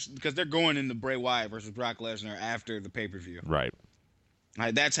they're going into Bray Wyatt versus Brock Lesnar after the pay-per-view. Right.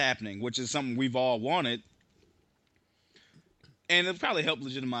 That's happening, which is something we've all wanted. And it'll probably help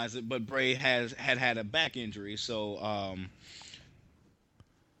legitimize it, but Bray had a back injury, so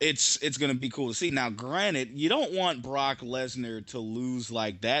it's going to be cool to see. Now, granted, you don't want Brock Lesnar to lose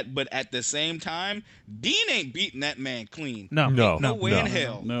like that, but at the same time, Dean ain't beating that man clean. No way in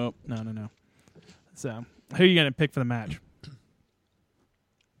hell. No. So, who are you going to pick for the match?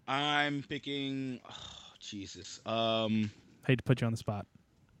 I'm picking. Oh, Jesus. Hate to put you on the spot.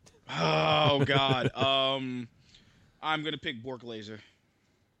 Oh God. I'm going to pick Bork Laser.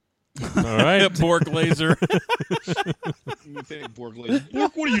 All right, Bork Laser. Bork Laser.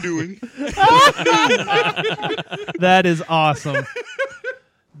 Bork, what are you doing? That is awesome.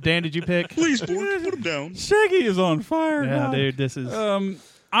 Dan, did you pick? Please, Bork, put him down. Shaggy is on fire. Yeah, now. dude, this is.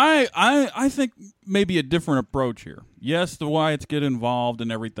 I think maybe a different approach here. Yes, the Wyatts get involved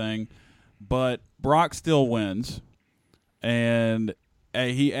and everything, but Brock still wins, and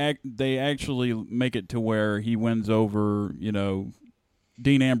they actually make it to where he wins over,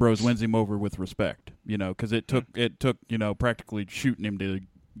 Dean Ambrose wins him over with respect, because it took practically shooting him to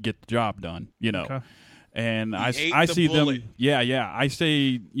get the job done, Okay. And I see them. Yeah. I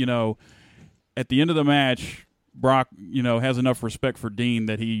say, at the end of the match, Brock, has enough respect for Dean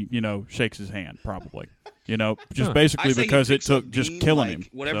that he, shakes his hand, probably. Just basically because it took just Dean, killing him.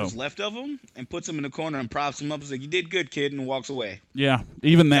 Whatever's left of him, and puts him in the corner and props him up and says, "You did good, kid," and walks away. Yeah,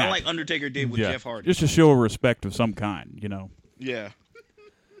 even that. Kind of like Undertaker did with Jeff Hardy. Just a show of respect of some kind, Yeah.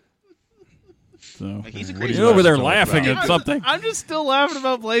 So Like, he's a crazy you're over there laughing at something. I'm just still laughing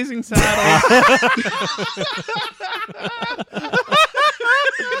about Blazing Saddles.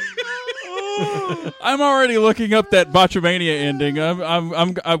 I'm already looking up that Botchamania ending.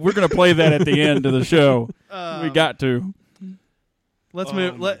 We're going to play that at the end of the show. We got to. Let's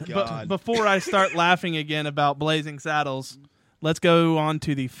move. Before I start laughing again about Blazing Saddles, let's go on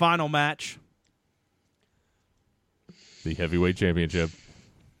to the final match. The heavyweight championship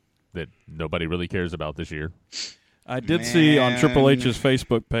that nobody really cares about this year. I did see on Triple H's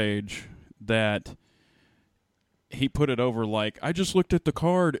Facebook page that he put it over like, I just looked at the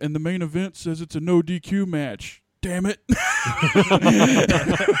card and the main event says it's a no DQ match. Damn it.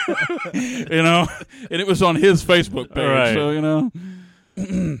 And it was on his Facebook page. Right. So,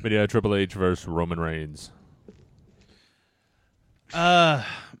 But yeah, Triple H versus Roman Reigns.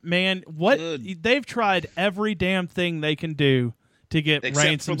 Man, they've tried every damn thing they can do to get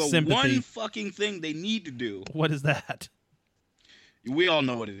Reigns some sympathy. Except for the one fucking thing they need to do. What is that? We all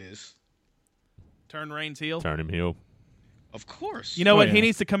know what it is. Turn Reigns heel? Turn him heel. Of course. You know what? Yeah. He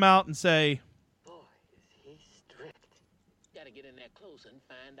needs to come out and say, "Boy, is he strict. Gotta get in there close and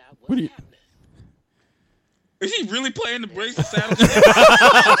find out what's happening." Is he really playing the Blazing Saddles?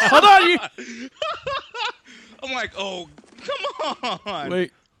 Hold on, you. I'm like, oh, come on.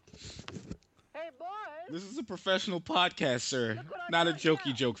 Wait. Hey, boys. This is a professional podcast, sir. Not a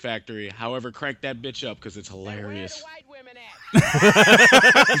jokey joke factory. However, crank that bitch up because it's hilarious. Where the white women at?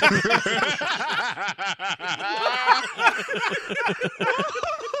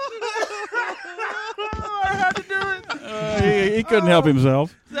 I had to do it. He couldn't help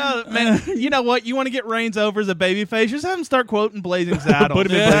himself. No, man, you know what? You want to get Reigns over as a babyface? Just have him start quoting Blazing Saddles. Put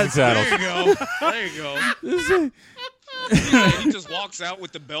him in Blazing Saddles. There you go. He just walks out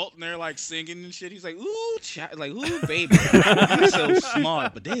with the belt and they're like singing and shit. He's like, ooh, ooh, baby. You're so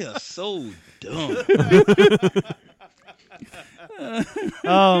smart, but they are so dumb.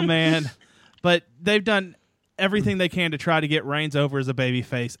 Oh, man. But they've done everything they can to try to get Reigns over as a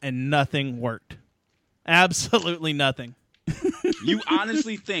babyface, and nothing worked. Absolutely nothing. You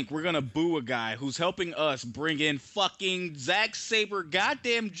honestly think we're going to boo a guy who's helping us bring in fucking Zack Sabre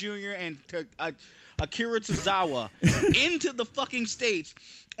goddamn Jr. and Akira Tozawa into the fucking States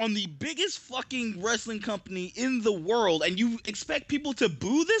on the biggest fucking wrestling company in the world, and you expect people to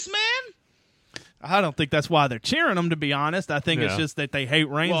boo this man? I don't think that's why they're cheering him, to be honest. I think it's just that they hate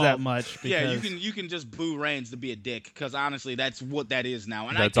Reigns that much. Yeah, you can just boo Reigns to be a dick, because honestly, that's what that is now.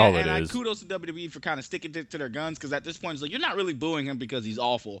 And that's all it is. I kudos to WWE for kind of sticking to their guns, because at this point, it's like, you're not really booing him because he's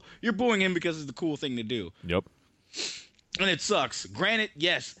awful. You're booing him because it's the cool thing to do. Yep. And it sucks. Granted,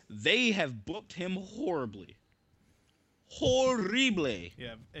 yes, they have booked him horribly. Horrible.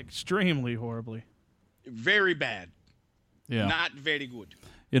 Yeah, extremely horribly. Very bad. Yeah. Not very good.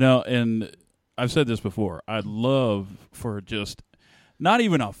 And I've said this before. I'd love for just not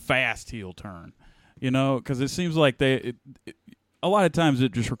even a fast heel turn, because it seems like a lot of times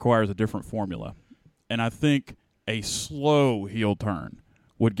it just requires a different formula. And I think a slow heel turn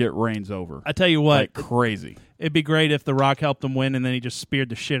would get Reigns over. I tell you what. Like crazy. It'd be great if The Rock helped him win, and then he just speared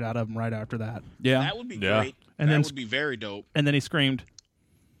the shit out of him right after that. Yeah. That would be great. And that then would be very dope. And then he screamed,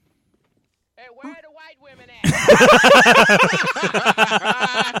 "Hey, where the white women at?"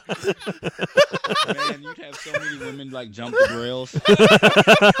 Man, you'd have so many women like jump the rails.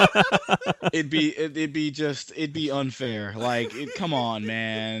 It'd be unfair. Like, come on,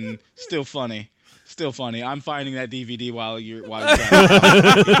 man. Still funny. I'm finding that DVD while you're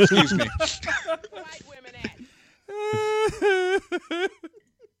excuse me. White women at?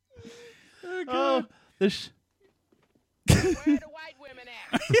 "Oh, this." Where the white women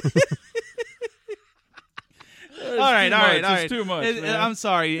at? All right. It's too much. Man. I'm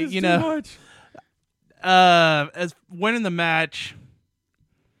sorry. It's too much. As winning the match,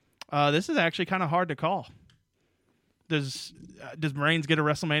 this is actually kind of hard to call. Does Reigns get a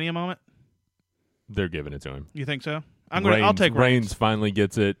WrestleMania moment? They're giving it to him. You think so? I'll take Reigns. Reigns finally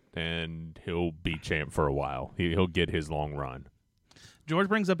gets it, and he'll be champ for a while. He'll get his long run. George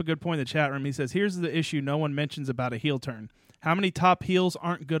brings up a good point in the chat room. He says, "Here's the issue no one mentions about a heel turn. How many top heels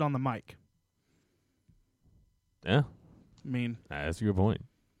aren't good on the mic? Yeah. I mean, that's a good point.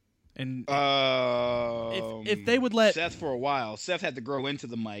 And if they would let Seth for a while, Seth had to grow into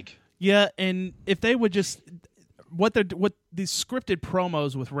the mic. Yeah, and if they would just what these scripted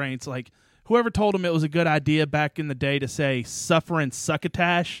promos with Reigns, like whoever told him it was a good idea back in the day to say "suffer and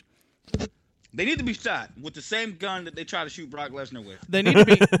succotash." They need to be shot with the same gun that they try to shoot Brock Lesnar with. They need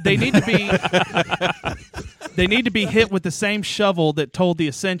to be hit with the same shovel that told the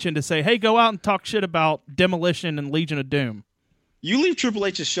Ascension to say, "Hey, go out and talk shit about Demolition and Legion of Doom." You leave Triple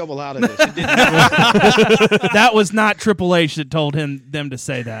H's shovel out of this. It didn't That was not Triple H that told them to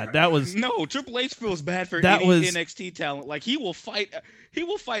say that. That was no. Triple H feels bad for any NXT talent. Like he will fight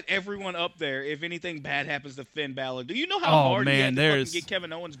everyone up there if anything bad happens to Finn Balor. Do you know how hard he had to fucking get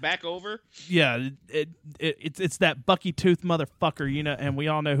Kevin Owens back over? Yeah, it's that Bucky Tooth motherfucker, you know, and we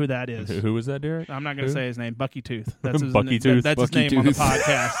all know who that is. Who was that, Derek? I'm not going to say his name. Bucky Tooth. That's his Bucky Tooth. That's Bucky his name Tooth. on the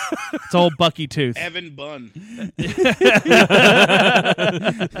podcast. It's old Bucky Tooth. Evan Bunn.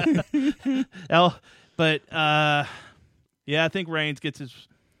 Yeah, I think Reigns gets his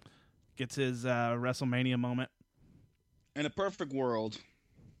WrestleMania moment. In a perfect world,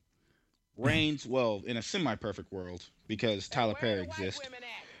 Reigns, well, in a semi-perfect world, because Tyler Perry exists,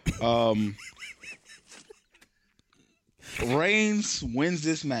 Reigns wins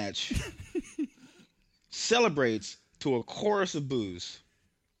this match, celebrates to a chorus of boos.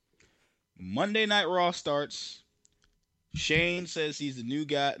 Monday Night Raw starts. Shane says he's the new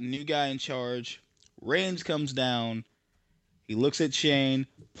guy in charge. Reigns comes down. He looks at Shane,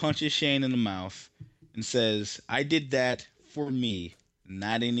 punches Shane in the mouth, and says, "I did that for me,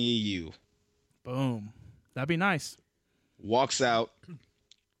 not any of you." Boom. That'd be nice. Walks out,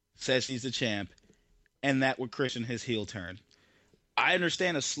 says he's the champ, and that would christen his heel turn. I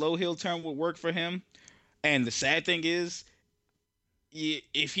understand a slow heel turn would work for him, and the sad thing is,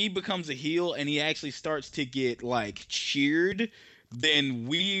 if he becomes a heel and he actually starts to get like cheered, then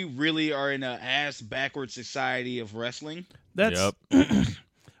we really are in a ass backward society of wrestling. Well,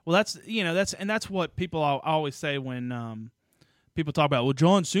 that's what people always say when people talk about, well,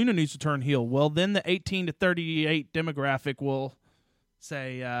 John Cena needs to turn heel. Well, then the 18 to 38 demographic will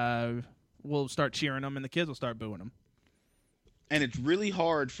say we'll start cheering them, and the kids will start booing them. And it's really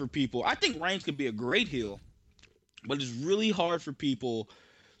hard for people. I think Reigns could be a great heel, but it's really hard for people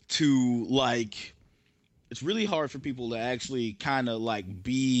to like. It's really hard for people to actually kind of like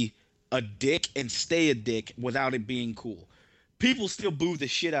be a dick and stay a dick without it being cool. People still boo the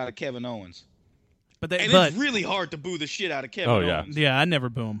shit out of Kevin Owens. It's really hard to boo the shit out of Kevin Owens. Yeah, I never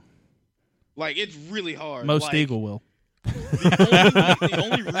boo him. Like, it's really hard. Most Eagle will. The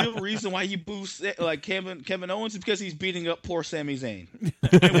only real reason why you boo like Kevin Owens is because he's beating up poor Sami Zayn.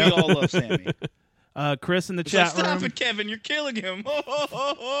 And we all love Sami. Chris in the chat room. Stop it, Kevin. You're killing him.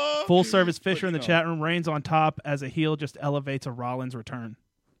 Full service Fisher in the chat room. Reigns on top as a heel just elevates a Rollins return.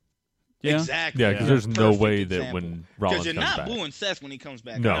 Yeah? Exactly. Yeah, because there's no way that when Rollins comes back. Because you're not booing Seth when he comes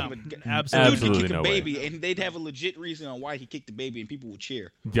back. No. Absolutely Dude kick no a baby, way. and they'd have a legit reason on why he kicked the baby, and people would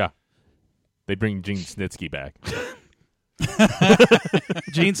cheer. Yeah. They bring Gene Snitsky back.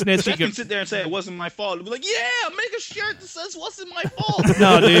 Gene Snitsky Seth can sit there and say, it wasn't my fault. He'll be like, yeah, make a shirt that says, wasn't my fault.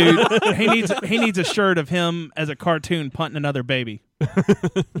 No, dude. He needs a shirt of him as a cartoon punting another baby.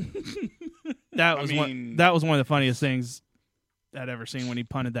 That was one of the funniest things I'd ever seen when he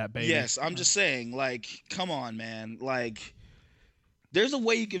punted that baby. Yes, I'm just saying, like, come on, man. Like, there's a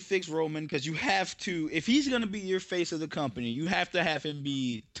way you can fix Roman, because you have to, if he's going to be your face of the company, you have to have him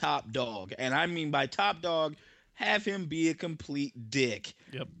be top dog. And I mean by top dog, have him be a complete dick.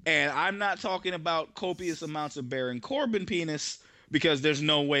 Yep. And I'm not talking about copious amounts of Baron Corbin penis, because there's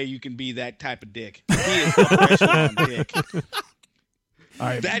no way you can be that type of dick. He is a echelon dick. All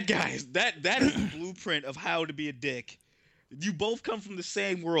right. That guy that is the blueprint of how to be a dick. You both come from the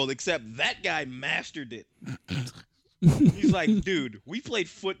same world, except that guy mastered it. He's like, dude, we played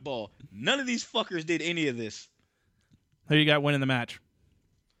football. None of these fuckers did any of this. Who you got winning the match?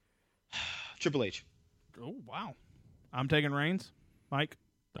 Triple H. Oh, wow. I'm taking Reigns. Mike?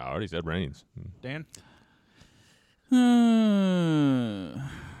 I already said Reigns. Dan?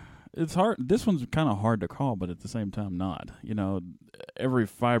 It's hard. This one's kind of hard to call, but at the same time, not. You know, every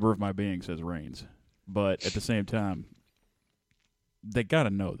fiber of my being says Reigns. But at the same time, they got to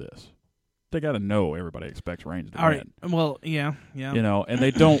know this. They got to know everybody expects Reigns to win. All right. Well, yeah. You know, and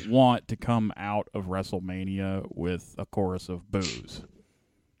they don't want to come out of WrestleMania with a chorus of boos.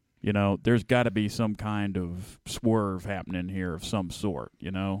 You know, there's got to be some kind of swerve happening here of some sort, you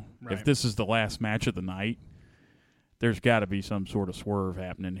know? Right. If this is the last match of the night, there's got to be some sort of swerve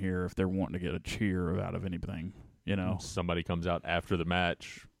happening here if they're wanting to get a cheer out of anything. You know, somebody comes out after the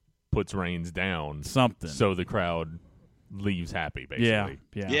match, puts Reigns down, something, so the crowd leaves happy. Basically,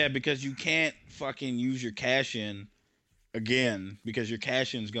 yeah, because you can't fucking use your cash in again because your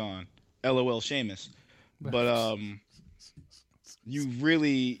cash in's gone. LOL, Sheamus. But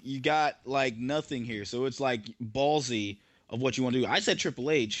you got like nothing here, so it's like ballsy of what you want to do. I said Triple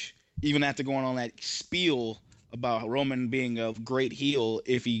H, even after going on that spiel about Roman being a great heel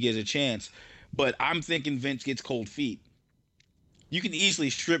if he gets a chance. But I'm thinking Vince gets cold feet. You can easily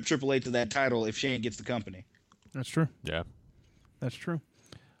strip Triple H of that title if Shane gets the company. That's true. Yeah. That's true.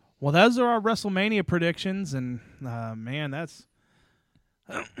 Well, those are our WrestleMania predictions, and man, that's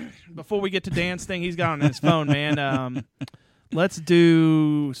before we get to Dan's thing he's got on his phone, man. Let's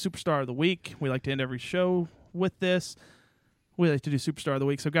do Superstar of the Week. We like to end every show with this. We like to do Superstar of the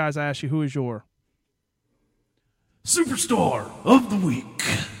Week. So, guys, I ask you, who is your Superstar of the Week?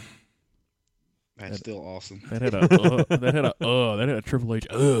 That's still awesome. That had a Triple H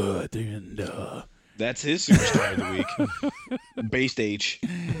at the end. That's his Superstar of the Week. Based H.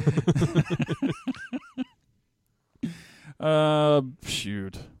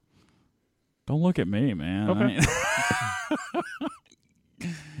 Shoot. Don't look at me, man. Okay.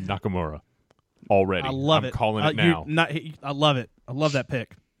 Nakamura. Already. I love it. Calling it now. I love it. I love that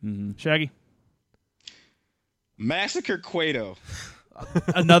pick. Mm-hmm. Shaggy? Massacre Cueto.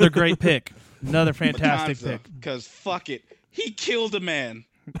 Another great pick. Another fantastic pick. Because fuck it. He killed a man.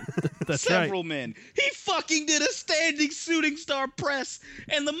 That's Several right. men. He fucking did a standing shooting star press,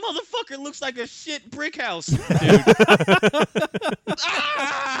 and the motherfucker looks like a shit brick house.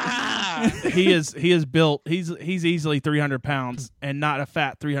 He is built. He's easily 300 pounds, and not a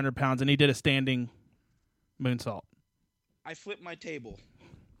fat 300 pounds, and he did a standing moonsault. I flipped my table.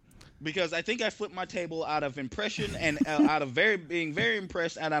 Because I think I flipped my table out of impression and out of being very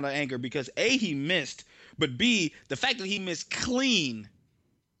impressed and out of anger. Because A, he missed, but B, the fact that he missed clean,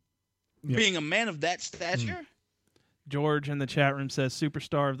 being a man of that stature. George in the chat room says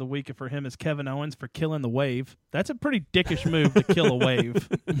Superstar of the Week for him is Kevin Owens for killing the wave. That's a pretty dickish move to kill a wave.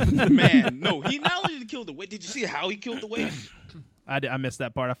 Man, no, he not only did he kill the wave. Did you see how he killed the wave? I missed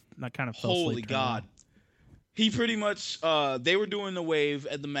that part. I kind of fell asleep. Holy God. He pretty much, they were doing the wave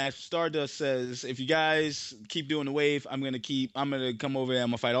at the match. Stardust says, if you guys keep doing the wave, I'm going to come over there. I'm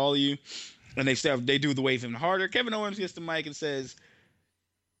going to fight all of you. And they do the wave even harder. Kevin Owens gets the mic and says,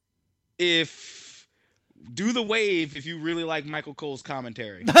 do the wave if you really like Michael Cole's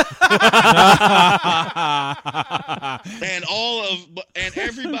commentary. And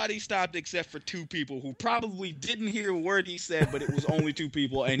everybody stopped except for two people who probably didn't hear a word he said, but it was only two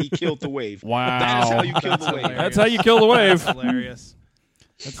people, and he killed the wave. Wow. That is how you kill the wave. That's how you kill the wave. That's hilarious.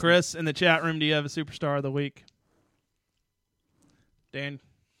 Chris, in the chat room, do you have a Superstar of the Week? Dan?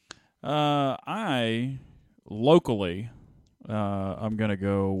 I, locally, I'm going to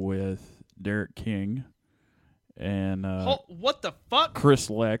go with Derek King and what the fuck? Chris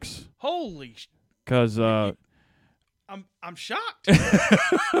Lex. Holy because I'm shocked.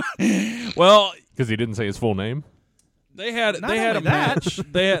 Well, because he didn't say his full name. They had a match.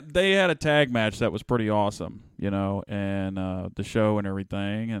 they had a tag match that was pretty awesome, and the show and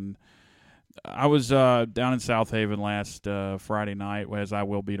everything. And I was down in South Haven last Friday night, as I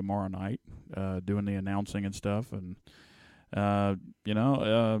will be tomorrow night, doing the announcing and stuff. And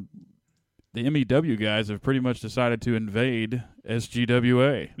the MEW guys have pretty much decided to invade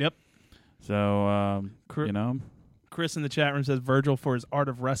SGWA. Yep. So Chris in the chat room says Virgil for his Art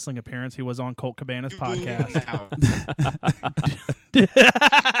of Wrestling appearance. He was on Colt Cabana's podcast.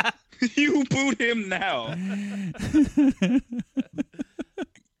 You boot him now.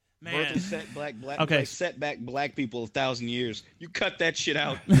 Man. Virgil set black okay. like set back black people 1,000 years. You cut that shit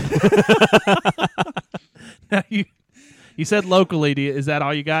out. Now you said locally. Is that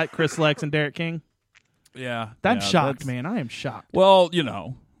all you got? Chris Lex and Derek King? Yeah. I'm shocked, man. I am shocked. Well,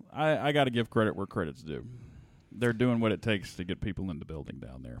 I got to give credit where credit's due. They're doing what it takes to get people in the building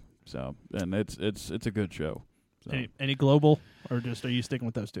down there. So, and it's a good show. So. Any global, or just are you sticking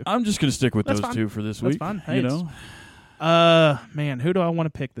with those two? I'm just going to stick with those two for this week. That's fine. Hey, man, who do I want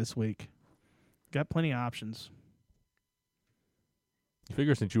to pick this week? Got plenty of options. I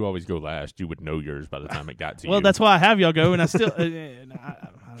figure since you always go last, you would know yours by the time it got to you. Well, that's why I have y'all go, and I still, I don't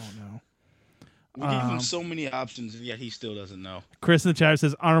know. We gave him so many options, and yet he still doesn't know. Chris in the chat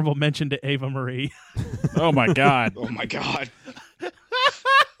says honorable mention to Ava Marie. Oh my God! Oh my God!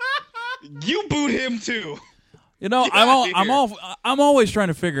 You boot him too. You know, I'm always trying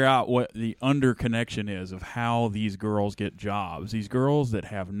to figure out what the underconnection is of how these girls get jobs. These girls that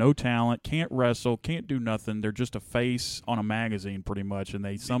have no talent, can't wrestle, can't do nothing. They're just a face on a magazine pretty much, and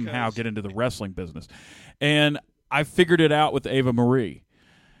they somehow get into the wrestling business. And I figured it out with Ava Marie.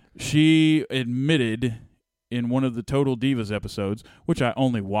 She admitted in one of the Total Divas episodes, which I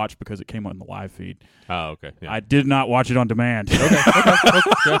only watched because it came on the live feed. Oh, okay. Yeah. I did not watch it on demand.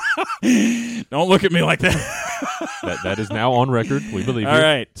 Okay. Don't look at me like that. That is now on record. We believe you. All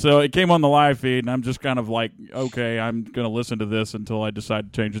right. So it came on the live feed, and I'm just kind of like, okay, I'm going to listen to this until I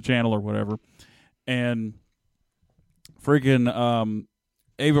decide to change the channel or whatever. And freaking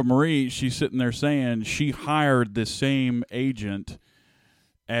Ava Marie, she's sitting there saying she hired the same agent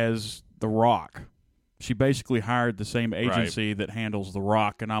as The Rock. She basically hired the same agency that handles The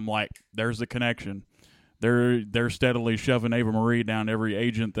Rock, and I'm like, there's the connection. They're steadily shoving Ava Marie down every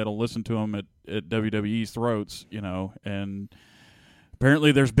agent that'll listen to them at WWE's throats, you know. And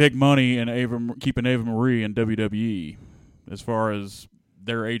apparently, there's big money in keeping Ava Marie in WWE as far as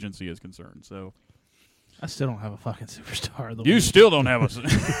their agency is concerned. So I still don't have a fucking superstar of the week. You still don't have a.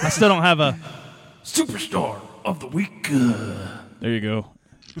 I still don't have a superstar of the week. There you go.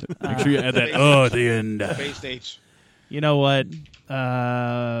 Make sure you add that at the end. Base stage. You know what?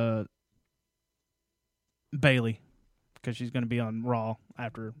 Bailey, because she's going to be on Raw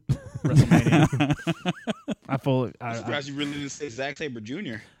after WrestleMania. I'm surprised you really didn't say Zack Sabre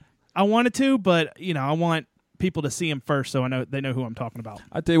Jr. I wanted to, but I want people to see him first, so they know who I'm talking about.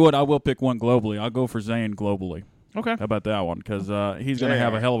 I tell you what, I will pick one globally. I'll go for Zayn globally. Okay, how about that one? Because he's going to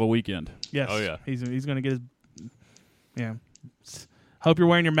have a hell of a weekend. Yes. Oh yeah. He's going to get his. Yeah. Hope you're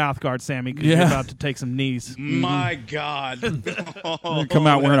wearing your mouth guard, Sammy, because you're about to take some knees. My God. Come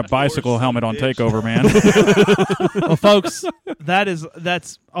out wearing a bicycle helmet on TakeOver, man. Well, folks,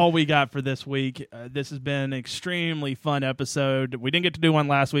 that's all we got for this week. This has been an extremely fun episode. We didn't get to do one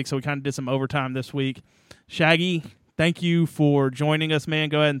last week, so we kind of did some overtime this week. Shaggy, thank you for joining us, man.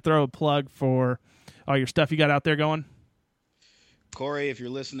 Go ahead and throw a plug for all your stuff you got out there going. Corey, if you're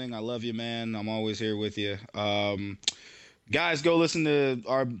listening, I love you, man. I'm always here with you. Guys, go listen to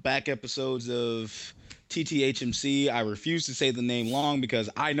our back episodes of TTHMC. I refuse to say the name long because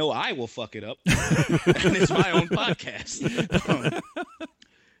I know I will fuck it up. And it's my own podcast.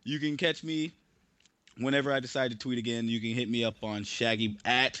 You can catch me whenever I decide to tweet again. You can hit me up on Shaggy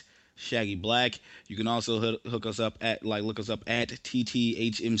at Shaggy Black. You can also look us up at TTHMC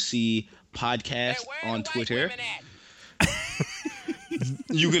Podcast on Twitter.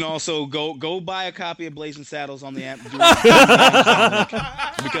 You can also go buy a copy of Blazing Saddles on the app.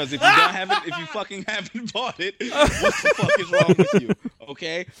 Because if you fucking haven't bought it, what the fuck is wrong with you?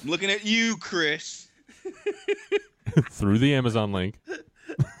 Okay? I'm looking at you, Chris. Through the Amazon link.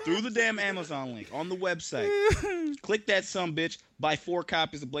 Through the damn Amazon link on the website. Click that sumbitch, buy 4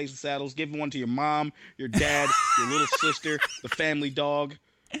 copies of Blazing Saddles, give one to your mom, your dad, your little sister, the family dog.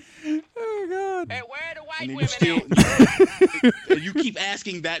 Oh God! Hey, where the white women at? You keep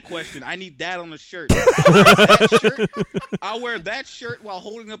asking that question. I need that on the shirt. That shirt. I'll wear that shirt while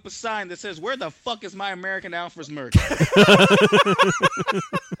holding up a sign that says, "Where the fuck is my American Alphas merch?"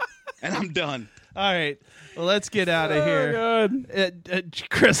 And I'm done. All right. Well, let's get out of here. God.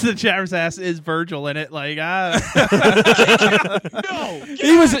 Chris in the chat room asked, "Is Virgil in it?" Like, no.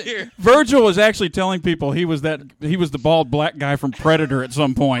 Virgil was actually telling people he was the bald black guy from Predator at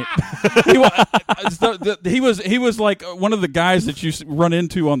some point. he was like one of the guys that you run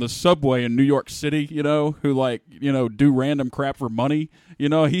into on the subway in New York City. Who do random crap for money.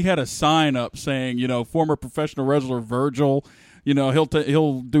 He had a sign up saying, former professional wrestler Virgil.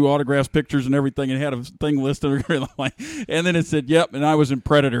 He'll do autographs, pictures, and everything, and he had a thing listed, and then it said, "Yep," and I was in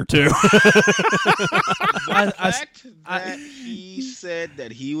Predator too. The fact that he said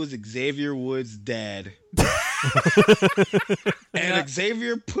that he was Xavier Woods' dad, and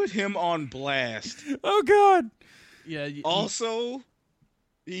Xavier put him on blast. Oh God! Yeah. Also,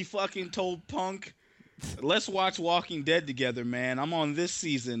 he fucking told Punk, "Let's watch Walking Dead together, man. I'm on this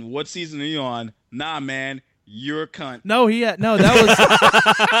season. What season are you on?" "Nah, man. You're a cunt."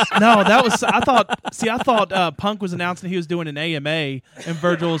 I thought Punk was announcing he was doing an AMA, and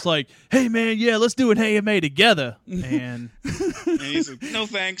Virgil was like, "Hey man, yeah, let's do an AMA together." And he's like, "No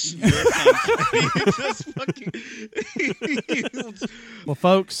thanks, you're a cunt." Well,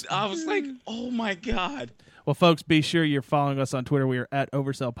 folks, I was like, "Oh my God." Well, folks, be sure you're following us on Twitter. We are at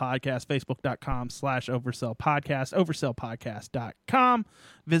Oversell Podcast, Facebook.com/Oversell Podcast, OversellPodcast.com.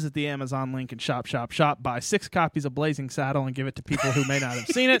 Visit the Amazon link and shop. Buy 6 copies of Blazing Saddle and give it to people who may not have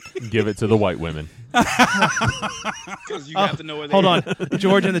seen it. Give it to the white women. Because you have to know where they Hold are. on.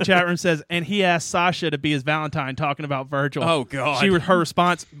 George in the chat room says, and he asked Sasha to be his Valentine talking about Virgil. Oh, God. Her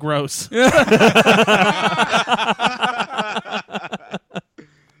response, gross.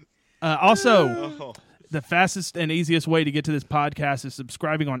 Also, the fastest and easiest way to get to this podcast is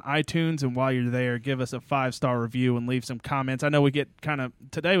subscribing on iTunes, and while you're there, give us a 5-star review and leave some comments. I know we get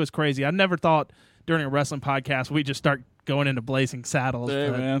today was crazy. I never thought during a wrestling podcast we'd just start going into Blazing Saddles. Hey,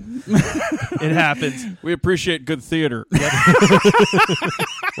 man. It happens. We appreciate good theater.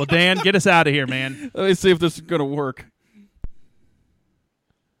 Well, Dan, get us out of here, man. Let me see if this is going to work.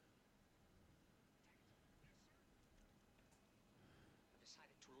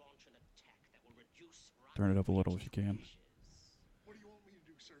 Turn it up a little if you can. What do you want me to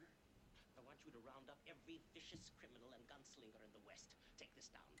do, sir? I want you to round up every vicious criminal and gunslinger in the West. Take this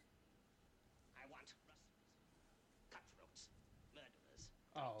down. I want rustlers, cutthroats, murderers.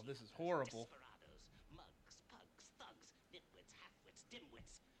 Oh, this is horrible. Desperados, mugs, pugs, thugs, nitwits, halfwits,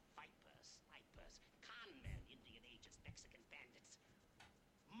 dimwits, vipers, snipers, con men, Indian agents, Mexican bandits,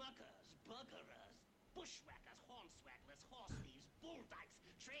 muggers, buggerers, bushwhackers, hornswagglers, horse thieves, bull dykes,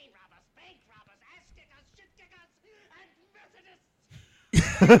 train robbers, bank robbers, ass kickers, shit kickers, and Methodists.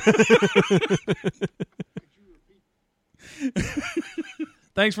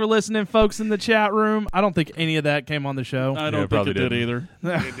 Thanks for listening, folks in the chat room. I don't think any of that came on the show. I don't think it did either.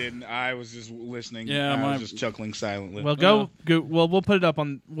 It didn't. I was just listening. Yeah, I was just chuckling silently. Well, well, we'll put it up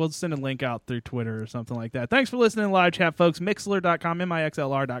on. We'll send a link out through Twitter or something like that. Thanks for listening to live chat, folks. Mixlr.com,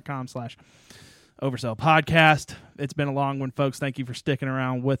 mixlr.com/Oversell Podcast. It's been a long one, folks. Thank you for sticking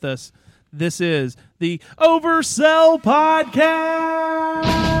around with us. This is the Oversell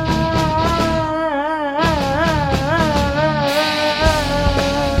Podcast.